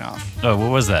a sign off. Oh, what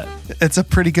was that? It's a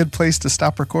pretty good place to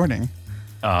stop recording.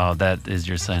 Oh, that is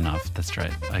your sign off. That's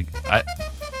right.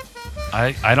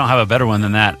 I don't have a better one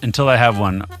than that. Until I have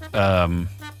one,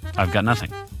 I've got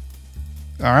nothing.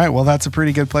 All right. Well, that's a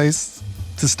pretty good place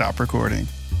to stop recording.